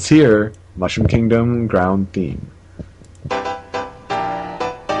 well, let's hear Mushroom Kingdom ground theme.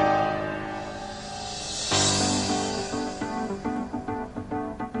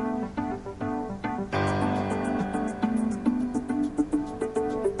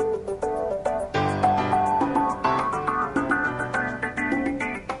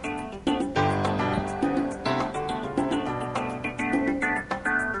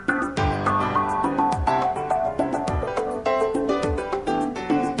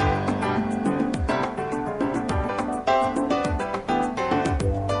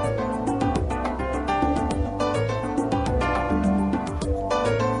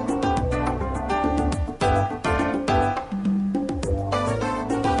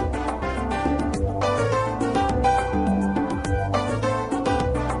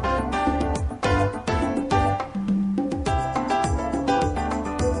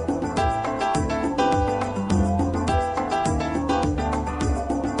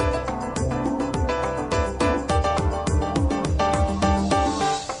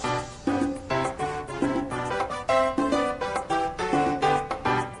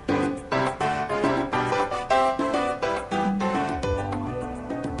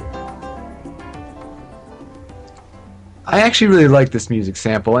 I actually really like this music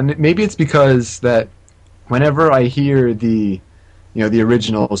sample, and maybe it's because that whenever I hear the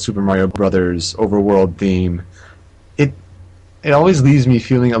original Super Mario Brothers overworld theme, it always leaves me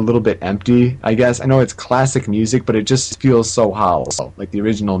feeling a little bit empty, I guess. I know it's classic music, but it just feels so hollow, like the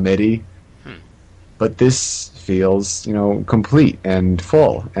original MIDI. But this feels, complete and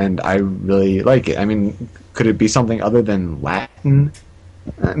full, and I really like it. I mean, could it be something other than Latin?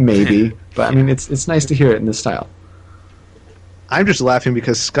 Maybe, but I mean, it's nice to hear it in this style. I'm just laughing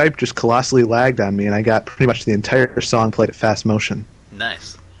because Skype just colossally lagged on me, and I got pretty much the entire song played at fast motion.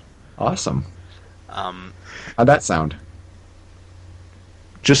 Nice. Awesome. How'd that sound?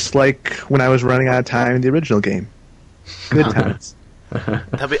 Just like when I was running out of time in the original game. Good times.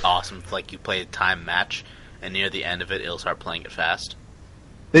 That'd be awesome if you play a time match, and near the end of it, it'll start playing it fast.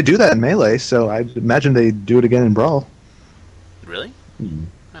 They do that in Melee, so I imagine they do it again in Brawl. Really?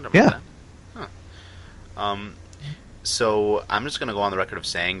 I never Yeah. heard that. Huh. So I'm just gonna go on the record of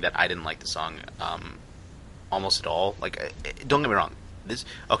saying that I didn't like the song almost at all. Don't get me wrong.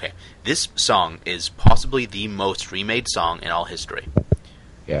 This song is possibly the most remade song in all history.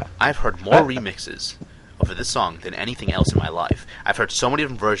 Yeah. I've heard more remixes of this song than anything else in my life. I've heard so many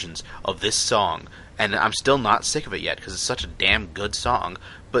different versions of this song, and I'm still not sick of it yet because it's such a damn good song.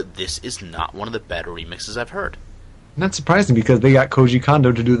 But this is not one of the better remixes I've heard. Not surprising because they got Koji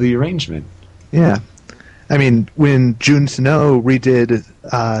Kondo to do the arrangement. Yeah. I mean, when Jun Sano redid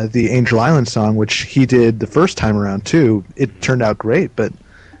the Angel Island song, which he did the first time around too, it turned out great. But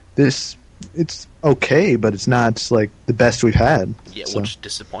it's okay, but it's not like the best we've had. Yeah, so. Which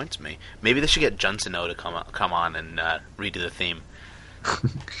disappoints me. Maybe they should get Jun Sano to come on and redo the theme.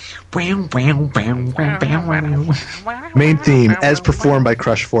 Main theme, as performed by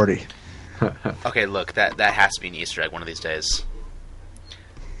Crush 40. Okay, look, that has to be an Easter egg one of these days.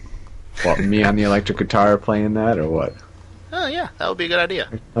 What, me on the electric guitar playing that, or what? Oh yeah, that would be a good idea.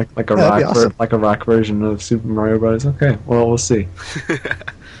 Like a That'd rock be awesome. like a rock version of Super Mario Bros. Okay, well, we'll see.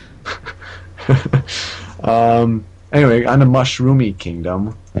 Anyway, on the Mushroomy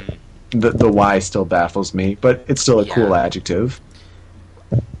Kingdom. the Y still baffles me, but it's still a cool adjective.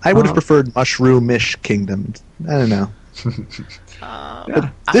 I would have preferred Mushroomish Kingdom. I don't know.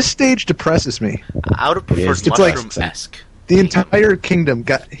 This stage depresses me. I would have preferred It's like- Mushroom-esque. The entire kingdom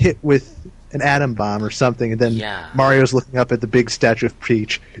got hit with an atom bomb or something, and then Mario's looking up at the big statue of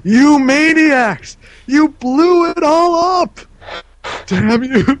Peach. You maniacs! You blew it all up! Damn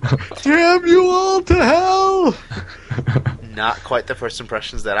you! Damn you all to hell! Not quite the first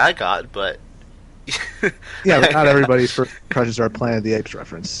impressions that I got, but Yeah, but not everybody's first impressions are a Planet of the Apes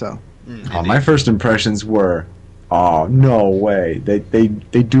reference, so. My first impressions were, oh, no way. They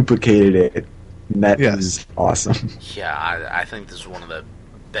duplicated it. And that is awesome. yeah, I think this is one of the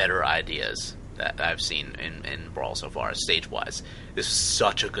better ideas that I've seen in Brawl so far, stage-wise. This is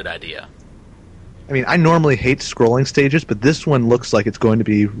such a good idea. I mean, I normally hate scrolling stages, but this one looks like it's going to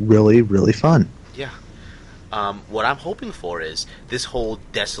be really, really fun. Yeah. What I'm hoping for is this whole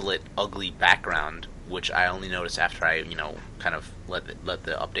desolate, ugly background, which I only noticed after I, kind of let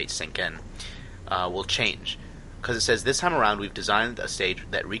the update sink in, will change. Because it says, this time around we've designed a stage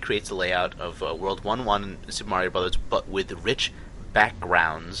that recreates the layout of World 1-1 in Super Mario Bros., but with rich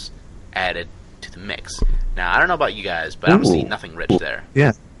backgrounds added to the mix. Now, I don't know about you guys, but I'm seeing nothing rich there.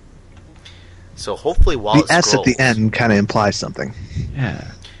 Yeah. So hopefully while The it S scrolls... at the end kind of implies something.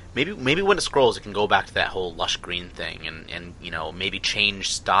 Yeah. Maybe when it scrolls, it can go back to that whole lush green thing, and maybe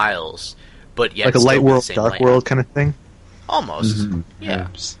change styles, but yet Like a still light be the world, same dark layout. world kind of thing? Almost, Mhm. yeah.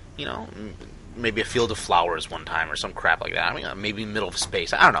 Yeah. Maybe a field of flowers one time or some crap like that. I mean, maybe middle of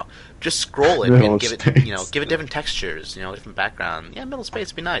space. I don't know. Just scroll it Middle and of give it, space. give it different textures, different background. Yeah, middle of space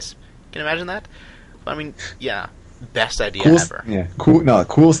would be nice. Can you imagine that? I mean, yeah, best idea ever. Yeah, cool. No, the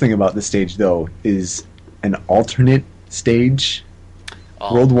coolest thing about this stage though is an alternate stage.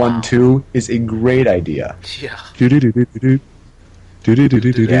 Oh, World wow. 1-2 is a great idea. Yeah.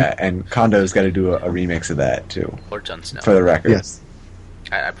 Yeah, and Kondo's got to do a remix of that too, Or Jon Snow. for the record. Yes.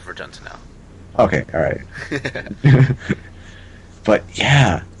 I prefer Jon Snow. Okay, all right. But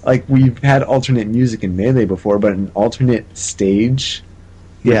yeah, like we've had alternate music in Melee before, but an alternate stage.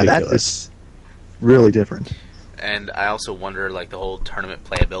 Yeah, that ridiculous. is really different. And I also wonder, like, the whole tournament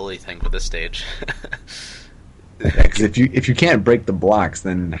playability thing with this stage. Because if you can't break the blocks,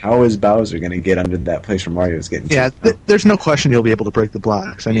 then how is Bowser going to get under that place where Mario's getting? Yeah, to? there's no question you'll be able to break the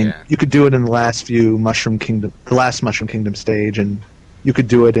blocks. I mean, Yeah. you could do it in the last Mushroom Kingdom stage, and you could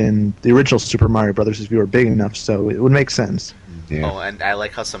do it in the original Super Mario Brothers if you were big enough, so it would make sense. Yeah. Oh, and I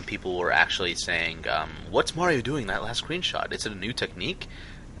like how some people were actually saying, what's Mario doing in that last screenshot? Is it a new technique?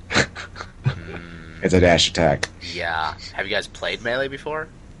 It's a dash attack. Yeah. Have you guys played Melee before?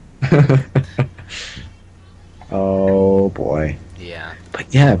 Oh boy. Yeah.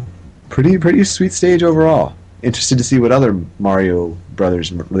 But yeah, pretty sweet stage overall. Interested to see what other Mario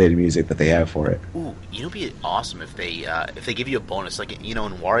Brothers related music that they have for it. Ooh, it'd be awesome if they give you a bonus, like in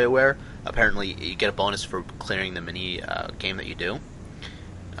WarioWare. Apparently, you get a bonus for clearing the mini game that you do.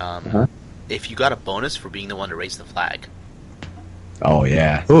 If you got a bonus for being the one to raise the flag. Oh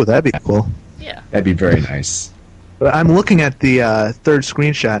yeah, Oh, that'd be cool. Yeah. that'd be very nice. But I'm looking at the third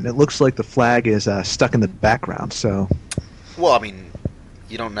screenshot, and it looks like the flag is stuck in the background, so... Well, I mean,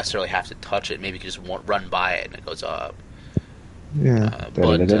 you don't necessarily have to touch it. Maybe you can just run by it and it goes up. Yeah.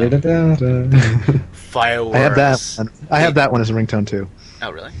 Fireworks. I have that one. I have that one as a ringtone, too. Oh,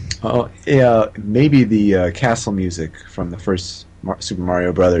 really? Oh yeah, maybe the castle music from the first Super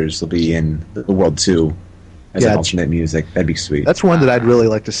Mario Brothers will be in the World 2 as Yeah, an alternate music. That'd be sweet. That's one that I'd really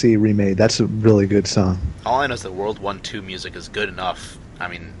like to see remade. That's a really good song. All I know is that World 1-2 music is good enough. I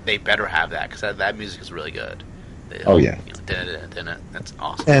mean, they better have that, because that music is really good. Oh, yeah. That's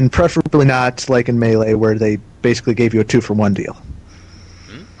awesome. And preferably not like in Melee, where they basically gave you a 2-for-1 deal.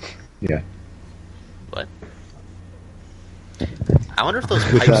 Yeah. What? I wonder if those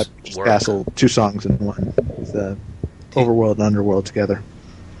With pipes Peach's work. Castle, 2 songs in one. With Overworld and Underworld together.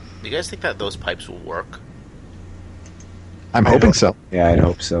 Do you guys think that those pipes will work? I'm I hoping hope- so. Yeah, I'd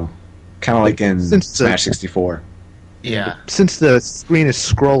hope so. Kind of like in Since the- Smash 64. Yeah. Since the screen is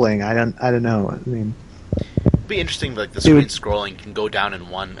scrolling, I don't know. I mean, It'd be interesting, like, the It screen would- scrolling can go down in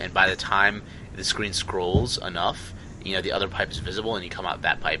one, and by the time the screen scrolls enough, the other pipe is visible, and you come out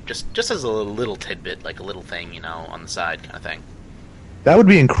that pipe. Just as a little tidbit, like a little thing, on the side kind of thing. that would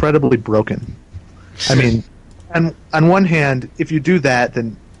be incredibly broken. I mean, on one hand, if you do that,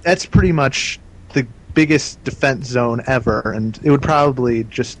 then that's pretty much the biggest defense zone ever, and it would probably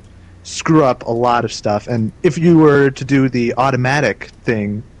just screw up a lot of stuff. And if you were to do the automatic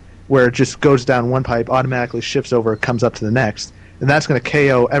thing, where it just goes down one pipe, automatically shifts over, comes up to the next, and that's going to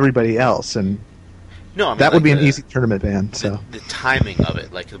KO everybody else. And No, I mean, That would be an the- easy tournament ban. So the timing of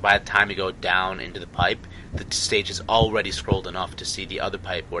it, like by the time you go down into the pipe, the stage is already scrolled enough to see the other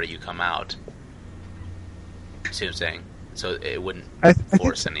pipe where you come out. See what I'm saying? So it wouldn't I think-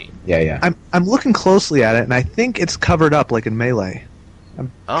 force any. Yeah. I'm looking closely at it, and I think it's covered up like in Melee.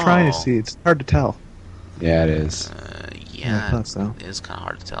 I'm trying to Oh. see. It's hard to tell. Yeah, it is. Yeah, I thought so. It is kind of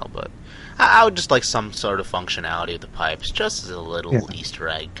hard to tell, but I would just like some sort of functionality of the pipes, just as a little Yeah. Easter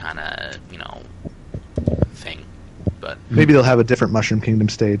egg kind of, thing. But Maybe they'll have a different Mushroom Kingdom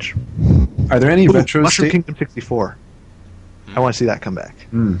stage. Are there any Ooh, retro Mushroom sta- Kingdom 64. I want to see that come back.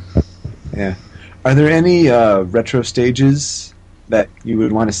 Yeah. Are there any retro stages that you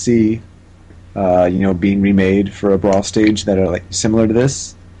would want to see, being remade for a Brawl stage that are like similar to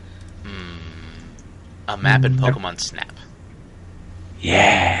this? a map in Pokemon Snap.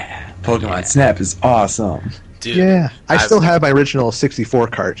 Yeah. Pokemon Yeah. Snap is awesome. Dude, Yeah, I I've- still have my original 64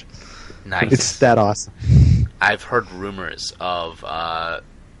 cart. Nice. It's that awesome. I've heard rumors of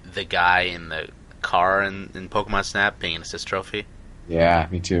the guy in the car in Pokemon Snap being an assist trophy. Yeah,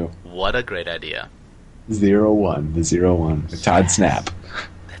 me too. What a great idea. 0-1, the 0-1 with Todd Snap.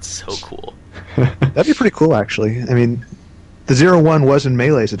 That's so cool. That'd be pretty cool, actually. I mean, the 0-1 was in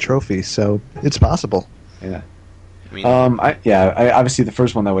Melee as a trophy, so it's possible. Yeah. I mean, I obviously the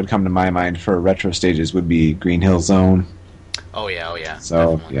first one that would come to my mind for retro stages would be Green Hill Zone. oh yeah.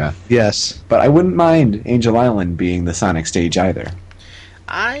 So definitely. yeah, Yes. but I wouldn't mind Angel Island being the Sonic stage either.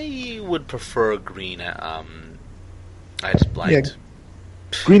 I would prefer green. I just blanked.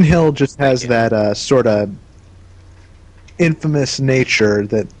 Green Hill just has you. that sort of infamous nature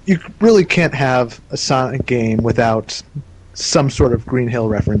that you really can't have a Sonic game without some sort of Green Hill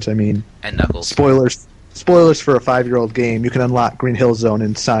reference. I mean, And Knuckles. spoilers for a 5-year-old game. You can unlock Green Hill Zone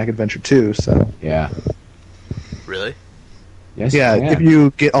in Sonic Adventure 2. So Yeah. Really? Yes. yeah, you if can.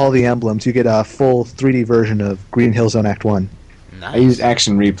 you get all the emblems, you get a full 3D version of Green Hill Zone Act 1. Nice. I used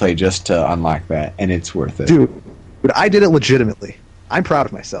Action Replay just to unlock that, and it's worth it. Dude, but I did it legitimately. I'm proud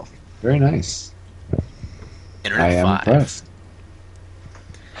of myself. Very nice. Internet I am 5. impressed.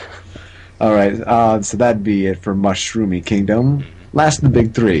 All right, so that'd be it for Mushroomy Kingdom. Last of the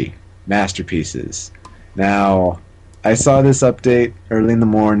big three, masterpieces. Now, I saw this update early in the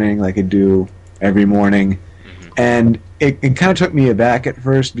morning, like I do every morning, and it kind of took me aback at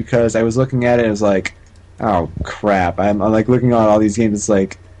first because I was looking at it and I was like, oh crap! I'm like looking at all these games. It's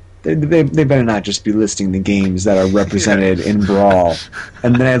like they better not just be listing the games that are represented in Brawl,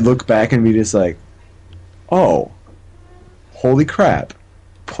 and then I'd look back and be just like, oh, holy crap!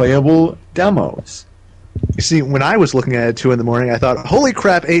 Playable demos. You see, when I was looking at it 2 in the morning, I thought, "Holy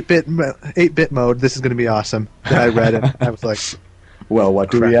crap, 8-bit mode! This is going to be awesome." Then I read it, and I was like, Well, what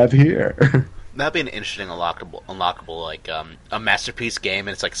do we Crap. have here? That'd be an interesting unlockable like a masterpiece game,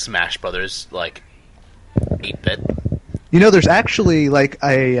 and it's like Smash Brothers, like 8-bit. "You know, there's actually like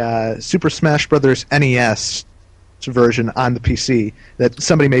a Super Smash Brothers NES version on the PC that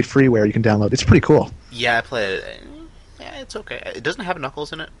somebody made freeware. You can download. It's pretty cool. Yeah, I played it. Yeah, it's okay. It doesn't have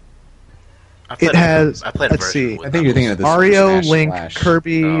Knuckles in it. I It played has. I played a Let's version see. with I think you're thinking of the Mario, Super Smash Link, Flash.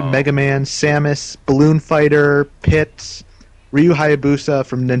 Kirby, Oh. Mega Man, Samus, Balloon Fighter, Pit, Ryu Hayabusa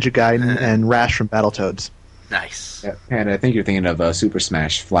from Ninja Gaiden, and Rash from Battletoads. Nice. Yeah, and I think you're thinking of Super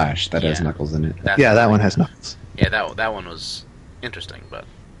Smash Flash that has Yeah. Knuckles in it. That's Yeah, that the one thing. has Knuckles. Yeah, that one was interesting, but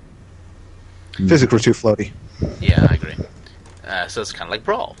Physics were too floaty. yeah, I agree. So it's kind of like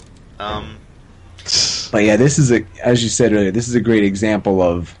Brawl. But yeah, this is as you said earlier, this is a great example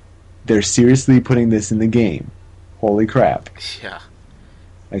of they're seriously putting this in the game. Holy crap! Yeah.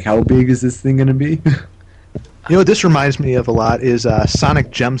 Like, how big is this thing going to be? You know what this reminds me of a lot is Sonic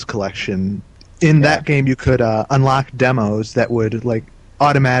Gems Collection. In that game, you could unlock demos that would like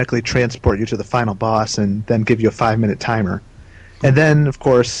automatically transport you to the final boss and then give you a 5-minute timer. And then, of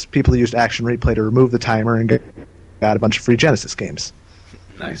course, people used Action Replay to remove the timer and got a bunch of free Genesis games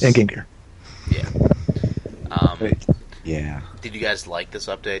Nice. and Game Gear. Yeah. Yeah. Did you guys like this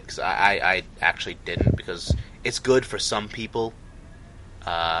update? Because I actually didn't, because it's good for some people.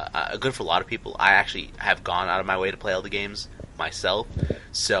 Good for a lot of people. I actually have gone out of my way to play all the games myself,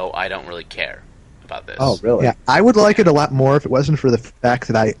 so I don't really care about this. Oh, really? Yeah, I would like it a lot more if it wasn't for the fact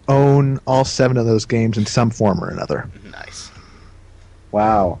that I own all 7 of those games in some form or another. Nice.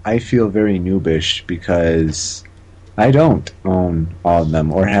 Wow, I feel very noobish because I don't own all of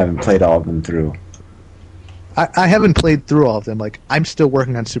them or haven't played all of them through. I haven't played through all of them. Like, I'm still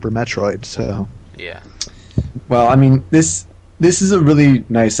working on Super Metroid, so... Yeah. Well, I mean, this is a really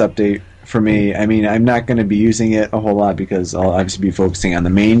nice update for me. I mean, I'm not going to be using it a whole lot because I'll obviously be focusing on the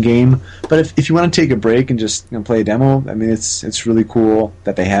main game. But if you want to take a break and just play a demo, I mean, it's really cool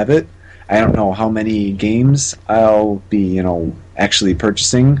that they have it. I don't know how many games I'll be, actually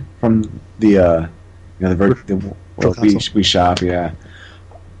purchasing from the we shop, yeah.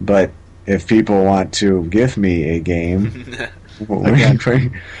 But if people want to give me a game,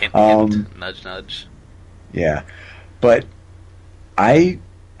 Hint, nudge, nudge. yeah. But I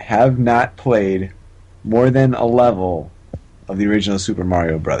have not played more than a level of the original Super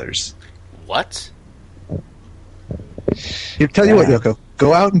Mario Brothers. What? Tell you what, Yoko,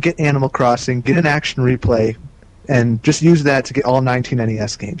 go out and get Animal Crossing, get an action replay, and just use that to get all 19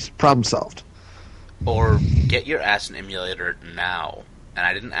 NES games. Problem solved. Or get your ass an emulator now. And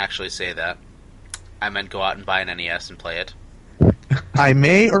I didn't actually say that. I meant go out and buy an NES and play it. I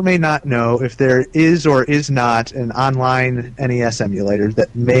may or may not know if there is or is not an online NES emulator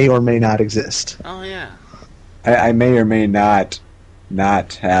that may or may not exist. Oh, yeah. I may or may not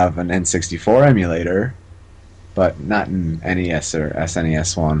have an N64 emulator, but not an NES or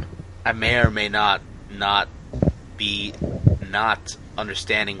SNES one. I may or may not be not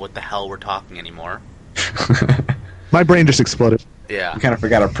understanding what the hell we're talking anymore. My brain just exploded. Yeah. You kind of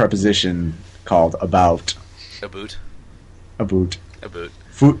forgot a preposition called about. A boot. A boot. A boot.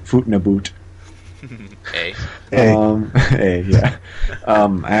 Foot and a boot. A. A, yeah.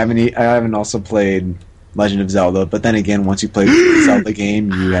 I haven't also played Legend of Zelda, but then again, once you play the Zelda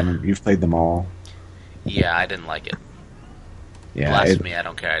game, you've played them all. Yeah, I didn't like it. Yeah. Blasphemy, I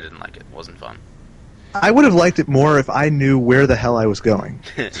don't care. I didn't like it. It wasn't fun. I would have liked it more if I knew where the hell I was going.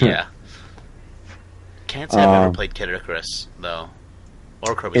 Yeah. Can't say I've ever played Kid Icarus, though.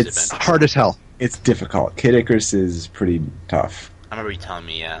 Or Kirby's It's Adventure. Hard as hell. It's difficult. Kid Icarus is pretty tough. I remember you telling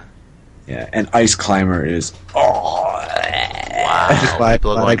me, yeah. Yeah, and Ice Climber is. Wow.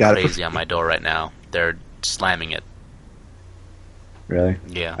 People are I going got it. crazy on my door right now. They're slamming it. Really?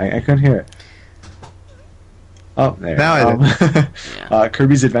 Yeah. I couldn't hear it. Oh, there. Now I Yeah.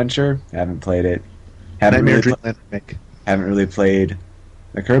 Kirby's Adventure. Haven't played it. Haven't Nightmare really, Dreamland remake. haven't really played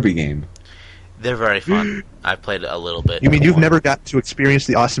a Kirby game. They're very fun. I played a little bit. You mean you've before. never got to experience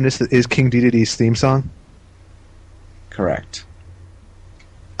the awesomeness that is King Dedede's theme song? Correct.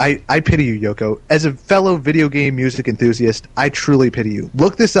 I pity you, Yoko. As a fellow video game music enthusiast, I truly pity you.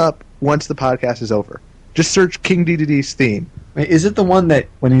 Look this up once the podcast is over. Just search King Dedede's theme. Wait, is it the one that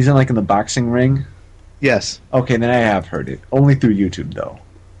when he's in the boxing ring? Yes. Okay, then I have heard it. Only through YouTube, though.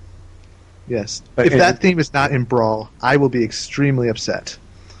 Yes. But if that theme is not in Brawl, I will be extremely upset.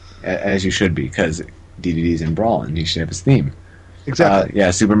 As you should be, because DDD's in Brawl, and he should have his theme. Exactly.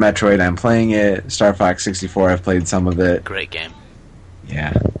 Yeah, Super Metroid, I'm playing it. Star Fox 64, I've played some of it. Great game.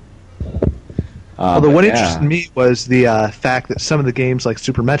 Yeah. Although but what yeah. interested me was the fact that some of the games like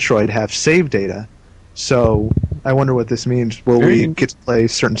Super Metroid have save data. So I wonder what this means. Will we get to play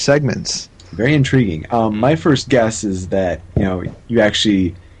certain segments? Very intriguing. My first guess is that you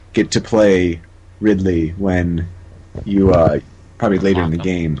actually get to play Ridley when you probably later in the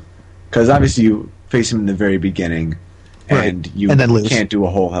game, because obviously you face him in the very beginning, and Right. you And then lose. can't do a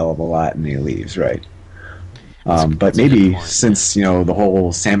whole hell of a lot, and he leaves, right? But that's a maybe good point, since the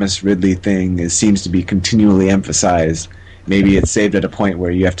whole Samus Ridley thing seems to be continually emphasized, maybe it's saved at a point where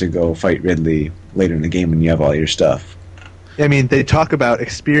you have to go fight Ridley later in the game when you have all your stuff. I mean, they talk about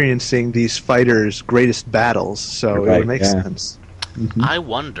experiencing these fighters' greatest battles, so it Right, would make yeah. sense. I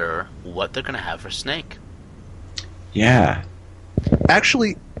wonder what they're going to have for Snake. Yeah.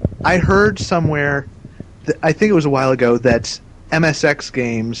 Actually, I heard somewhere, I think it was a while ago, that MSX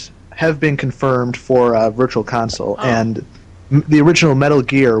games have been confirmed for Virtual Console, Oh. and the original Metal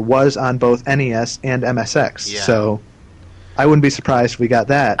Gear was on both NES and MSX. Yeah. So I wouldn't be surprised if we got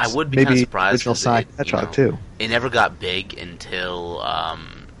that. I would be Maybe kind of surprised. original 'cause Sonic it, Hedgehog too. It never got big until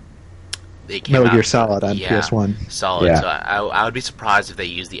they came Metal out. Gear Solid on Yeah, PS1. Solid. Yeah. So I would be surprised if they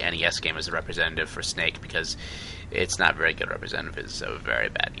used the NES game as a representative for Snake, because it's not very good representative. It's a very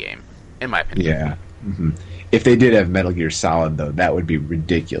bad game, in my opinion. Yeah. If they did have Metal Gear Solid, though, that would be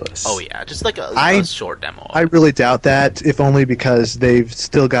ridiculous. Oh yeah, just like a I- short demo. I really doubt that, if only because they've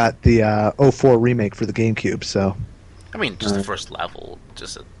still got the 04 remake for the GameCube, so I mean, just the first level,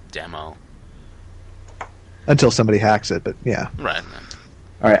 just a demo. until somebody hacks it, but yeah. Right.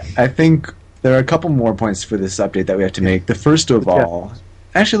 All right. I think there are a couple more points for this update that we have to make. The first of all,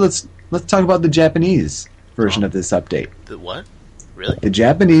 actually, let's talk about the Japanese version of this update. The what? Really? The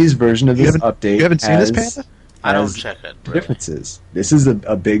Japanese version of You this haven't- update you haven't seen this, has- Panda? I don't has check it. Really. differences. This is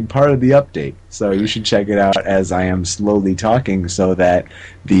a big part of the update, so you should check it out as I am slowly talking, so that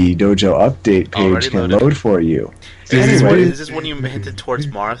the Dojo update page Already can loaded. load for you. Is this when you hinted towards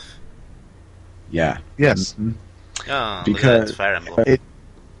Marth? Yeah. Yes. Mhm. Oh, Because- it's Fire Emblem.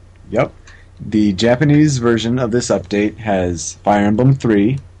 Yep. The Japanese version of this update has Fire Emblem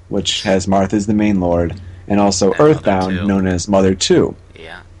 3, which has Marth as the main lord, and also And Mother Earthbound, 2. known as Mother 2,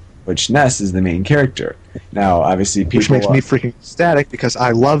 Yeah. which Ness is the main character. Now, obviously, people... Which makes me freaking ecstatic because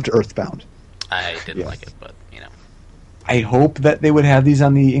I loved Earthbound. I didn't Yeah. like it, but, you know. I hope that they would have these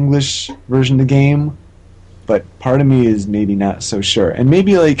on the English version of the game, but part of me is maybe not so sure. And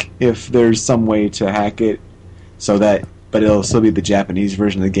maybe, like, if there's some way to hack it so that... But it'll still be the Japanese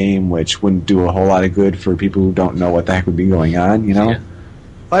version of the game, which wouldn't do a whole lot of good for people who don't know what the heck would be going on, you know? Yeah.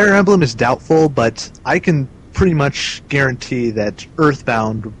 Fire Emblem is doubtful, but I can pretty much guarantee that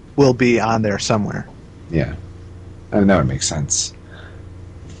Earthbound will be on there somewhere. Yeah. I mean, that would make sense.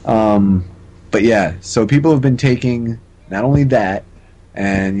 But yeah, so people have been taking not only that,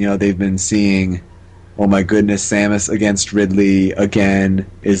 and, you know, they've been seeing, oh my goodness, Samus against Ridley again.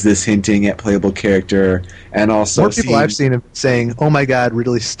 Is this hinting at playable character? And also More people seeing- I've seen have been saying, "Oh my God,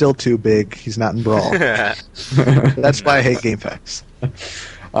 Ridley's still too big. He's not in Brawl." That's why I hate GameFAQs.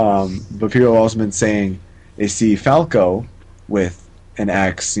 But people have also been saying they see Falco with an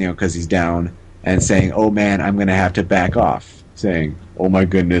X, you know, because he's down, and saying, "Oh man, I'm going to have to back off." Saying, "Oh my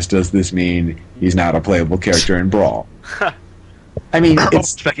goodness, does this mean he's not a playable character in Brawl?" I mean, it's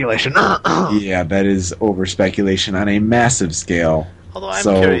Speculation. yeah, that is over speculation on a massive scale. Although I'm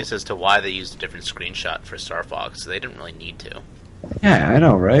So- curious as to why they used a different screenshot for Star Fox. They didn't really need to. Yeah, I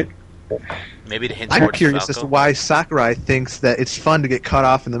know, right? Maybe to hint I'm towards curious Falco. as to why Sakurai thinks that it's fun to get cut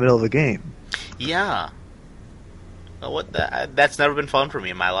off in the middle of a game. Yeah. Well, that's never been fun for me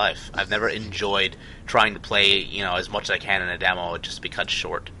in my life. I've never enjoyed trying to play, you know, as much as I can in a demo just to be cut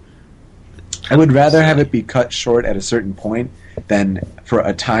short. I would rather have it be cut short at a certain point than for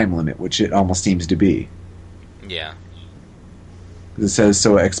a time limit, which it almost seems to be. Yeah. It says,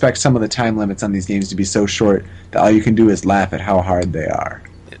 so expect some of the time limits on these games to be so short that all you can do is laugh at how hard they are.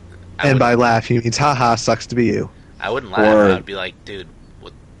 And by laugh, he means, haha, sucks to be you. I wouldn't laugh. or- I'd be like, dude,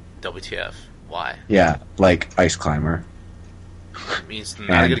 what? WTF? Why? Yeah, like Ice Climber. It means not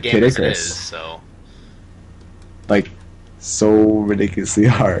a And good game Kid as it Icarus. is. So Like, so ridiculously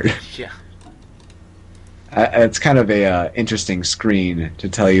hard. yeah. It's kind of a interesting screen to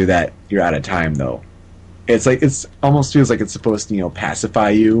tell you that you're out of time, though. It's like it's almost feels like it's supposed to, you know, pacify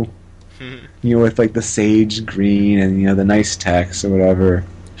you, you know, with like the sage green and, you know, the nice text or whatever.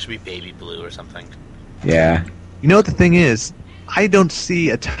 Should be baby blue or something. Yeah, You know what the thing is? I don't see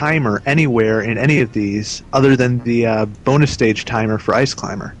a timer anywhere in any of these other than the bonus stage timer for Ice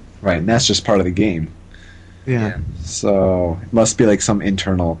Climber. right, and that's just part of the game. Yeah. So it must be like some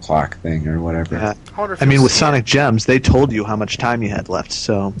internal clock thing or whatever. Yeah. I wonder if I mean, you'll with see Sonic Gems, they told you how much time you had left,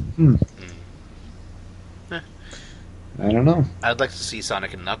 so... I don't know. I'd like to see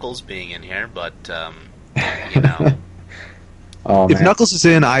Sonic and Knuckles being in here, but you know, Oh, If man. Knuckles is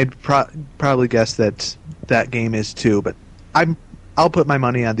in, I'd probably guess that that game is too, but I'll put my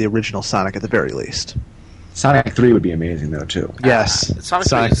money on the original Sonic at the very least. Sonic 3 would be amazing though too. Yes. Sonic 3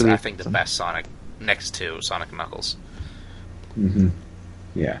 Sonic is, 3. I think, the best Sonic next to Sonic and Knuckles. Hmm.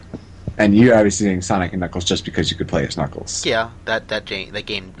 Yeah, and you're obviously saying Sonic and Knuckles just because you could play as Knuckles. Yeah, that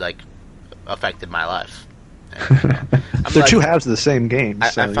game like affected my life. And, I'm They're like- two halves of the same game. I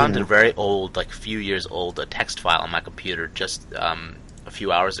so, found you know. a very old, like a few years old, a text file on my computer just a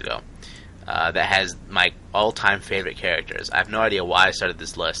few hours ago that has my all-time favorite characters. I have no idea why I started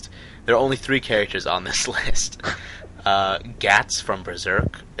this list. There are only 3 characters on this list. Gats from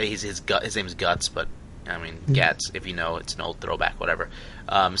Berserk. His name is Guts, but I mean Gats. If you know, it's an old throwback. Whatever.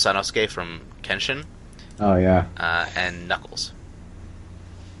 Sanosuke from Kenshin Oh yeah. and Knuckles.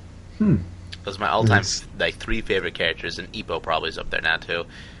 Hmm. Those are my all-time Nice. like 3 favorite characters, and Ippo probably is up there now too.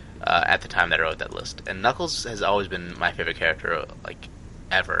 At the time that I wrote that list, and Knuckles has always been my favorite character, like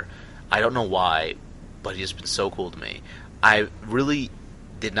ever. I don't know why, but he's been so cool to me. I really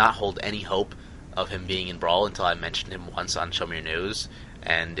did not hold any hope of him being in Brawl until I mentioned him once on Show Me Your News,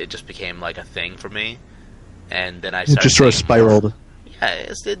 and it just became like a thing for me. And then I It started just sort of seeing more. spiraled.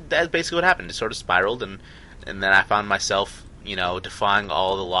 Yeah, that's basically what happened. It sort of spiraled, and then I found myself, you know, defying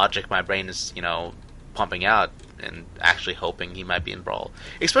all the logic my brain is, you know, pumping out, and actually hoping he might be in Brawl.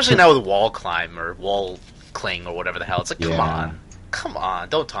 Especially now with Wall Climb or Wall Cling or whatever the hell. It's like, Yeah. come on,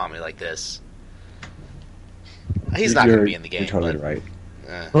 don't taunt me like this. He's not going to be in the game. You're totally but,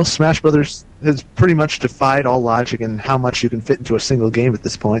 right. Well, Smash Brothers has pretty much defied all logic and how much you can fit into a single game at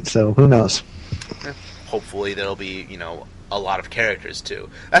this point, so who knows? Hopefully there'll be, you know, a lot of characters too.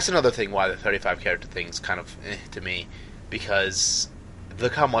 That's another thing why the 35 character thing's kind of to me, because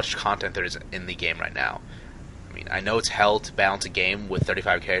look how much content there is in the game right now. I mean, I know it's hell to balance a game with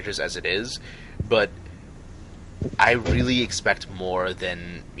 35 characters as it is, but I really expect more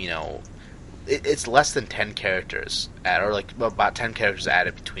than, you know, it's less than 10 characters, or like about 10 characters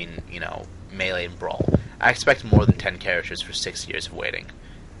added between, Melee and Brawl. I expect more than 10 characters for 6 years of waiting.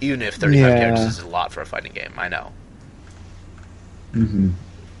 Even if 35 characters is a lot for a fighting game, I know. Mm-hmm.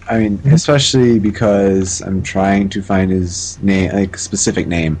 I mean, especially because I'm trying to find his name, like specific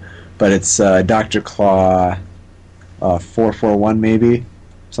name, but it's Dr. Claw 441 maybe,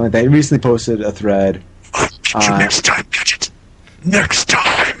 something like that. He recently posted a thread. Next time, Gadget. Next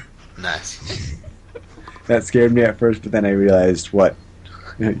time. Nice. That scared me at first, but then I realized what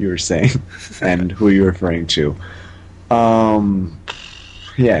you were saying and who you were referring to.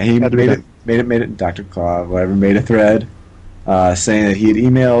 Yeah, he made it. Dr. Claw, whatever, made a thread saying that he had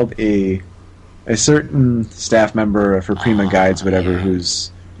emailed a certain staff member for Prima Guides, whatever,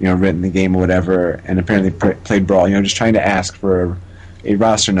 who's written the game or whatever, and apparently played Brawl. Just trying to ask for a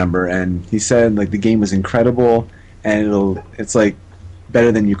roster number, and he said like the game was incredible and it's like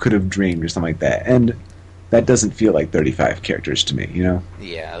better than you could have dreamed or something like that. And that doesn't feel like 35 characters to me,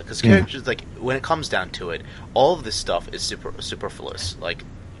 Yeah, because characters, like, when it comes down to it, all of this stuff is superfluous. Like,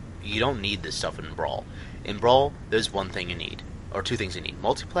 you don't need this stuff in Brawl. In Brawl, there's one thing you need, or two things you need: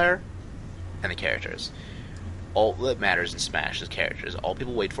 multiplayer and the characters. All that matters in Smash is characters. All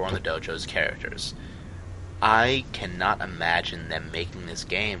people wait for on the dojo is characters. I cannot imagine them making this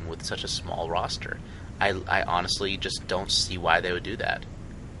game with such a small roster. I honestly just don't see why they would do that.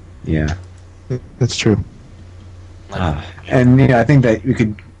 Yeah. That's true. And I think that we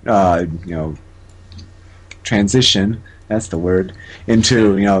could, transition. That's the word.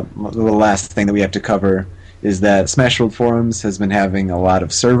 Into the last thing that we have to cover is that Smash World Forums has been having a lot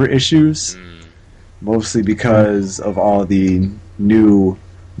of server issues, mostly because of all the new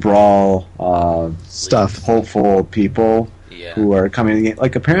Brawl stuff. Hopeful people who are coming in.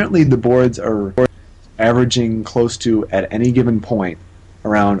 Like, apparently the boards are averaging close to, at any given point,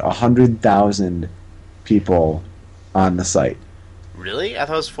 around 100,000 people on the site. Really? I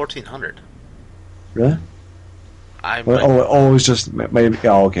thought it was 1,400. Really? It was just maybe.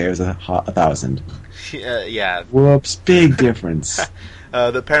 Oh, okay, it was 1,000. Yeah. Whoops! Big difference.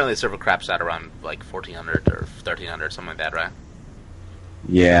 Apparently, the server craps out around like 1,400 or 1,300, something like that, right?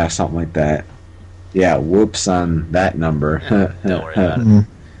 Yeah, something like that. Yeah, whoops on that number. Yeah, don't worry about it.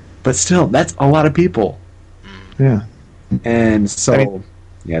 But still, that's a lot of people. Yeah. And so,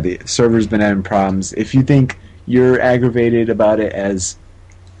 the server's been having problems. If you think you're aggravated about it as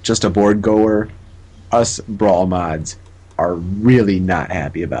just a board goer, us Brawl mods are really not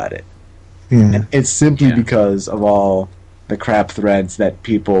happy about it. Yeah. And it's simply because of all the crap threads that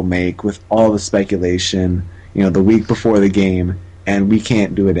people make with all the speculation, the week before the game, and we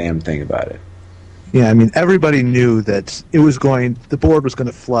can't do a damn thing about it. Yeah, I mean, everybody knew that the board was going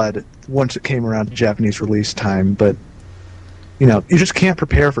to flood once it came around to Japanese release time, but, you just can't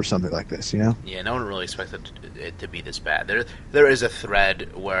prepare for something like this, Yeah, no one really expected it to be this bad. There is a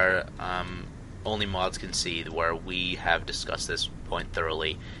thread where only mods can see, where we have discussed this point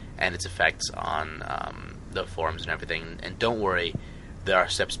thoroughly and its effects on the forums and everything. And don't worry, there are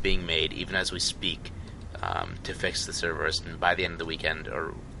steps being made, even as we speak, to fix the servers. And by the end of the weekend,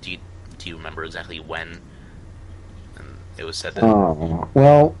 or do you remember exactly when it was said that?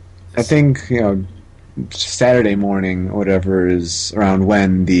 Well, I think Saturday morning, or whatever, is around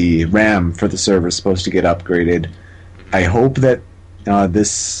when the RAM for the server is supposed to get upgraded. I hope that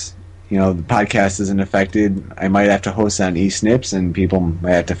this, the podcast isn't affected. I might have to host on eSnips, and people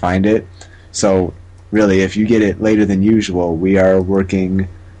might have to find it. So, really, if you get it later than usual, we are working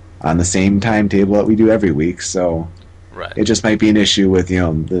on the same timetable that we do every week. So, it just might be an issue with the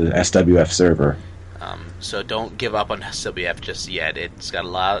SWF server. So don't give up on SWF just yet. It's got a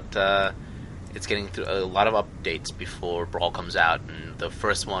lot. It's getting through a lot of updates before Brawl comes out, and the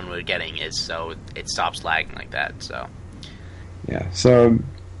first one we're getting is so it stops lagging like that. So yeah, so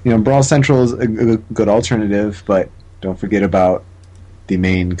Brawl Central is a good alternative, but don't forget about the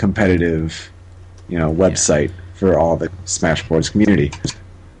main competitive, website for all the Smashboards community.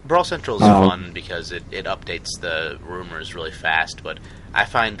 Brawl Central is fun because it updates the rumors really fast, but I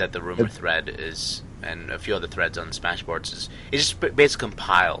find that the rumor thread is, and a few other threads on Smashboards, it just basically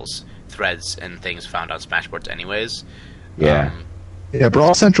compiles threads and things found on Smashboards anyways. Yeah.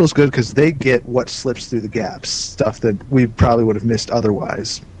 Brawl Central is good because they get what slips through the gaps, stuff that we probably would have missed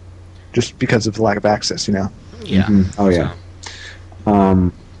otherwise, just because of the lack of access, Yeah. Mm-hmm. Oh, yeah.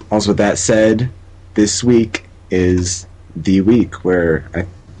 So. Also, with that said, this week is the week where I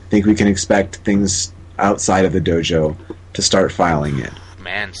think we can expect things outside of the dojo to start filing in.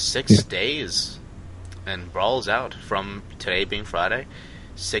 Man, 6 days, and Brawl's out from today being Friday.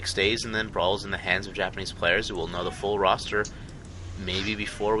 6 days, and then Brawl's in the hands of Japanese players who will know the full roster maybe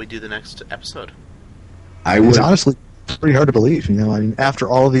before we do the next episode. I It's would. honestly pretty hard to believe. I mean, after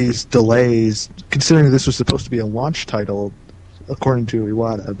all these delays, considering this was supposed to be a launch title, according to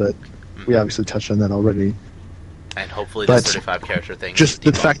Iwata, but we obviously touched on that already. And hopefully But the 35 character thing. Just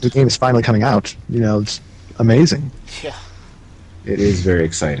the fact that the game is finally coming out, it's amazing. Yeah. It is very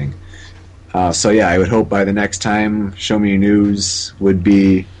exciting. So yeah, I would hope by the next time Show Me Your News would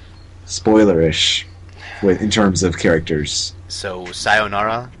be spoilerish in terms of characters. So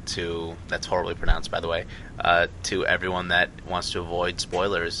sayonara to, that's horribly pronounced by the way, to everyone that wants to avoid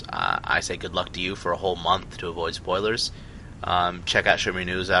spoilers. I say good luck to you for a whole month to avoid spoilers. Check out Show Me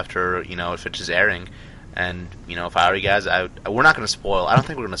News after it finishes airing, and if I were you guys, we're not going to spoil. I don't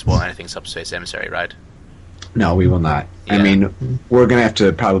think we're going to spoil anything Subspace Emissary, right? No, we will not. Yeah. I mean, we're going to have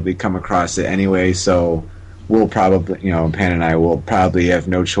to probably come across it anyway, so we'll probably, Pan and I will probably have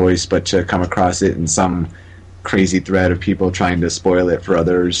no choice but to come across it in some crazy thread of people trying to spoil it for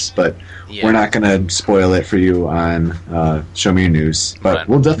others, but we're not going to spoil it for you on Show Me Your News. But Right.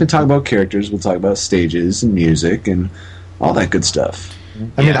 we'll definitely talk about characters, we'll talk about stages and music and all that good stuff.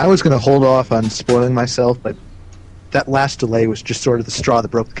 I mean, I was going to hold off on spoiling myself, but that last delay was just sort of the straw that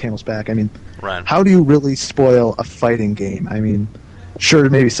broke the camel's back. I mean, Right. how do you really spoil a fighting game? I mean, sure,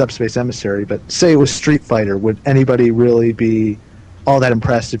 maybe Subspace Emissary, but say it was Street Fighter, would anybody really be all that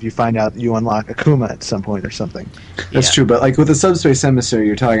impressed if you find out that you unlock Akuma at some point or something? That's true, but like with the Subspace Emissary,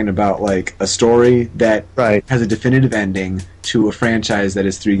 you're talking about like a story that Right. has a definitive ending to a franchise that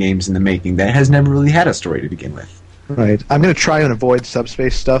is 3 games in the making that has never really had a story to begin with. Right. I'm going to try and avoid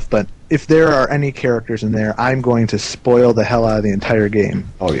Subspace stuff, but if there are any characters in there, I'm going to spoil the hell out of the entire game.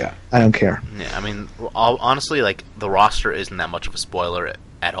 Oh yeah. I don't care. Yeah, I mean, honestly, like, the roster isn't that much of a spoiler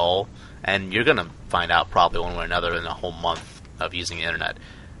at all, and you're gonna find out probably one way or another in a whole month of using the internet.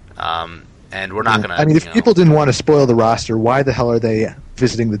 And we're not gonna. I mean, if people didn't want to spoil the roster, why the hell are they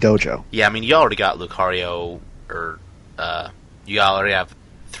visiting the dojo? Yeah, I mean, you already got Lucario, or you already have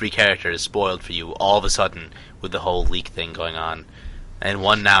 3 characters spoiled for you all of a sudden with the whole leak thing going on, and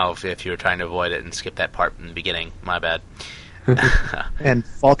one now if you're trying to avoid it and skip that part in the beginning. My bad. And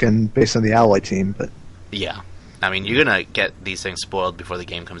Falcon based on the Alloy team, but Yeah. I mean, you're going to get these things spoiled before the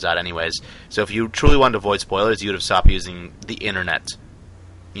game comes out anyways. So if you truly wanted to avoid spoilers, you would have stopped using the internet,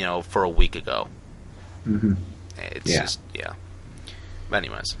 for a week ago. Mm-hmm. It's Yeah. just, yeah. But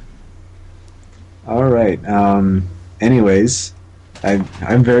anyways. All right. Anyways,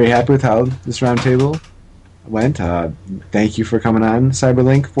 I'm very happy with how this roundtable went. Thank you for coming on,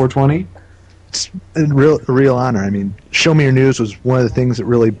 Cyberlink 420. it's a real honor. I mean, Show Me Your News was one of the things that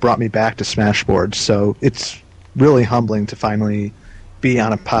really brought me back to Smashboard, so it's really humbling to finally be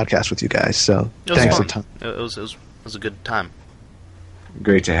on a podcast with you guys. So It was thanks fun. a ton. It was a good time.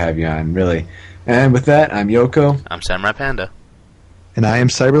 Great to have you on, really. And with that, I'm Yoko. I'm Samurai Panda. And I am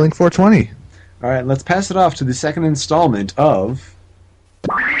Cyberlink 420. All right, let's pass it off to the second installment of...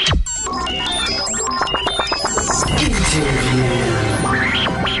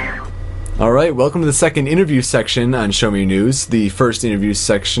 All right, welcome to the second interview section on Show Me Your News. The first interview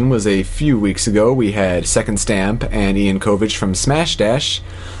section was a few weeks ago. We had Second Stamp and Ian Kovich from Smash Dash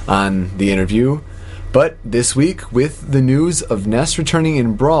on the interview. But this week, with the news of Ness returning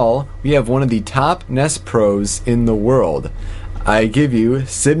in Brawl, we have one of the top Ness pros in the world. I give you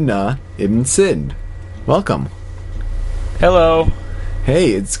Sibna Ibn Sid. Welcome. Hello.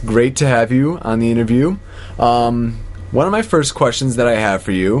 Hey, it's great to have you on the interview. One of my first questions that I have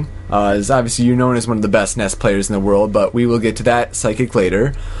for you is obviously you're known as one of the best Ness players in the world, but we will get to that psychic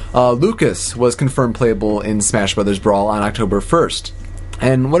later. Lucas was confirmed playable in Smash Bros. Brawl on October 1st.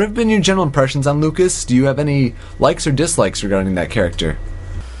 And what have been your general impressions on Lucas? Do you have any likes or dislikes regarding that character?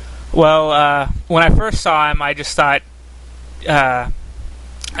 Well, when I first saw him, I just thought he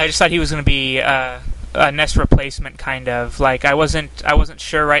was going to be a Ness replacement, kind of. Like I wasn't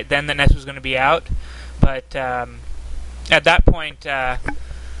sure right then that Ness was going to be out, but at that point,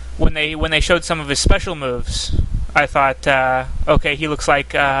 when they showed some of his special moves, I thought, okay, he looks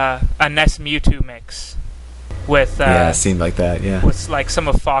like a Ness Mewtwo mix with Yeah, it seemed like that, yeah. with like some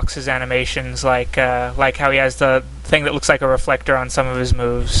of Fox's animations, like how he has the thing that looks like a reflector on some of his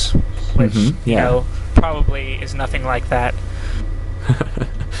moves, which yeah. Probably is nothing like that.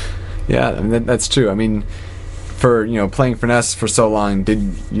 Yeah, I mean, that's true. I mean, for playing for Ness for so long, did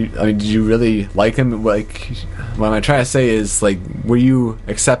you really like him? Like, what I'm trying to say is, like, were you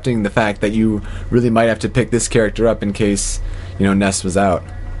accepting the fact that you really might have to pick this character up in case Ness was out?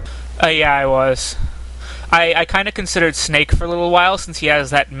 Yeah, I was. I kind of considered Snake for a little while since he has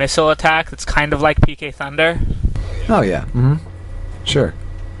that missile attack that's kind of like PK Thunder. Oh yeah, sure.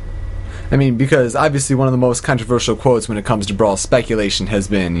 I mean, because obviously one of the most controversial quotes when it comes to Brawl speculation has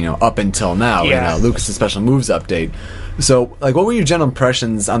been, up until now, Yeah. Lucas's special moves update. So, what were your general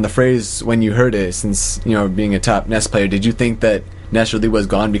impressions on the phrase when you heard it? Since being a top NES player, did you think that NES really was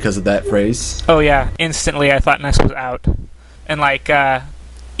gone because of that phrase? Oh yeah, instantly I thought NES was out. And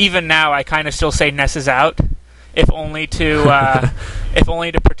even now I kind of still say NES is out, if only to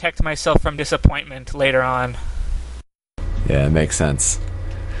protect myself from disappointment later on. Yeah, it makes sense.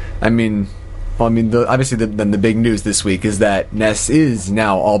 Obviously the big news this week is that NES is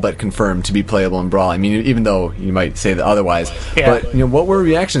now all but confirmed to be playable in Brawl. Even though you might say that otherwise. Yeah. But, what were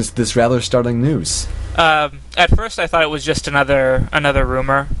reactions to this rather startling news? At first I thought it was just another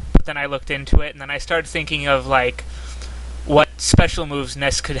rumor, but then I looked into it, and then I started thinking of, what special moves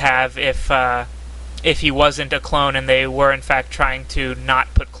NES could have if he wasn't a clone and they were in fact trying to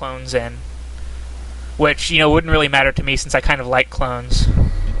not put clones in. Which, wouldn't really matter to me since I kind of like clones.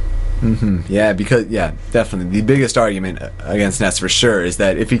 Yeah, definitely. The biggest argument against NES for sure is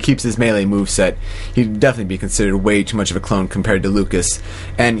that if he keeps his melee moveset, he'd definitely be considered way too much of a clone compared to Lucas.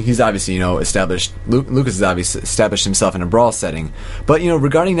 And he's obviously, established... Lucas has obviously established himself in a Brawl setting. But,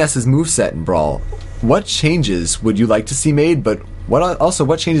 regarding NES's moveset in Brawl, what changes would you like to see made, but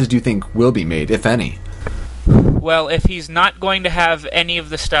what changes do you think will be made, if any? Well, if he's not going to have any of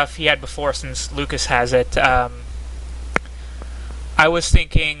the stuff he had before, since Lucas has it, I was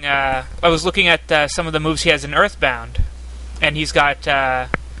thinking, I was looking at some of the moves he has in Earthbound, and he's got Psi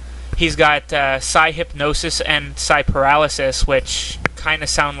Hypnosis and Psi Paralysis, which kind of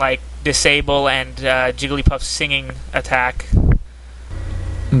sound like Disable and Jigglypuff's singing attack.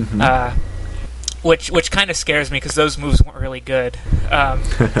 Which kind of scares me because those moves weren't really good.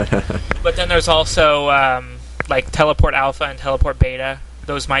 But then there's also Teleport Alpha and Teleport Beta.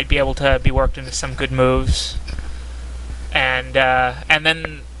 Those might be able to be worked into some good moves. And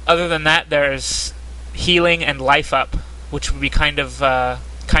then other than that, there's Healing and Life Up, which would be kind of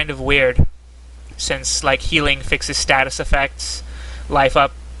weird, since Healing fixes status effects, Life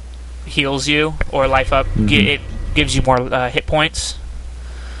Up heals you, or Life Up it gives you more hit points.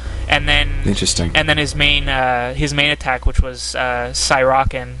 And then interesting. And then his main attack, which was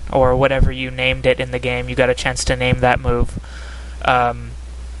Cyrocken, or whatever you named it in the game. You got a chance to name that move.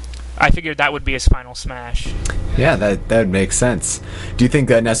 I figured that would be his final smash. Yeah, that would make sense. Do you think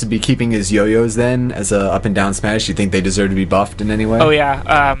that NES would be keeping his yo-yos then as a up and down smash? Do you think they deserve to be buffed in any way? Oh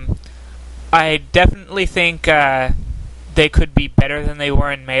yeah, I definitely think they could be better than they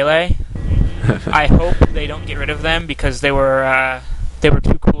were in Melee. I hope they don't get rid of them because they were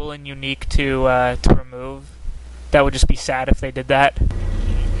too cool and unique to remove. That would just be sad if they did that.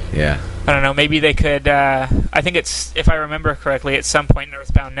 Yeah. I don't know, maybe they could... I think it's, if I remember correctly, at some point in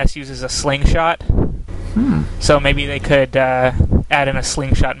Earthbound, NES uses a slingshot. So maybe they could add in a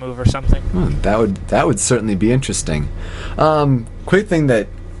slingshot move or something. That would certainly be interesting. Quick thing that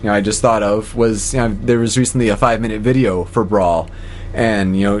I just thought of was there was recently a 5-minute video for Brawl,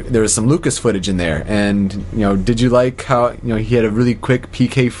 and there was some Lucas footage in there, and did you like how he had a really quick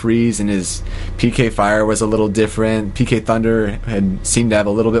PK freeze and his PK fire was a little different? PK Thunder had seemed to have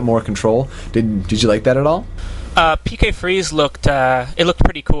a little bit more control. Did you like that at all? PK freeze looked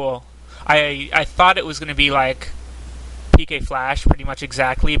pretty cool. I thought it was going to be like PK Flash pretty much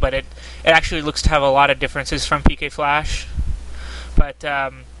exactly, but it actually looks to have a lot of differences from PK Flash. But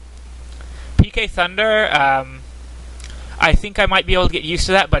PK Thunder, I think I might be able to get used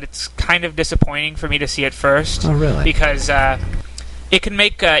to that, but it's kind of disappointing for me to see it first. Oh, really? Because it can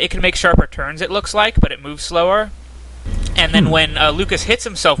make sharper turns, it looks like, but it moves slower. And then when Lucas hits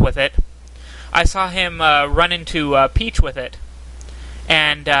himself with it, I saw him run into Peach with it.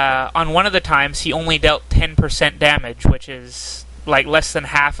 And on one of the times, he only dealt 10% damage, which is less than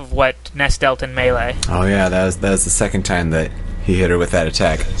half of what NES dealt in Melee. Oh yeah, that was the second time that he hit her with that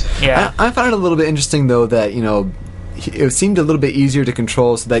attack. Yeah. I found it a little bit interesting though that it seemed a little bit easier to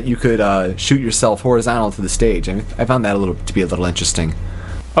control so that you could shoot yourself horizontal to the stage. I found that to be a little interesting.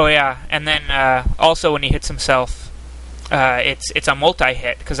 Oh yeah, and then also when he hits himself, it's a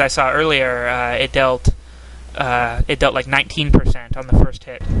multi-hit, because I saw earlier it dealt 19% on the first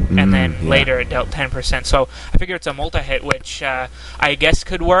hit, and then later it dealt 10%. So I figure it's a multi-hit, which I guess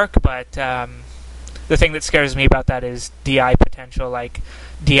could work, but the thing that scares me about that is DI potential, like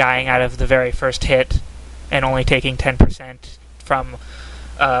DIing out of the very first hit and only taking 10% from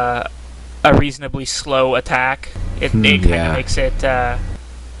a reasonably slow attack. It kind of makes it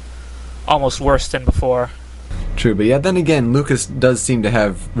almost worse than before. True, but yeah, then again, Lucas does seem to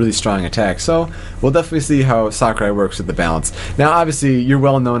have really strong attacks, so we'll definitely see how Sakurai works with the balance. Now, obviously, you're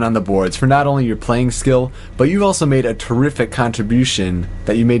well known on the boards for not only your playing skill, but you've also made a terrific contribution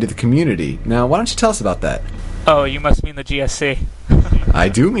that you made to the community. Now, why don't you tell us about that? Oh, you must mean the GSC. I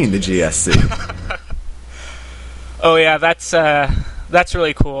do mean the GSC. Oh yeah, that's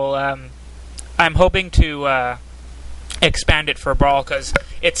really cool. I'm hoping to expand it for Brawl because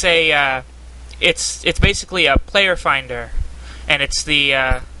it's it's basically a player finder, and it's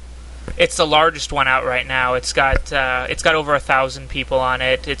the largest one out right now. It's got over 1,000 people on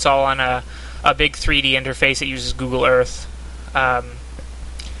it. It's all on a big 3D interface. It uses Google Earth.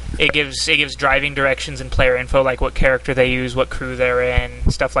 It gives driving directions and player info, like what character they use, what crew they're in,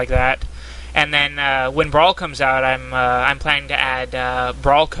 stuff like that. And then when Brawl comes out, I'm planning to add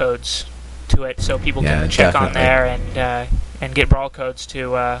Brawl codes to it, so people can check on there and get Brawl codes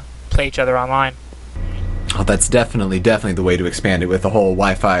to play each other online. Oh, that's definitely the way to expand it with the whole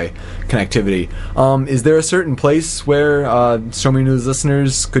Wi-Fi connectivity. Is there a certain place where Show Me News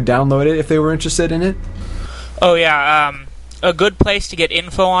listeners could download it if they were interested in it? Oh yeah, a good place to get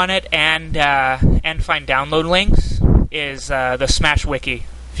info on it and find download links is the Smash Wiki.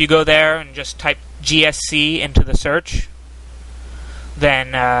 If you go there and just type GSC into the search,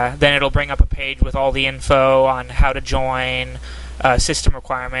 then it'll bring up a page with all the info on how to join, system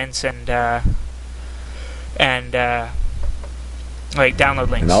requirements, and like download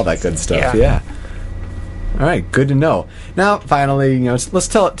links and all that good stuff. Yeah. All right, good to know. Now, finally, let's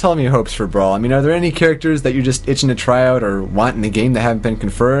tell me your hopes for Brawl. I mean, are there any characters that you're just itching to try out or want in the game that haven't been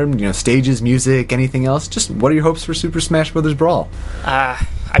confirmed? Stages, music, anything else? Just what are your hopes for Super Smash Bros. Brawl? I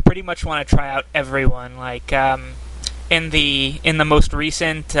pretty much want to try out everyone. Like in the most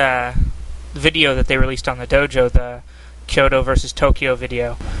recent video that they released on the dojo, the Kyoto versus Tokyo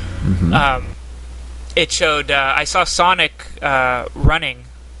video, it showed I saw Sonic running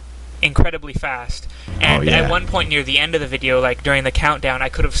incredibly fast. And at one point near the end of the video, like during the countdown, I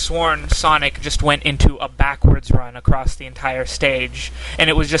could have sworn Sonic just went into a backwards run across the entire stage. And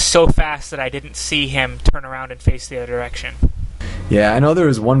it was just so fast that I didn't see him turn around and face the other direction. Yeah, I know there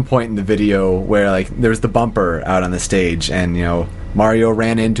was one point in the video where there was the bumper out on the stage, and Mario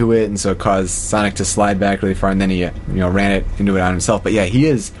ran into it, and so it caused Sonic to slide back really far, and then he ran into it on himself. But yeah, he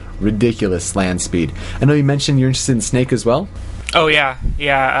is ridiculous land speed. I know you mentioned you're interested in Snake as well. Oh yeah.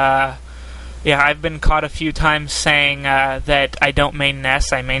 Yeah, I've been caught a few times saying that I don't main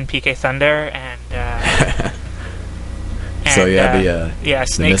Ness, I main PK Thunder, and so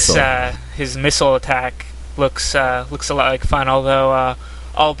Snake's his missile attack looks a lot like fun. Although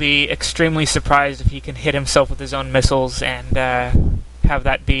I'll be extremely surprised if he can hit himself with his own missiles and have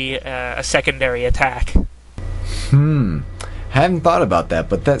that be a secondary attack. Hadn't thought about that,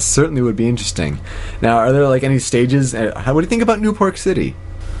 but that certainly would be interesting. Now, are there any stages? What do you think about Newport City?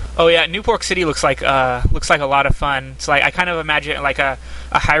 Oh yeah, Newport City looks like a lot of fun. It's like I kind of imagine it like a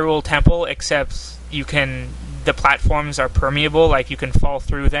Hyrule Temple, except the platforms are permeable, like you can fall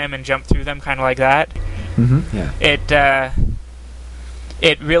through them and jump through them, kind of like that. Yeah.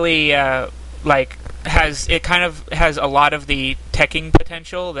 It really has a lot of the teching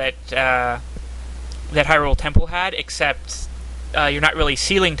potential that Hyrule Temple had, except you're not really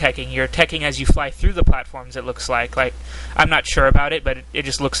ceiling teching. You're teching as you fly through the platforms, it looks like. I'm not sure about it, but it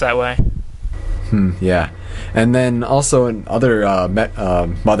just looks that way. Yeah. And then also another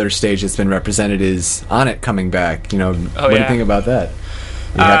Mother stage that's been represented is On It coming back. What do you think about that?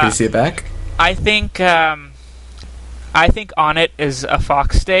 Are you happy to see it back? I think On It is a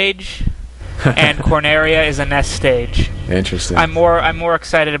Fox stage, and Corneria is a Ness stage. Interesting. I'm more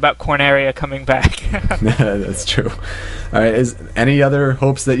excited about Corneria coming back. That's true. All right. Is any other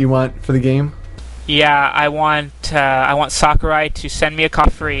hopes that you want for the game? Yeah, I want Sakurai to send me a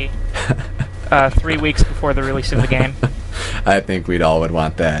copy free 3 weeks before the release of the game. I think we'd all would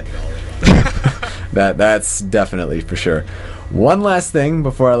want that. That's definitely for sure. One last thing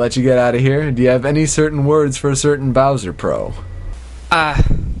before I let you get out of here. Do you have any certain words for a certain Bowser Pro? I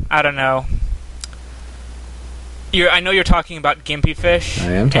don't know. I know you're talking about Gimpy Fish.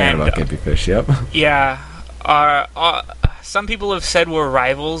 I am talking about Gimpy Fish, yep. Yeah. Some people have said we're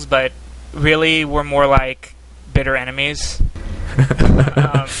rivals, but really we're more like bitter enemies.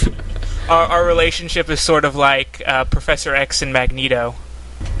 Our relationship is sort of like Professor X and Magneto.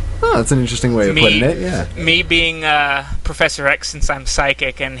 Oh, that's an interesting way of putting it, yeah. Me being Professor X since I'm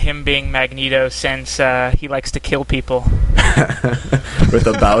psychic, and him being Magneto since he likes to kill people. With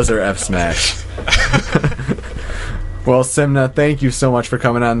a Bowser F smash. Well, Simna, thank you so much for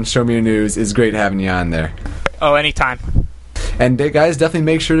coming on Show Me Your News. It's great having you on there. Oh, anytime. And guys, definitely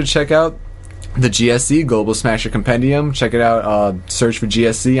make sure to check out the GSC, Global Smasher Compendium. Check it out. Search for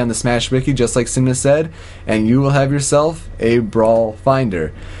GSC on the Smash Wiki, just like Simna said, and you will have yourself a Brawl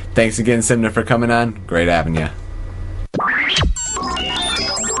Finder. Thanks again, Simna, for coming on. Great having you.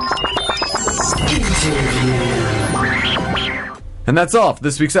 And that's all for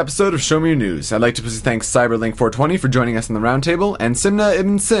this week's episode of Show Me Your News. I'd like to thank Cyberlink420 for joining us on the roundtable, and Simna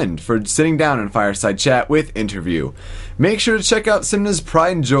Ibn Sind for sitting down in Fireside Chat with Interview. Make sure to check out Simna's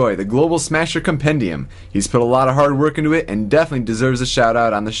Pride and Joy, the Global Smasher Compendium. He's put a lot of hard work into it and definitely deserves a shout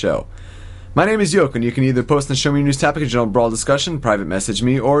out on the show. My name is Yoke, and you can either post in the Show Me Your News topic, a general Brawl discussion, private message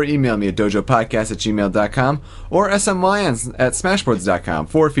me, or email me at dojopodcast@gmail.com or smyn@smashboards.com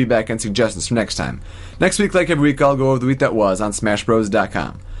for feedback and suggestions for next time. Next week, like every week, I'll go over the week that was on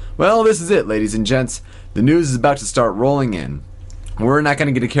smashbros.com. Well, this is it, ladies and gents. The news is about to start rolling in. We're not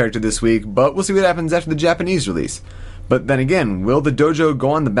going to get a character this week, but we'll see what happens after the Japanese release. But then again, will the dojo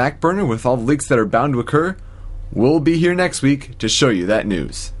go on the back burner with all the leaks that are bound to occur? We'll be here next week to show you that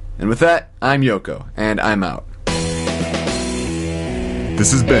news. And with that, I'm Yoko, and I'm out.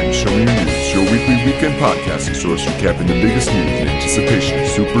 This has been Show Me Your News, your weekly weekend podcasting source recapping the biggest news in anticipation of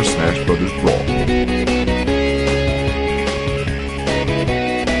Super Smash Bros. Brawl.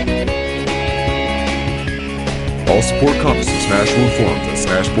 All support comes from Smash World Forums at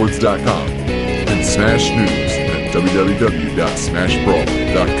smashboards.com and Smash News at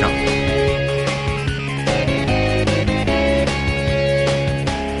www.smashbrawl.com.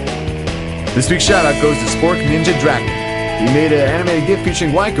 This week's shoutout goes to Spork Ninja Dragon. He made an animated GIF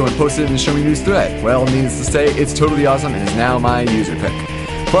featuring Waiko and posted it in the Show Me News thread. Well, needless to say, it's totally awesome and is now my user pick.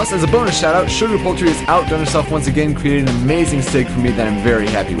 Plus, as a bonus shoutout, Sugar Poultry has outdone herself once again, creating an amazing steak for me that I'm very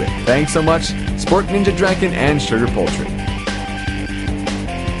happy with. Thanks so much, Spork Ninja Dragon and Sugar Poultry.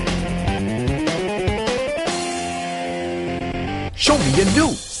 Show Me Your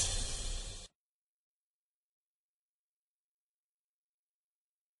News.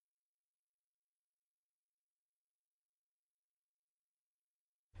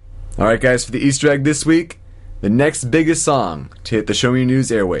 Alright guys, for the Easter egg this week, the next biggest song to hit the Show Me Your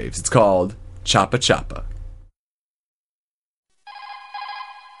News airwaves. It's called Choppa Choppa.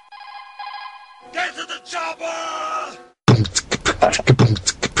 Get to the chopper!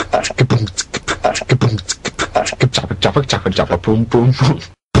 Choppa choppa choppa boom boom boom.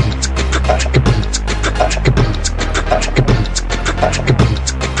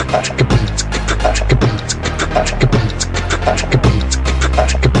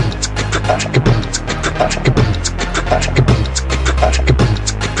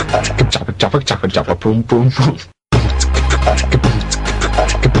 Choppa choppa choppa boom boom boom.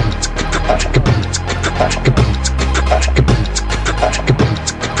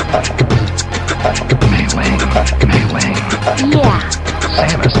 Mei Ling. Yeah.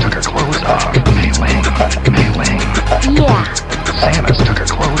 Samus took her clothes off. Mei Ling. Yeah. Samus took her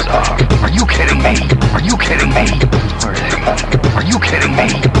clothes off. Are you kidding me? Are you kidding me? Harding. Are you kidding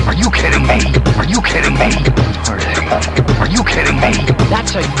me? Are you kidding me? Are you kidding me? Harding. Are you kidding me?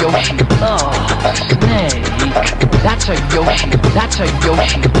 That's a Yoshi. Oh, Snake. That's a Yoshi. That's a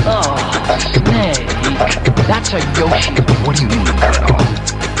Yoshi. Oh, Snake. That's a Yoshi. What do you mean, Colonel?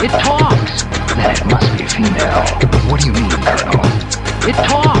 It talks. Then it must be female. What do you mean, Colonel? It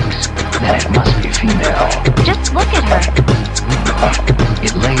talks. Then it must be female. Just look at her.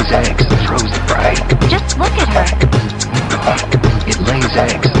 It lays eggs and throws the bride. Just look at her. It lays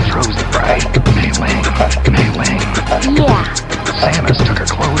eggs and throws the bride. Mei Ling. Yeah. Samus took her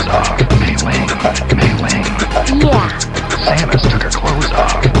clothes off. Mei Ling. Yeah. Samus took her clothes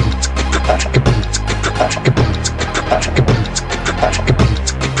off.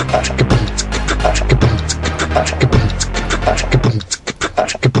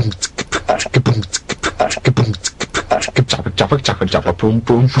 Choppa choppa choppa choppa boom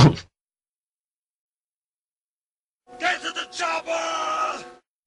boom boom.